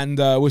 And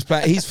was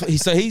playing.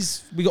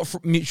 We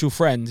got mutual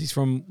friends. He's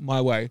from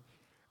my way,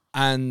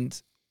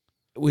 and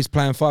we was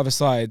playing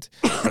 5-a-side,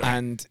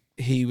 and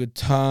he would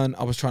turn.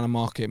 I was trying to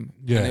mark him,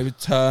 Yeah. and he would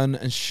turn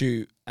and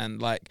shoot,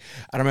 and like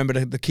I remember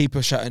the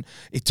keeper shouting.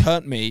 He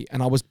turned me,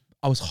 and I was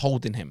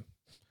holding him.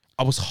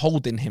 I was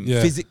holding him,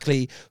 Yeah.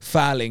 physically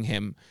fouling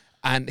him.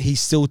 And he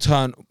still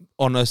turned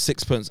on a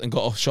sixpence and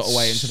got a shot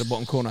away into the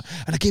bottom corner.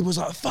 And the keeper was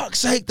like, fuck's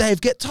sake, Dave,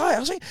 get tight. I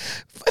was like,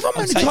 if I'm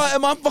only tight,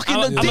 I'm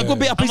fucking dick would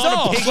be up his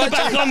arse.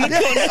 Piggyback on the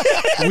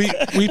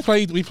corner. we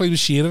played with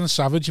Sheeran and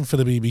Savage and for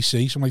the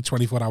BBC, some like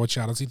 24-hour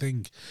charity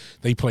thing.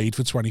 They played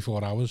for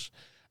 24 hours,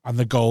 and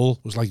the goal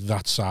was like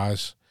that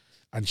size,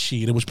 and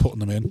Sheeran was putting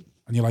them in.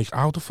 And you're like,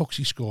 how the fuck's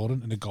he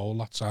scoring in a goal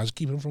that size?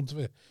 Keep it in front of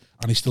it.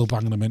 And he's still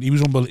banging them in. He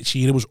was unbelievable.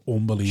 Shearer was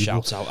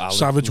unbelievable. Shout out Alan.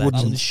 Savage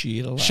wouldn't. Alan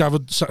Shearer.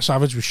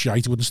 Savage was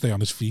shite. He wouldn't stay on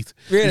his feet.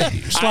 Really?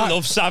 I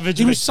love Savage.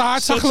 He was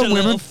side tackling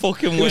women.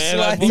 Fucking He was weird.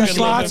 slide- He was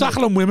slide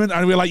tackling women,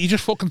 and we were like, "You're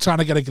just fucking trying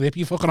to get a grip,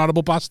 you fucking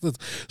horrible bastard."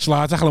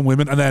 Slide tackling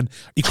women, and then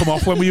he come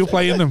off when we were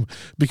playing them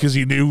because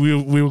he knew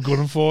we were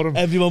gunning for him.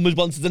 Everyone was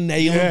wanted to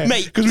nail Yeah. him.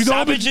 Mate, 'Cause we'd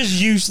all Savage been-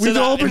 is used to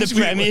that in the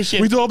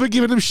Premiership. We'd all been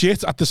giving him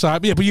shit at the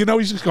side, yeah. But you know,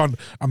 he's just gone.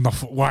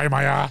 Why am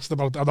I asked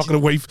about? I'm not going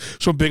to wait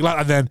for some big lad.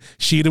 And then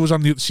Shearer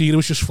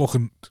was just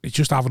fucking, he's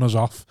just having us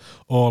off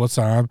all the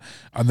time.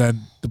 And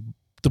then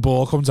the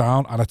ball comes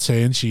down and I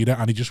turned Shearer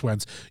and he just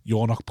went,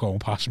 "You're not going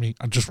past me,"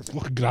 and just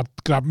fucking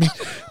grabbed me.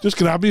 Just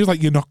grabbed me. He was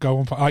like, "You're not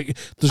going past." Like,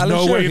 there's Alan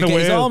no Shearer way in could the get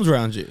his world. arms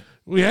around you.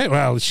 Yeah,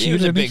 well, He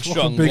was a big,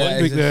 strong boy.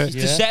 big,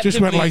 He's just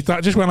went like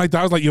that. Just went like that.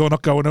 I was like, "You're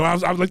not going." I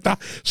was like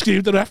that. Screamed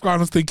at the ref, and I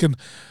was thinking,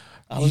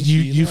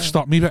 "You've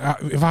stopped me." But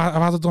if I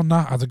had done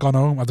that, I'd have gone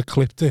home. I'd have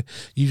clipped it.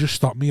 You just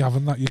stopped me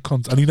having that. You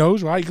cunt. And he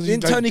knows, right?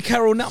 Didn't Tony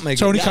Carroll nutmeg?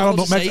 Tony Yeah, Carroll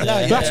I was about to nutmegged. say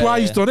that, That's yeah, why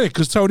he's done it,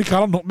 because Tony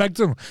Carroll nutmegged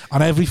him.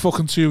 And every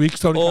fucking 2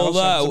 weeks, Tony Carroll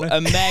Although sent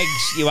him. a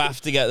Megs, you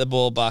have to get the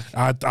ball back.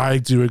 I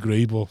do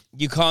agree, but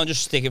You can't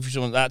just stick it for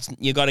someone.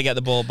 You got to get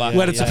the ball back.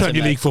 when it's a That's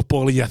Premier Meg. League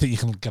footballer, yeah, I think you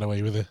can get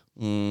away with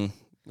it.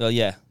 Well,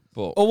 yeah,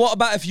 but Or what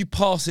about if you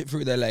pass it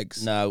through their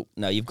legs? no,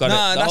 you've got No,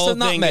 to. The that's whole a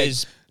thing nutmeg.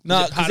 is No,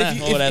 is it because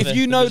Panna or whatever, if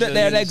you know the that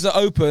their Brazilians? legs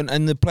are open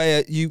and the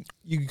player you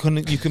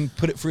can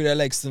put it through their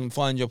legs and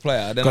find your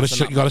player. Then that's a You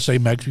nutmeg. got to say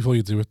Megs before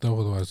you do it, though,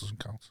 otherwise it doesn't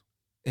count.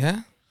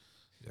 Yeah.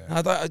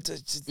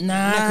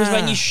 Nah, because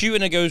when you shoot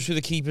and it goes through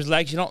the keeper's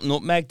legs, you're not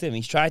nutmegged him.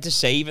 He's tried to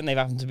save and they've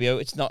happened to be out.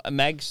 It's not a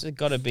Megs. It's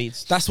got to be.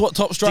 That's what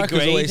top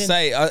strikers always degrading.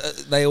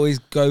 say. They always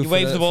go You for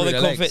wave the ball, they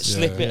through cuff their it,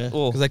 slip Yeah. it.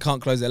 Oh. because they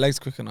can't close their legs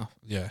quick enough.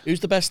 Yeah. Who's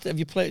the best? Have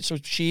you played? So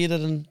Shearer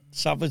and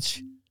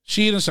Savage.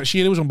 Shearer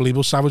was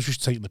unbelievable. Savage was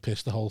taking the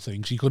piss the whole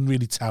thing, so you couldn't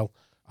really tell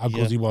how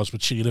good he was.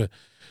 But Shearer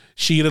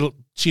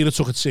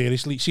took it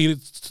seriously.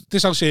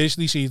 This how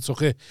seriously Shearer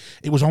took it.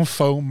 It was on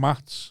foam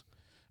mats,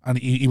 and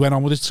he went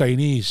on with his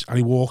trainees, and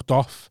he walked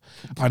off,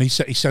 and he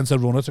sent a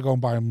runner to go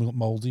and buy him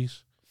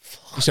Maldies.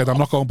 He said, "I'm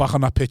not going back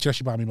on that pitch unless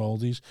you buy me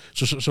Maldies."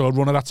 So a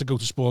runner had to go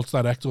to Sports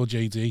Direct or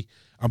JD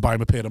and buy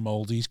him a pair of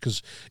Maldies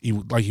because he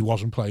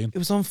wasn't playing. It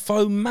was on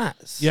foam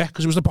mats. Yeah,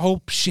 because it was the whole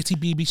shitty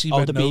BBC. Oh,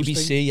 Red the Nose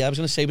BBC. thing. Yeah, I was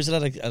going to say, was it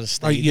at a Like,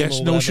 stadium? yes,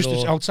 or no, it's whatever,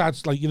 just or-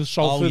 outside, like, Oh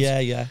Salford. yeah.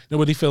 You know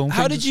where they filmed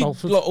How things did at you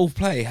Salford? lot all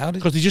play? How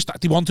did Because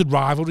they wanted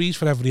rivalries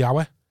for every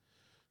hour.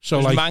 So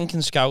It was like Mank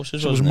and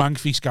Scousers, so it was wasn't it? Mank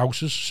v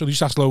Scousers. So they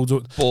just asked loads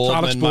of Boardman,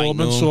 Alex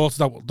Boardman Mike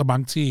sorted out the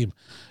Mank team,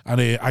 and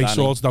I Danny.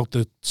 sorted out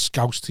the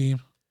Scouse team.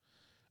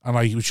 And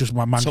like it was just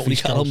my Mank Tony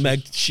v Carroll, Scousers.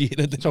 Meg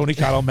Shearer. Tony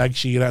Carroll, Meg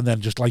Shearer, and then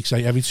just like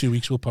say every 2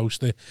 weeks we'll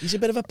post it. He's a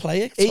bit of a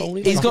player.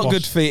 Tony. He's got boss.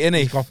 good feet, isn't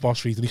he? He's got boss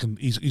feet, and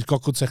he's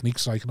got good technique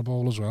striking the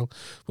ball as well.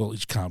 Well, he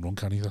just can't run,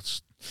 can he?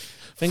 That's I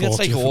think that's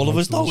like fortunate all for of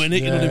us, most though,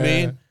 innit? You know what I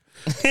mean?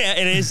 Yeah,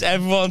 it is.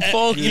 Everyone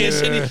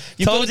focus. Yeah.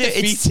 You Told you,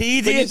 it's When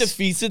you're tedious.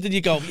 defeated and you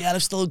go, yeah,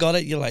 I've still got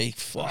it. You're like,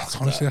 fuck.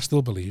 honestly, I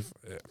still believe.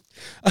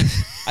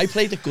 I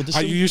played at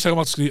Goodison. You saying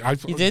about Screen?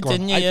 You did,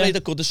 didn't you? I Yeah. played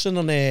at Goodison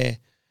on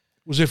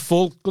Was it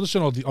full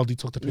Goodison or they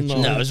took the picture?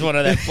 No. No, it was one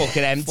of them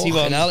fucking empty fucking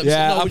ones. hell, it was-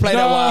 Yeah, I it played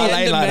was a while, the ain't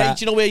end of like May. that.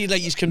 Do you know where you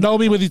like you can? No,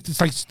 me with it's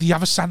like they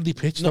have a sandy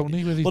pitch, don't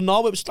they? Well,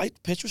 no, it was like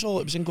the pitch was all.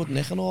 It was in good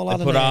nick and all I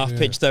that. put and, half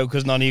pitch though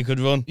because none of you could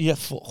run. yeah,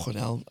 fucking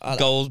hell.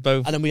 Goals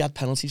both. And then we had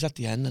penalties at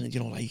the end, and you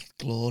know, like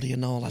Glory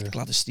and all at the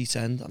Gladys Street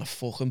end, and I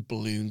fucking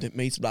ballooned it,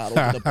 mate, right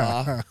over the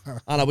bar.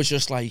 And I was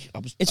just like,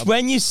 It's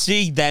when you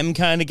see them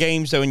kind of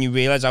games though, and you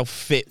realise how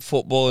fit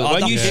football is. Oh,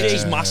 when that you pitch see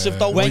is massive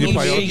though. when you you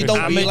play see on you it. don't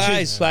amateurs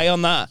realise. play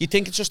on that. You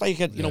think it's just like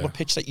a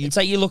pitch that you. It's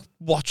like you look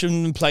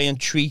watching them play on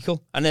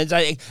treacle, and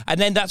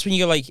then that's when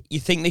you're like, you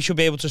think they should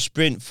be able to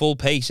sprint full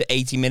pace at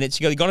 80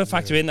 minutes. You got to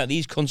factor in that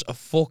these cunts are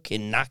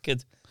fucking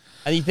knackered,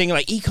 and you think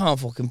like he can't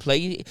fucking play.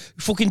 You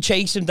fucking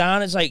chase him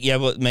down. It's like, yeah,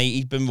 but mate,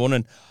 he's been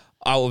running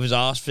out of his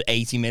arse for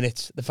 80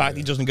 minutes. The fact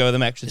he doesn't go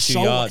them extra 2 It's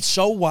yards.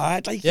 so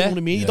wide, like, you know what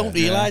I mean? You don't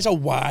Yeah. realise how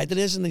wide it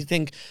is, and you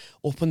think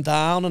up and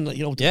down, and,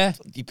 you know, Yeah.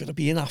 you've got to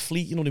be an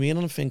athlete, you know what I mean?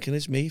 And I'm thinking,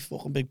 it's me,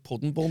 fucking big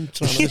pudding bum,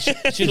 trying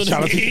to, do you know what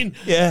I Charity. mean?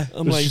 Yeah. It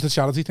I'm was like, just a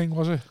charity thing,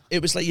 was it?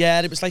 it was like,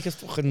 yeah, it was like a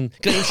fucking,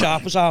 Graham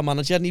Sharp was our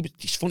manager, and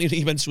he's funny when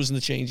he went to us in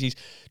the change, he's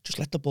just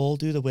let the ball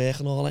do the work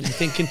and all that, and you're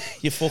thinking,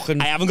 you're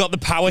fucking, I haven't got the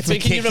power to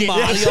thinking kick you're a it.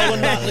 Mario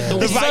and that, like, The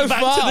it's right so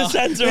back far. to the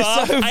centre It's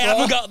half. so I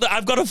haven't far. got.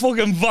 I've got to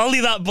fucking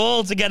volley that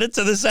ball to get it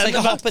to the like centre a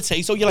back. hot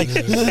potato, you're like,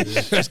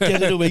 just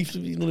get it away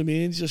from you know what I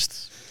mean?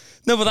 Just,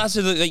 No, but that's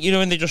it. Like, you know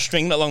when they just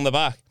string it along the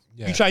back.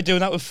 Yeah. You try doing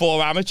that with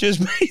 4 amateurs,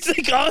 mate.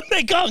 They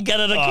can't get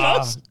it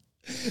across. They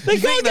You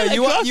think can't though, get it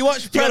you across.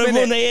 watch You gotta Prem,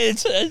 run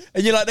innit? it.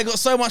 And you're like, they got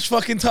so much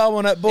fucking time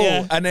on that ball,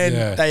 Yeah. and then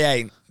Yeah. they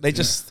ain't. They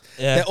just,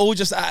 Yeah. they're all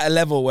just at a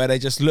level where they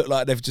just look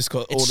like they've just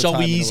got all It's the so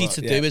time in the easy world.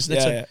 to Yeah. do, isn't it?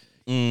 Yeah, To-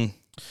 yeah.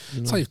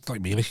 It's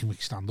like me, like we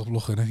stand up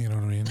looking at it, you know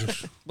what I mean?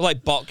 Just But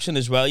like boxing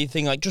as well, you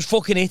think like just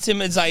fucking hit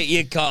him. It's like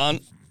you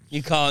can't.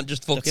 You can't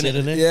just fucking... That's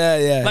it, innit?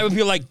 Yeah. Like when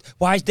people are like,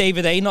 why is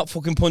David A not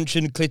fucking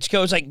punching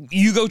Klitschko? It's like,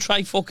 you go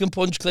try fucking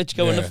punch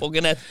Klitschko in the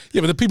fucking head.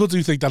 Yeah, but the people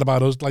do think that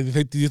about us. Like,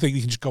 do you think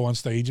you can just go on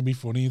stage and be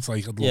funny? It's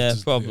like, I'd love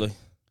to, probably.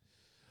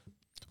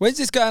 When's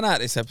this going out,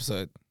 this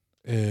episode?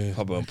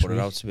 Probably won't put it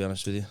out, to be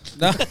honest with you.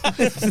 No.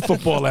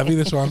 Football heavy,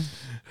 this one.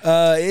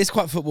 It is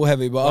quite football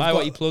heavy, but Why?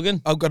 What are you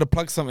plugging? I've got to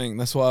plug something.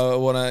 That's why I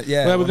want to.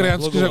 Yeah. Well, we're going to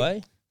Plug answer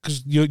away.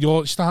 because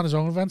you're starting his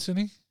own events, isn't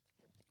he?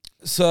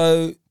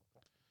 So,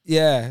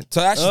 yeah.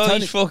 So actually, Tony,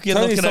 he's fucking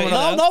Tony's looking at someone you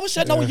else- now. I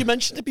said no. You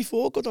mentioned it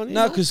before. Good on you.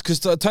 No, because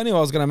Tony, I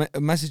was going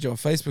to message you on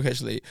Facebook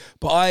actually,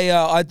 but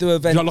I do You've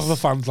events. got a lot of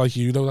fans like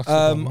you, though. That's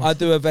the problem. I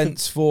do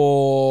events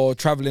for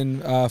traveling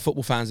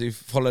football fans who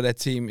follow their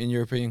team in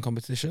European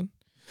competition.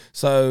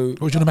 So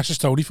What was you going to message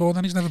Tony for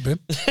then? He's never been.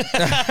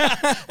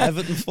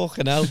 Everton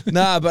fucking hell.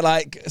 nah, but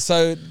like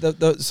so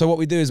so what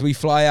we do is we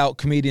fly out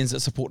comedians that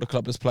support the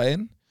club that's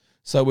playing.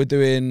 So we're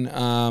doing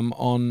on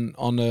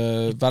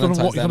Valentine's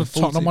Day. You've done a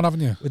Tottenham one, haven't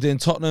you? We're doing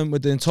Tottenham. Then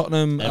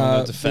we've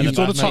got the You've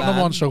done the Fenerbahce. Tottenham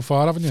one so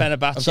far, haven't you? I've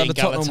Fenerbahce, done the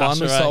Tottenham one,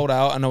 we Galatasaray. sold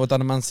out, and I've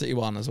done a Man City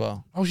one as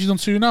well. Oh, she's done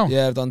 2 now?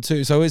 Yeah, I've done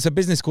 2. So it's a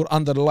business called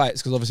Under the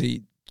Lights because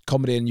obviously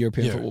comedy and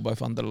European Yeah. football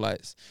both under the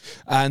lights.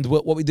 And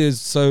what we do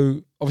is,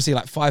 so obviously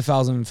like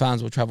 5,000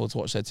 fans will travel to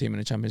watch their team in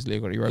the Champions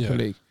League or the Europa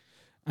League.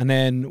 And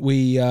then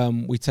we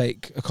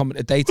take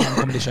a daytime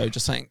comedy show,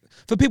 just saying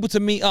for people to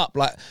meet up.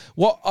 Like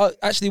what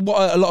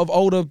a lot of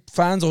older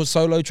fans or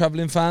solo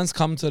traveling fans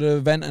come to the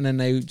event and then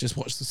they just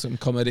watch some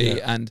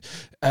comedy. And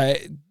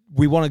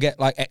we want to get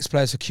like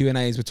ex-players for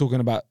Q&As. We're talking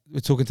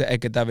to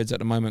Edgar Davids at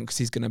the moment because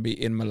he's going to be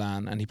in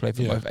Milan and he played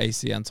for both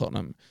AC and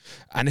Tottenham.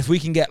 And if we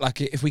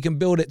can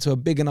build it to a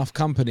big enough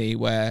company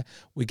where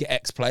we get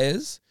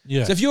ex-players.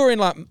 Yeah. So if you're in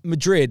like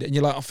Madrid and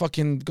you're like, I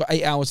fucking got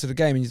 8 hours to the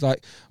game, and you're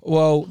like,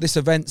 well, this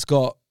event's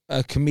got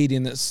a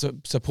comedian that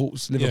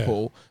supports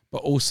Liverpool,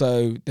 but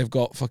also they've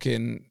got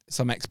fucking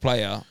some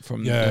ex-player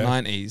from the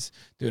 90s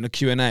doing a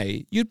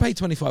Q&A, you'd pay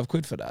 25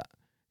 quid for that.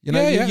 You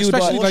know, you would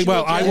especially like,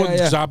 well, I wouldn't,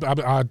 because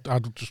yeah.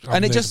 I'd just...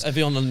 And it just...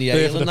 Everyone on the There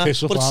ale for and the that.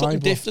 piss up, But it's aren't I? something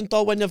But- different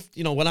though when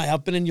when I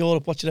have been in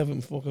Europe watching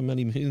Everton fucking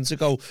many moons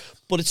ago.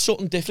 But it's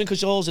something different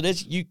because all it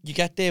is, you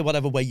get there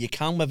whatever way you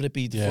can, whether it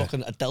be the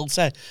fucking a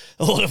Delta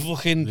or a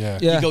fucking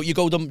you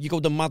go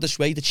the maddest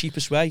way, the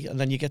cheapest way, and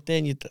then you get there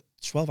and you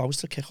 12 hours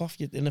to kick off.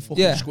 You're in a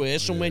fucking square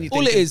somewhere. And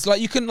all it is, like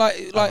you can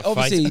like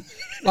obviously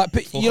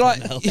like you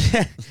like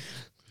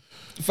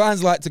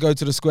fans like to go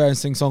to the square and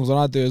sing songs, and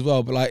I do as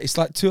well. But like, it's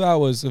like 2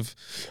 hours of,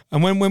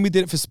 and when we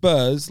did it for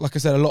Spurs, like I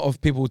said, a lot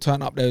of people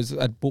turned up there,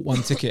 had bought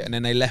one ticket, and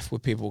then they left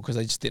with people because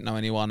they just didn't know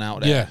anyone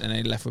out there, and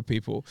they left with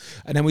people.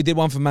 And then we did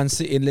one for Man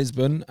City in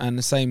Lisbon, and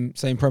the same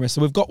premise.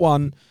 So we've got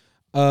one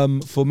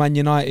for Man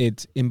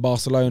United in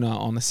Barcelona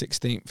on the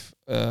 16th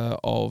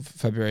of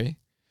February.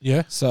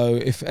 Yeah. So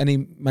if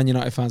any Man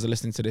United fans are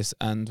listening to this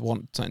and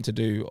want something to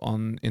do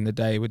in the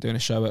day, we're doing a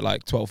show at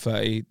like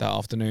 12:30 that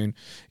afternoon.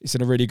 It's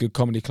in a really good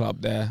comedy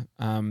club there.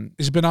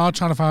 It's been hard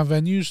trying to find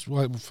venues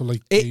for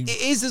like... It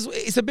is.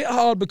 It's a bit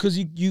hard because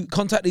you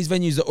contact these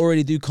venues that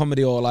already do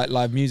comedy or like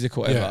live music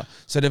or whatever. Yeah.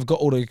 So they've got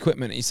all the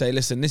equipment. And you say,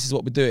 listen, this is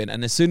what we're doing.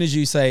 And as soon as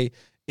you say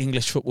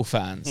English football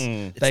fans,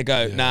 they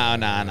go,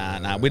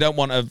 nah. We don't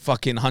want a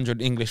fucking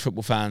 100 English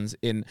football fans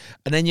in.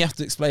 And then you have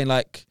to explain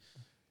like,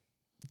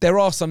 there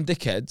are some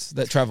dickheads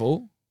that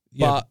travel,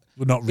 but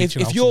we're not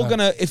reaching if you're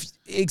gonna,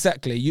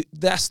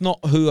 that's not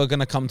who are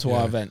gonna come to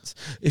our events.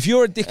 If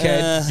you're a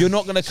dickhead, you're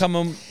not gonna come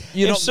on.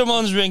 If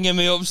someone's ringing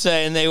me up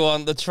saying they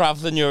want the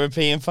travelling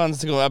European fans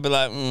to go, I'd be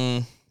like,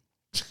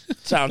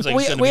 sounds like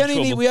we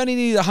only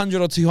need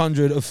 100 or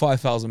 200 of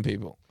 5,000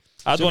 people.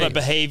 I'd want a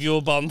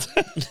behavioural bond.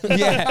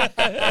 Yeah.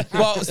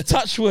 Well,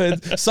 touch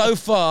wood, so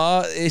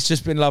far, it's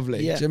just been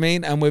lovely. Yeah. Do you know what I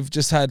mean? And we've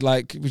just had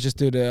we just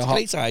do the... It's a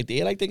great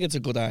idea. I think it's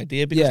a good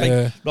idea because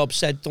like Rob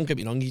said, don't get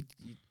me wrong, you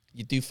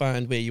do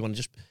find where you want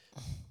to just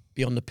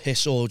be on the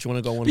piss or do you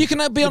want to go on... But you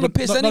can be on the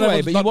piss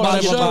anyway, but you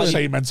want to show... that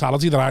same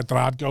mentality that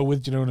I'd go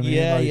with, do you know what I mean?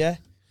 Yeah.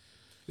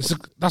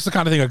 That's the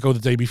kind of thing I'd go the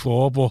day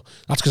before, but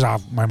that's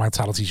because my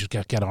mentality should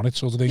get on it,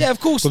 sort of thing. Yeah, of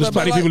course. But there's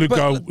plenty of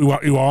people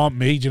who aren't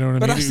me, do you know what I mean?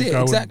 But that's it,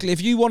 exactly. If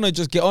you want to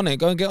just get on it,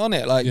 go and get on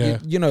it. Like,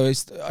 you know,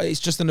 it's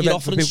just an event You're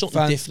offering for people.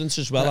 something different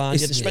as well, aren't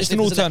you? Especially it's an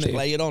if there's alternative.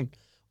 Player on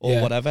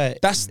or whatever.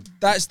 That's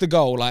the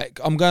goal. Like,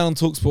 I'm going on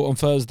TalkSport on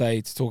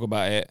Thursday to talk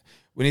about it.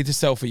 We need to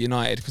sell for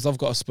United because I've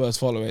got a Spurs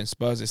following.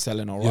 Spurs is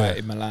selling all right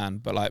in Milan,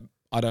 but like,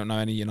 I don't know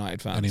any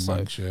United fans.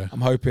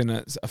 I'm hoping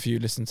that a few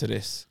listen to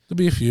this. There'll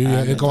be a few,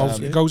 It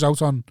goes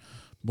out on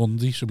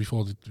Monday, so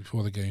before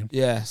the game.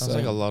 Yeah, sounds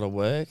like a lot of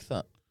work.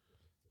 That.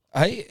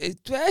 Hey,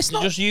 it's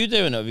not just you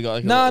doing it. Have you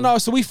got no.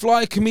 So we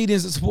fly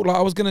comedians that support. Like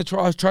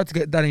I tried to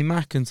get Danny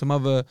Mack and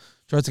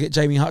tried to get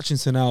Jamie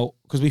Hutchinson out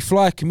because we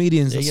fly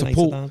comedians that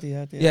support.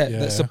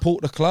 That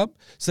support the club.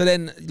 So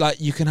then, like,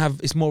 you can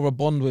have it's more of a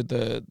bond with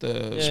the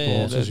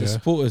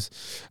supporters.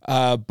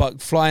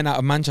 But flying out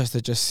of Manchester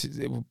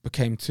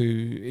became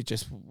too. It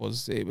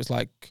was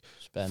like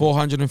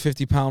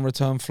 £450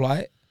 return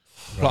flight.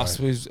 plus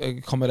with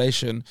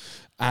accommodation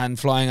and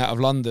flying out of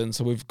London.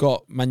 So we've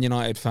got Man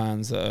United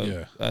fans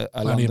that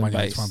are London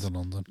based. Fans in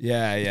London.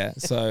 Yeah.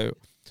 So,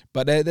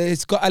 but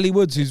it's got Ali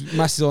Woods, who's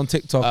massive on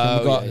TikTok, and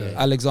we've got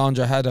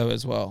Alexandra Haddo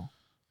as well.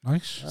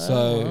 Nice.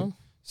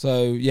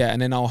 So yeah,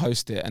 and then I'll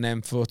host it, and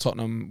then for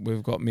Tottenham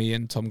we've got me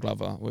and Tom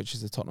Glover, which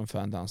is a Tottenham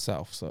fan down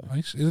south. So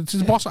nice. It's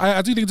a boss.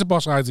 I do think it's a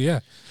boss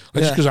idea.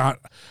 Just because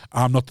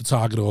I'm not the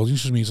target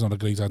audience, just means it's not a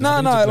great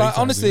idea. No. Like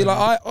honestly,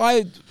 like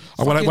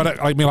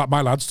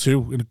my lads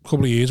too. In a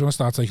couple of years when I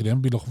start taking them,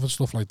 be looking for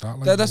stuff like that.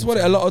 Like, that's what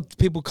a lot of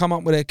people come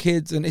up with their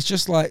kids, and it's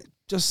just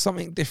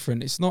something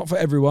different. It's not for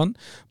everyone,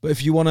 but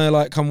if you want to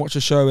like come watch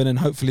a show, and then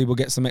hopefully we'll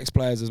get some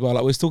ex-players as well.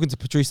 Like we was talking to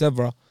Patrice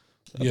Evra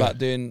about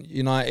doing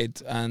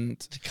United and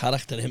the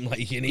character him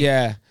like you need.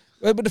 Yeah.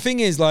 But the thing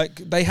is, like,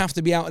 they have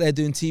to be out there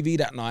doing TV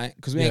that night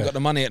because we ain't got the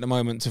money at the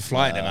moment to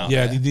fly them out.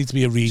 Yeah, there needs to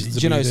be a reason. Do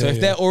you know? So if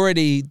they're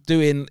already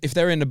if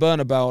they're in the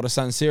Bernabeu or the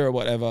San Siro or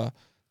whatever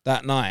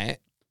that night,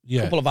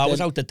 a couple of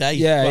hours out the day.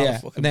 Yeah.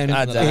 And then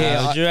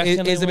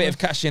here's a bit of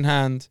cash in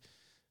hand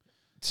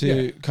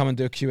to come and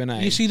do a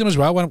Q&A. You see them as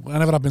well.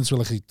 Whenever I've been to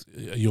like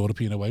a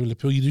European away with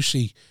Liverpool, you do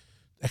see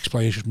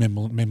ex-players just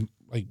mingling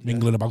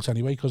about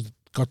anyway because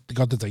they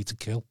got the day to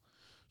kill.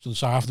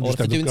 So half of them or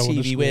just if they're doing TV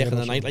TV work in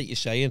the night, like you're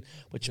saying,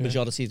 which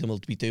majority of them will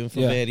be doing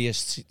for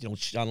various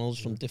channels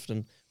from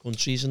different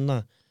countries and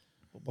that.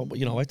 But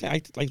you know,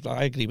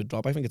 I agree with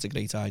Rob. I think it's a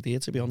great idea,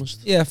 to be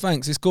honest. Yeah,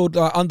 thanks. It's called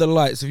Under the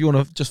Lights. If you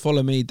want to just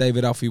follow me,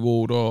 David Alfie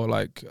Ward, or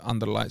like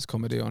Under the Lights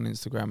Comedy on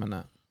Instagram and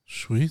that.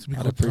 Sweet.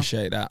 I'd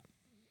appreciate that.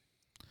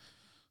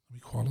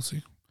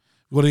 Quality.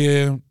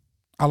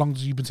 How long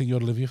have you been taking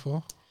your Olivia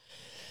for?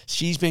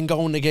 She's been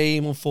going the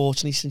game,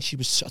 unfortunately,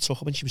 since I took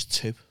her when she was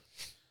 2.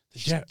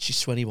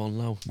 She's 21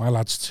 now. My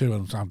lad's 2,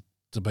 and I'm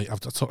debating.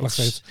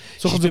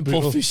 She's been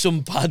put through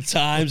some bad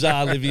times.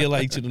 Olivia,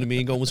 like, do you know what I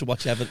mean? Going to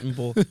watch Everton,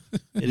 but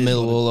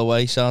Millwall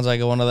away sounds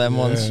like one of them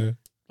ones.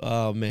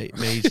 Oh,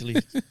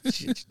 majorly.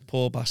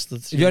 Poor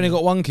bastard. Have you only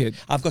got one kid?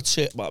 I've got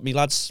 2. But my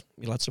lad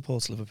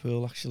supports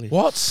Liverpool, actually.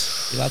 What?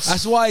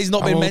 That's why he's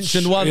not been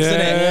mentioned once,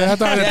 isn't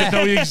it? I didn't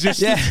know he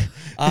existed.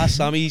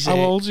 Sam, how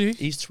old is he?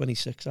 He's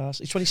 26.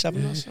 He's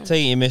 27.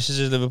 Taking your missus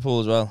is Liverpool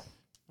as well.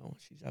 Oh,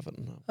 she's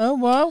Everton now. Oh,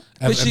 wow.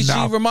 But she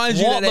reminds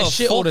you that they're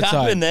shit all the time.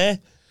 What happened there?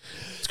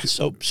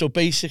 So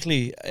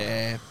basically,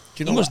 do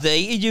you know he must have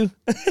hated you.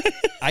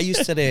 I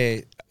used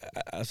to...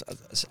 I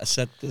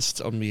said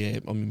this on my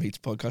mate's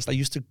podcast.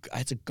 I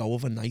had to go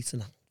overnight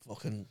and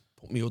fucking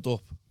put me hood up.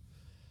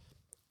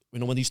 You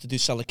know when they used to do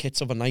sell the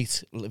kits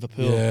overnight at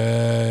Liverpool?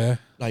 Yeah.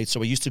 Right,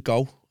 so I used to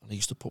go and I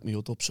used to put me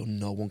hood up so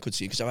no one could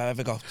see. Because if I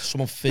ever got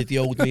someone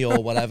videoed me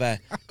or whatever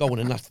going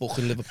in that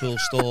fucking Liverpool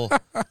store,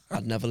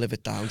 I'd never live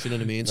it down. Do you know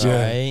what I mean?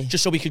 So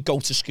just so we could go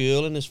to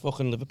school in this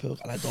fucking Liverpool,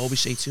 and I'd always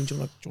say to him, "Do you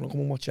want to come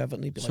and watch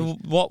Everton?" He'd be so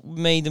what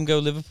made them go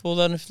Liverpool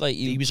then? If like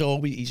he was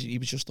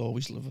just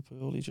always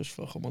Liverpool. He just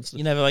fucking wanted.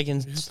 You never like I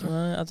just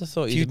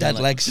thought you few dead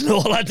legs and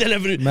all that.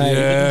 Never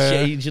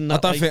change and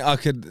that. I don't think I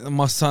could.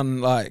 My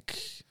son like.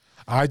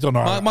 I don't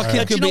know. My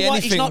kid could be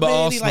anything but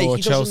really Arsenal or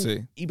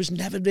Chelsea. He was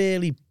never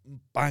really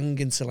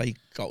banging to like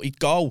go. He'd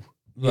go.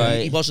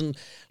 Right. He wasn't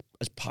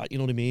as part. You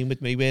know what I mean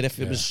with me. Where if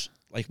it was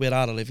like where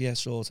Olivia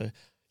sort of,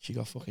 she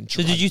got fucking.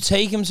 So did you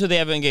take him to the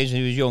Everton games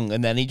when he was young,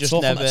 and then he just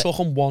never? I took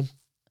him one.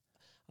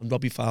 And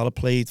Robbie Fowler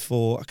played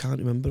for, I can't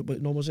remember,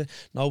 but no, was it?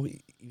 No,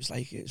 he was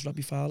like, it's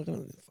Robbie Fowler.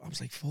 I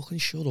was like, fucking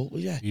shut up, will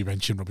you? You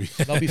mentioned Robbie.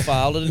 Robbie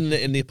Fowler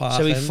in the park.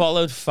 So he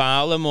followed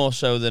Fowler more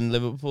so than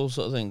Liverpool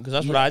sort of thing? Because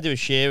that's what I do with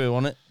Shearer,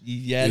 wasn't it?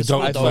 Yeah,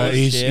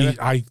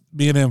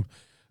 me and him,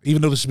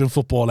 even though this has been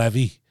football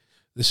heavy,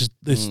 this is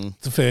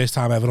the first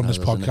time ever on this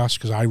podcast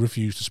because I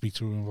refuse to speak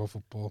to him about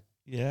football.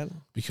 Yeah.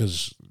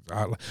 Because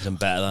I'm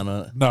better than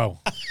it. No.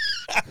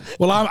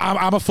 Well,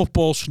 I'm a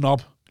football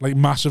snob. Like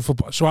massive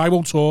football, so I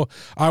won't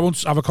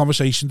have a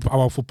conversation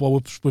about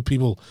football with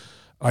people.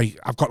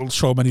 I've got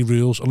so many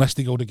rules unless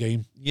they go to the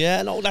game.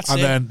 Yeah, no, that's and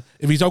it. And then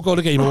if you don't go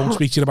to the game, I won't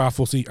speak to you about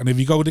footy. And if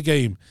you go to the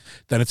game,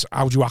 then it's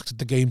how do you act at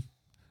the game.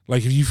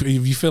 Like if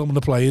you filming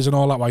the players and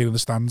all that while you're in the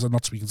stands, I'm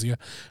not speaking to you.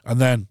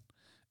 And then,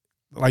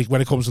 like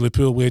when it comes to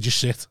Liverpool, where'd you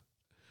sit?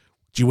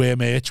 Do you wear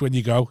merch when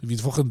you go? If you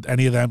fucking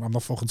any of them, I'm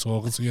not fucking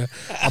talking to you.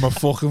 I'm a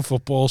fucking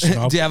football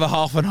snob. Do you have a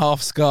half and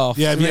half scarf?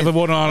 Yeah, have you ever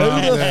worn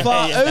on? Who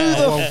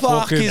the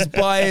fuck is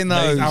buying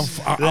those?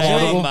 They're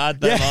mad,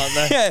 them, aren't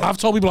they? Yeah. I've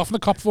told people off in the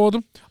cop for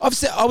them. I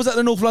was at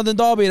the North London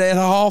Derby. They had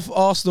a half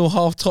Arsenal,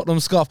 half Tottenham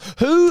scarf.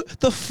 Who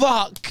the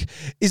fuck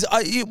is?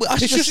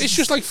 It's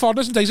just like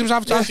fondness and days.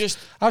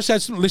 I've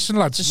said, listen,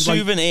 lads, it's a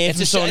souvenir.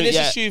 It's a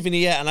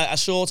souvenir, and I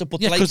sort of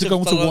put because they're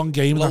going to one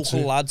game.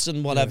 Local lads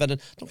and whatever.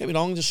 And don't get me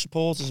wrong, just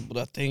supporters,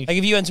 but I think like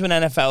if you went to an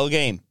NFL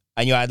game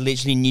and you had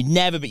literally, and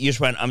you just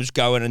went, I'm just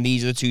going, and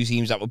these are the two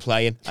teams that were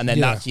playing, and then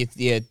that's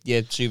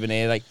your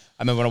souvenir. Like,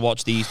 I remember when I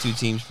watched these two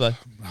teams play.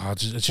 No,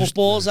 it's just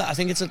Football's, I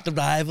think it's the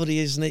rivalry,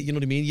 isn't it? You know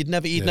what I mean? You'd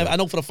never. I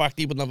know for a fact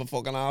he wouldn't have a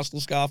fucking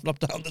Arsenal scarf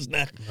wrapped down his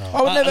neck. No.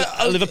 I would never.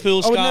 A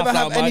Liverpool scarf. I would never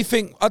have down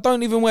anything. I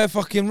don't even wear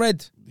fucking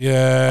red.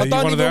 Yeah, I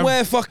don't even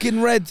wear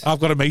fucking red. I've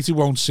got a mate who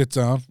won't sit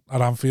down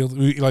at Anfield.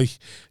 Like,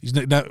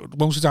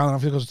 won't sit down at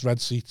Anfield because it's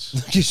red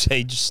seats. You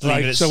say just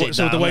leave it. So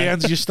the way he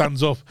ends, he just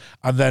stands up,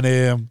 and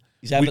then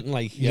He's Everton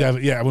like.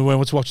 Yeah. We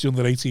went to watch the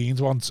under 18s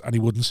once, and he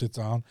wouldn't sit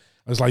down.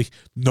 I was like,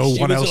 no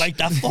one else is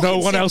standing up. No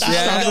one else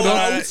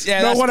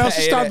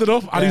is standing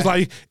up. And he's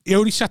like, he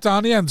only sat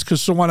down the ends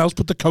because someone else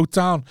put the coat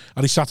down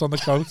and he sat on the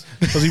coat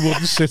because he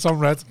wouldn't sit on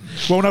red.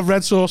 Won't have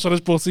red sauce on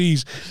his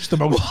butties. Just the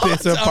most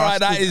bitter bastard. All right,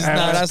 that is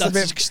that's a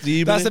bit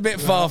extreme. That's a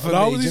bit far for me.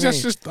 No, he's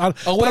just I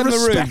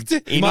respect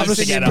it. He needs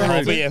to get a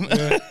hobby.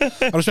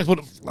 I respect, but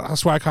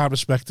that's why I can't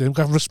respect him. I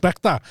can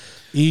respect that.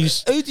 Who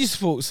do you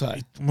support,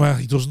 say? Well,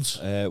 he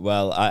doesn't.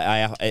 Well,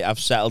 I've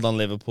settled on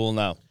Liverpool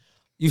now.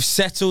 You've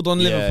settled on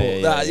Liverpool.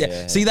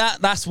 Yeah. See,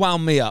 that's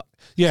wound me up.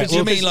 Yeah,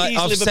 you mean like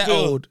I've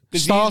settled?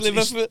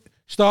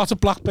 Start at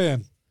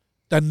Blackburn,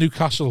 then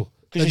Newcastle.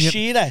 Because of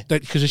Shearer.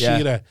 Because of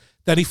Shearer.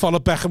 Then he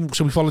followed Beckham,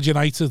 so we followed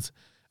United,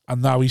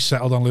 and now he's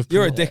settled on Liverpool.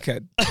 You're a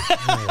dickhead.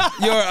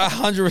 You're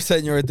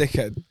 100%. You're a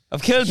dickhead.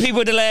 I've killed people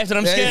with the left, and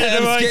I'm scared of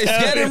the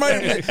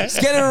right.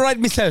 Scared of the right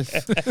myself.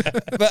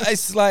 But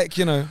it's like,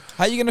 you know,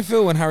 how are you going to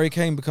feel when Harry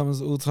Kane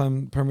becomes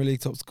all-time Premier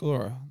League top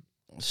scorer?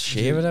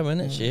 Shearer, though,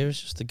 isn't it?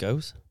 Shearer's just the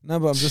goat. No,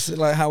 but I'm just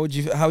like, how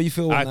you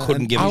feel? When I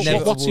couldn't give a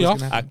shit. What's he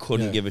off? I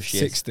couldn't give a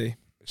shit. 60.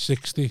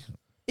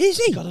 Is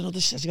he?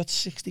 Has he got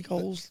 60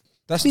 goals?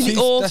 That's the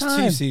all-time. That's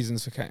 2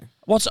 seasons for Kane.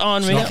 What's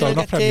Henry? Not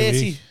Premier 30.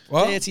 League.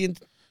 What? 30 and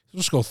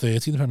He'll score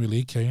 30 in the Premier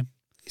League, Kane.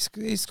 He's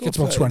scored Gets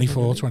about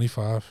 24,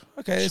 25.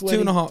 Okay, it's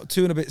 20.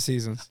 2 and a bit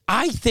seasons.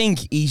 I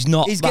think he's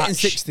not. He's getting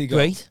 60 goals.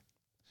 Great.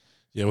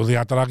 Yeah, well, they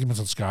had that argument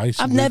on Sky.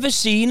 So I've never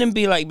seen him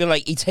be like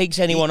he takes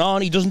anyone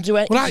on. He doesn't do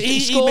it. Well, he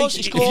scores.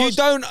 If you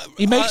don't,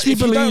 He makes me if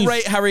you don't believe-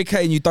 rate Harry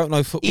Kane, you don't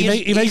know football.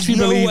 He makes me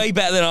no believe. way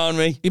better than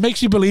Henry. He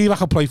makes you believe I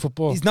can play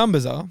football. His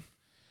numbers are.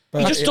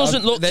 He just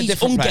doesn't look. They're He's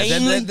different players.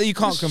 ungainly. You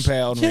can't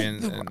compare Henry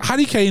and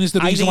Harry Kane is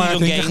the I reason think why I he's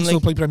think I can ungainly.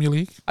 still play Premier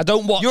League. I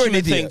don't watch You're him an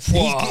and idiot.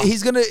 think, "Wow."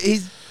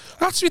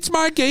 It's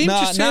my game.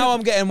 Just now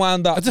I'm getting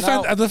wound up. A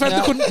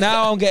defender couldn't.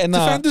 Now I'm getting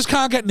Defenders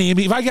can't get near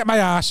me. If I get my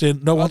ass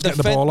in, no one's getting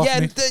the ball off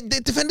me.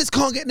 the defenders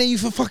can't get near you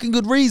for fucking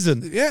good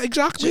reason. Yeah,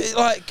 exactly.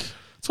 Like,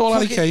 It's all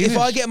Harry Kane if is.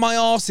 I get my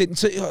ass in,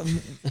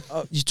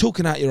 you're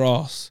talking out your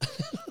ass.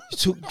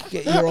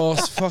 Get your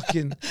ass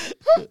fucking.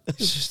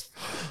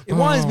 It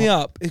winds me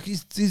up.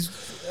 He's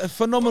a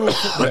phenomenal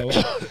footballer.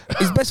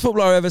 He's the best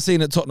footballer I've ever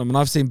seen at Tottenham, and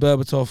I've seen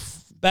Berbatov,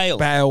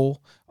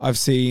 Bale. I've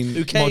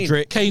seen Kane?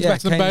 Modric. Kane's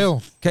better than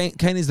Bale.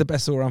 Kane is the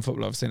best all-round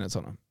footballer I've seen at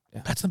Tottenham.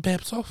 Yeah. Better than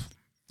Berbatov.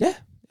 Yeah.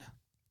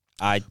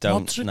 I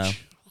don't Modric. know.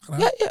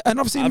 Yeah, and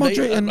I've seen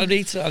Modric. I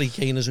rate Harry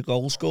Kane as a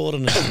goal scorer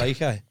and a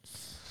striker.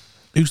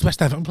 Who's the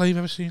best Everton player you've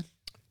ever seen?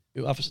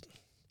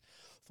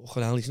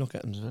 Fucking hell, he's not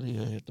getting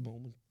very at the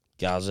moment.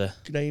 Gaza.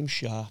 Graham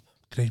Sharp.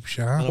 Graham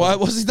Sharp.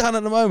 What's he done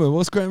at the moment?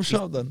 What's Graham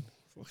Sharp done?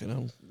 Fucking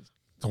hell.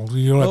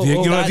 You're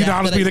already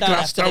down as being a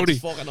glass There's Tony.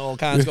 fucking all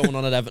kinds going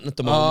on at Everton at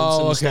the moment.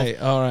 Oh, and okay.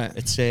 stuff. All right.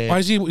 It's Why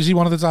is he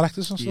one of the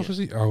directors and stuff, Yeah. is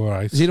he? Oh, all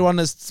right. Is he the one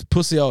that's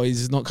pussy hole?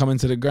 He's not coming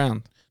to the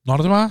ground? None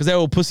of them are. Because they're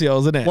all pussy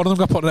holes, isn't it? One of them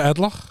got put in a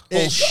headlock.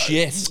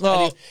 Bullshit.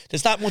 Oh.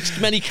 There's that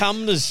many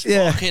cameras.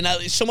 Yeah. Fucking hell.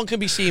 Someone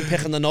can be seen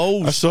picking the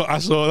nose. I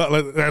saw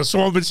that. Like,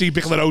 someone been seen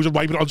picking the nose and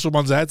wiping it on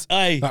someone's head.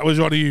 Aye. That was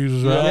what he used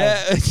as well.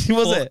 Yeah,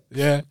 was it?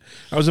 Yeah.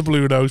 That was a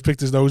blue nose.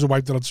 Picked his nose and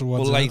wiped it on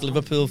someone's Well, like head.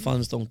 Liverpool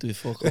fans don't do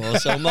fuck all,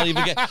 so I'm not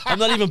even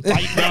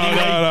biting No,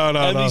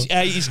 anyway.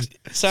 no. He's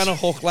saying a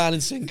hook, line,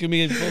 and sinking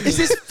me. Is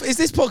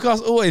this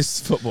podcast always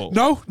football?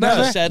 No, No,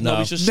 never. he said no.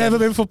 He's just Never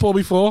been football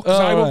before. Because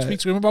Oh, I won't right.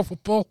 speak to him about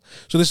football.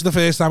 So this is the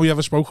first time we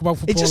ever spoke about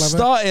football It just ever.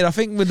 started, I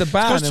think, with the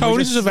band. Because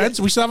Tony's events.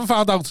 We still haven't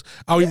found out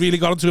how he really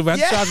got into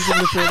events.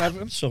 Yeah.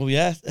 So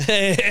yeah,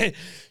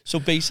 so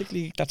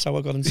basically that's how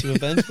I got into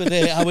events. But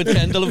Howard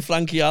Kendall and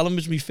Frankie Allen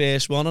was my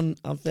first one, and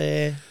I've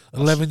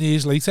 11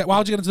 years later. Well,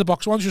 how'd you get into the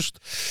box ones? Just,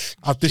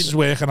 this is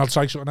working, I'll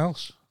try something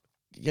else.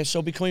 yeah.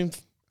 So becoming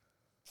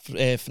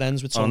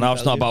friends with Tony. Oh, now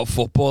it's not Bellew. about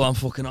football. I'm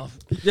fucking off.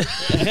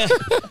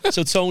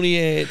 So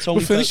Tony. We're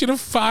finishing in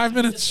 5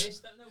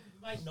 minutes.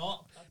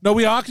 No,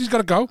 we are, because he's got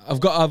to go. I've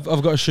got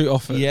to shoot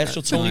off it. Yeah.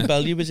 So Tony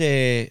Bellew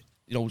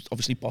was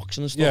obviously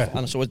boxing and stuff, Yeah.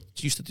 and so I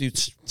used to do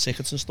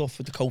tickets and stuff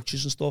with the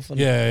coaches and stuff. And,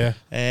 Yeah.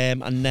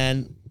 And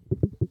then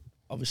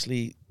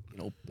obviously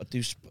I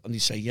do, and you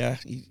say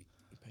he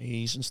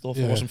pays and stuff.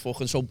 Yeah. I wasn't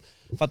fucking. So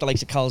I've had the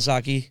likes of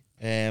Calzaghe.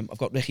 I've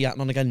got Ricky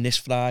Hatton on again this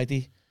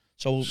Friday.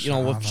 So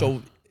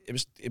so it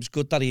was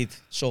good that he'd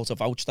sort of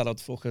vouched that I'd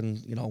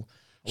fucking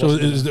So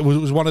it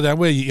was one of them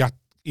where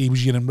he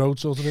was your inroad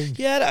sort of thing?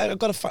 Yeah, I've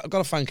got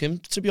to thank him,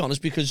 to be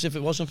honest, because if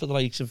it wasn't for the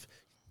likes of,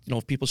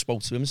 if people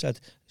spoke to him and said,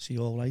 is he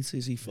all right?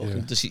 Is he fucking...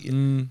 Yeah. Does he,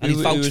 Mm. and he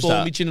Who vouched was for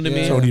that? me, do you know what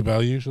I Yeah. mean? Tony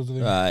Bellew sort of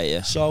thing. Right,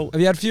 yeah. So, Have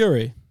you had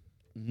Fury?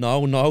 no.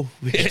 Spoke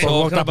about that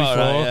Talking about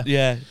before. right,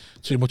 Yeah.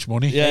 too much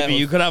money. Yeah, Maybe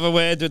you could have a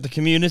word with the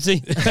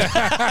community.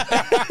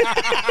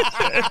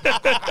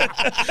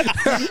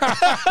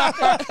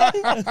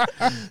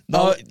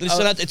 No,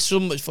 listen, it's so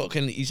much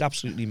fucking. He's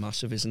absolutely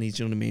massive, isn't he?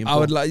 Do you know what I mean? I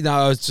would like. No,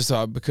 I was just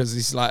because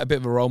he's like a bit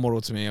of a role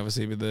model to me,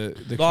 obviously with the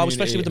No,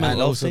 especially with the mental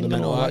health thing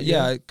and all that.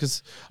 Yeah,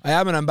 because I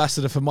am an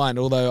ambassador for Mind.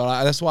 Although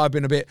that's why I've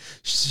been a bit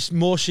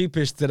more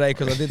sheepish today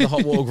because I did the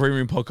Hot Water Green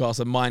Room podcast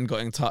and Mind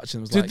got in touch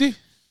and was like, Did they?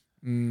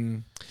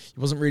 He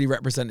wasn't really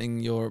representing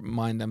your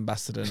Mind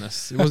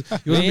ambassadorness. He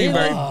wasn't being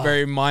very,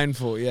 very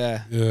mindful.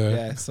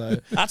 Yeah. So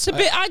That's a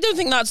bit. I don't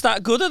think that's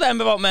that good of them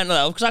about mental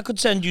health because I could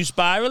send you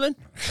spiraling.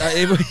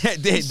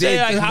 it did.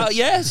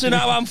 So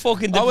now I'm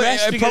fucking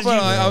depressed because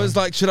I was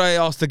like, should I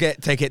ask to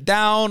take it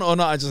down or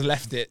not? I just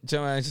left it. Do you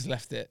know what I mean? I just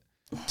left it.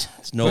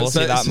 It's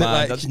naughty that man.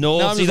 Like, That's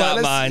naughty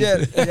that man.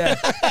 Yeah,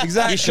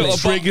 exactly.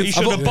 You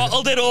should have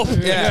bottled it up.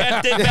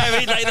 Yeah. Kept it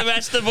buried like the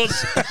rest of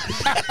us.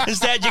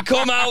 Instead, you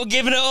come out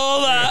giving it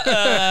all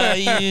that.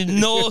 You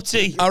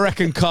naughty. I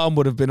reckon Calm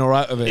would have been all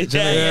right with it.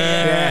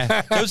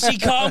 Yeah. Don't see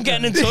Calm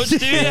getting in touch,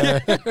 do you?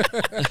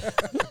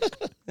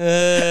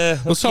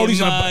 Well,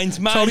 Tony's in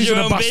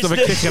a bastard of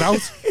a kicking out.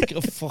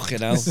 Fucking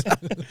hell.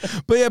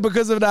 But yeah,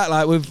 because of that,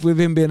 like with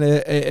him being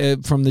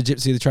from the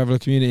Gypsy, the Traveller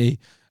community,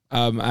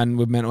 and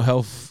with mental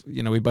health,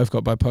 you know, we both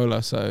got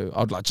bipolar, so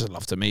I'd just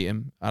love to meet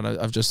him. And I'm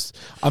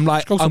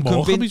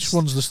convinced. He just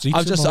runs the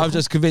streets. I'm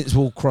just convinced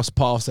we'll cross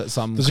paths at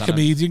some. There's a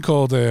comedian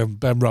called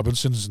Ben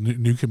Robinson's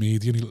new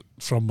comedian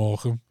from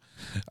Morecambe,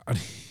 and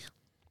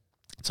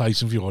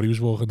Tyson Fury was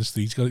walking the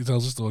streets. He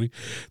tells a story.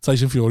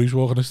 Tyson Fury was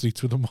walking the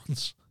streets with him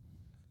once,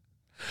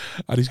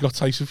 and he's got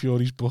Tyson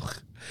Fury's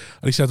book,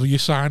 and he said, "Will you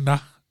sign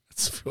that?"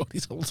 Fury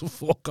told him to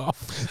fuck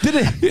off. Did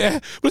he? Yeah,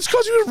 but it's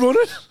because he was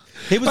running.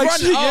 He was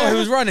running. He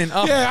was running.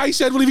 Oh. Yeah, I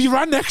said, well, if you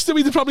ran next to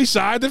me, they'd probably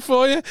sign it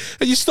for you.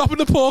 And you're stopping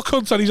the poor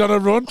cunt and he's on a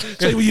run.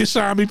 Say, will you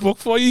sign me book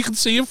for you? You can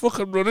see him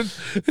fucking running.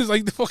 It's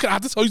like the fucking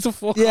advertise the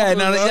fuck. Yeah,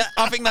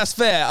 I think that's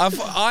fair.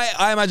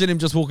 I imagine him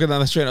just walking down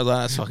the street. And I was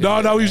like, that's fucking.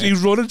 No, he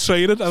was running,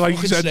 training, and like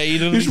he said,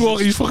 he's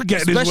fucking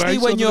getting his way. Especially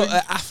when you're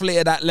an athlete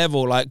at that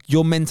level, like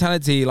your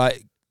mentality,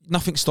 like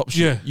nothing stops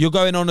you. Yeah. You're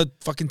going on a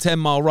fucking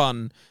 10-mile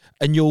run.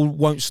 And you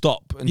won't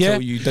stop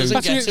until you do.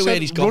 Doesn't get to where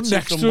he's got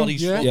to from what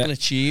he's fucking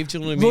achieved. You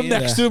know what I mean? Run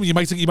next to him. You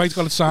might have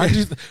got it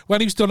signed.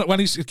 When his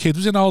kid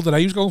was in older age,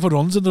 he was going for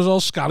runs, and there's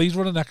all scallies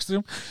running next to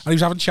him, and he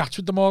was having chats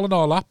with them all and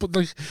all that. But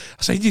like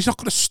I said, he's not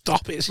going to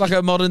stop it. It's like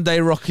a modern day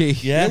Rocky.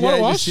 Yeah, what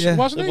it was,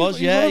 wasn't it? It was,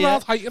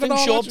 yeah. I think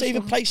sure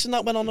David Price and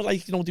that went on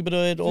like they were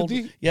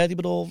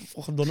all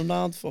fucking running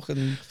around,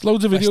 fucking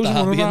loads of videos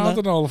running around,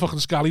 and all the fucking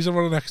scallies are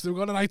running next to him.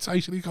 Going, "Right,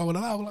 Tyson, he's going,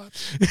 hello,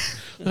 lads."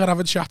 They're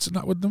having chats and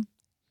that with them.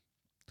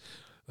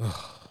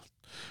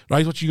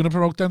 Right, what you going to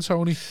promote then,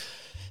 Tony?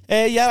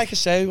 Yeah, like I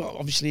say,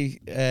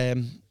 obviously,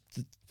 the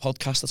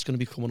podcast that's going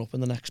to be coming up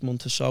in the next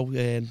month or so,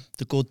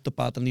 the Good, the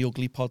Bad and the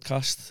Ugly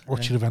podcast.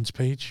 What's your events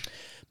page?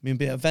 My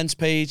events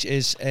page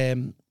is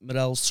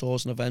Morell's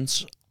Tours and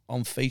Events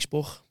on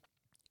Facebook,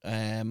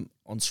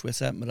 on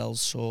Twitter,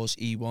 Morell's Tours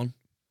E1,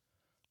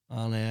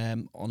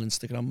 and on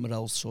Instagram,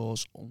 Morell's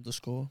Tours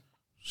 _.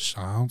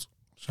 Sound.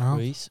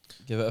 Please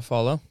give it a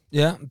follow.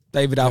 Yeah,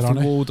 David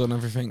Alfred Ward on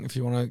everything if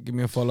you want to give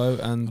me a follow.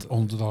 And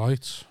Under the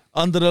Lights.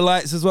 Under the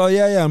Lights as well.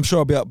 Yeah, I'm sure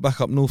I'll be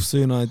back up north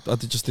soon. I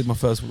just did my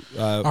first.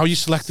 How are you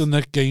selecting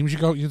the games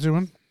you're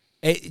doing?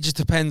 It just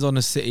depends on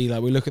the city.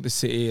 Like we look at the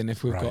city, and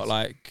if we've got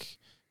like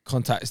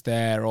contacts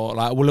there, or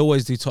like we'll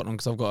always do Tottenham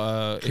because I've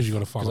got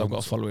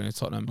a following in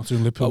Tottenham.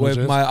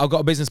 I've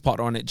got a business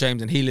partner on it,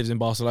 James, and he lives in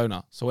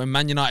Barcelona. So when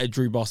Man United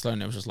drew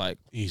Barcelona, it was just like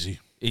easy.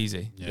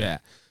 Yeah.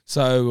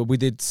 So we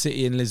did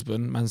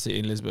Man City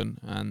in Lisbon,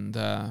 and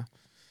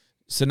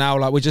so now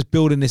like we're just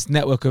building this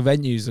network of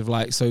venues of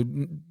like, so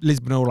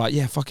Lisbon are like,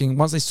 yeah, fucking,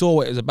 once they saw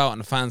what it was about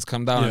and the fans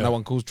come down and no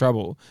one calls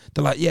trouble,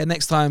 they're like, yeah,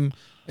 next time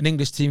an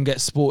English team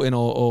gets Sporting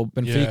or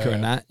Benfica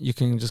and that, you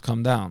can just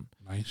come down.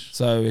 Nice.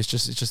 So it's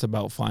just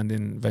about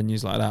finding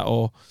venues like that,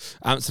 or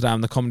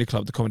Amsterdam, the Comedy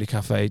Club, the Comedy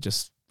Cafe,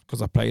 just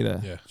because I play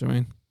there. Yeah. Do you know what I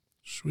mean?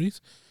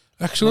 Sweet.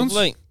 Excellent.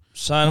 Lovely.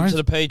 Sign up to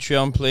the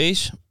Patreon,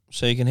 please,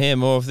 so you can hear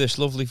more of this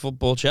lovely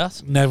football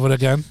chat. Never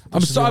again.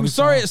 I'm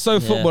sorry it's so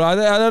football. I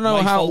don't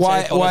know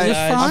why.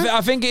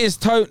 I think it is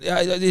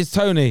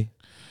Tony.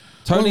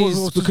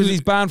 Tony's because he's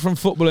banned from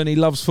football and he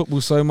loves football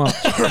so much.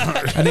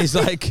 And he's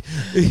like,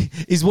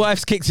 his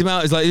wife's kicked him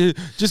out. He's like,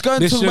 just go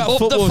and talk about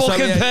football.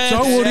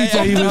 Don't worry,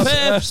 David.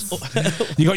 You got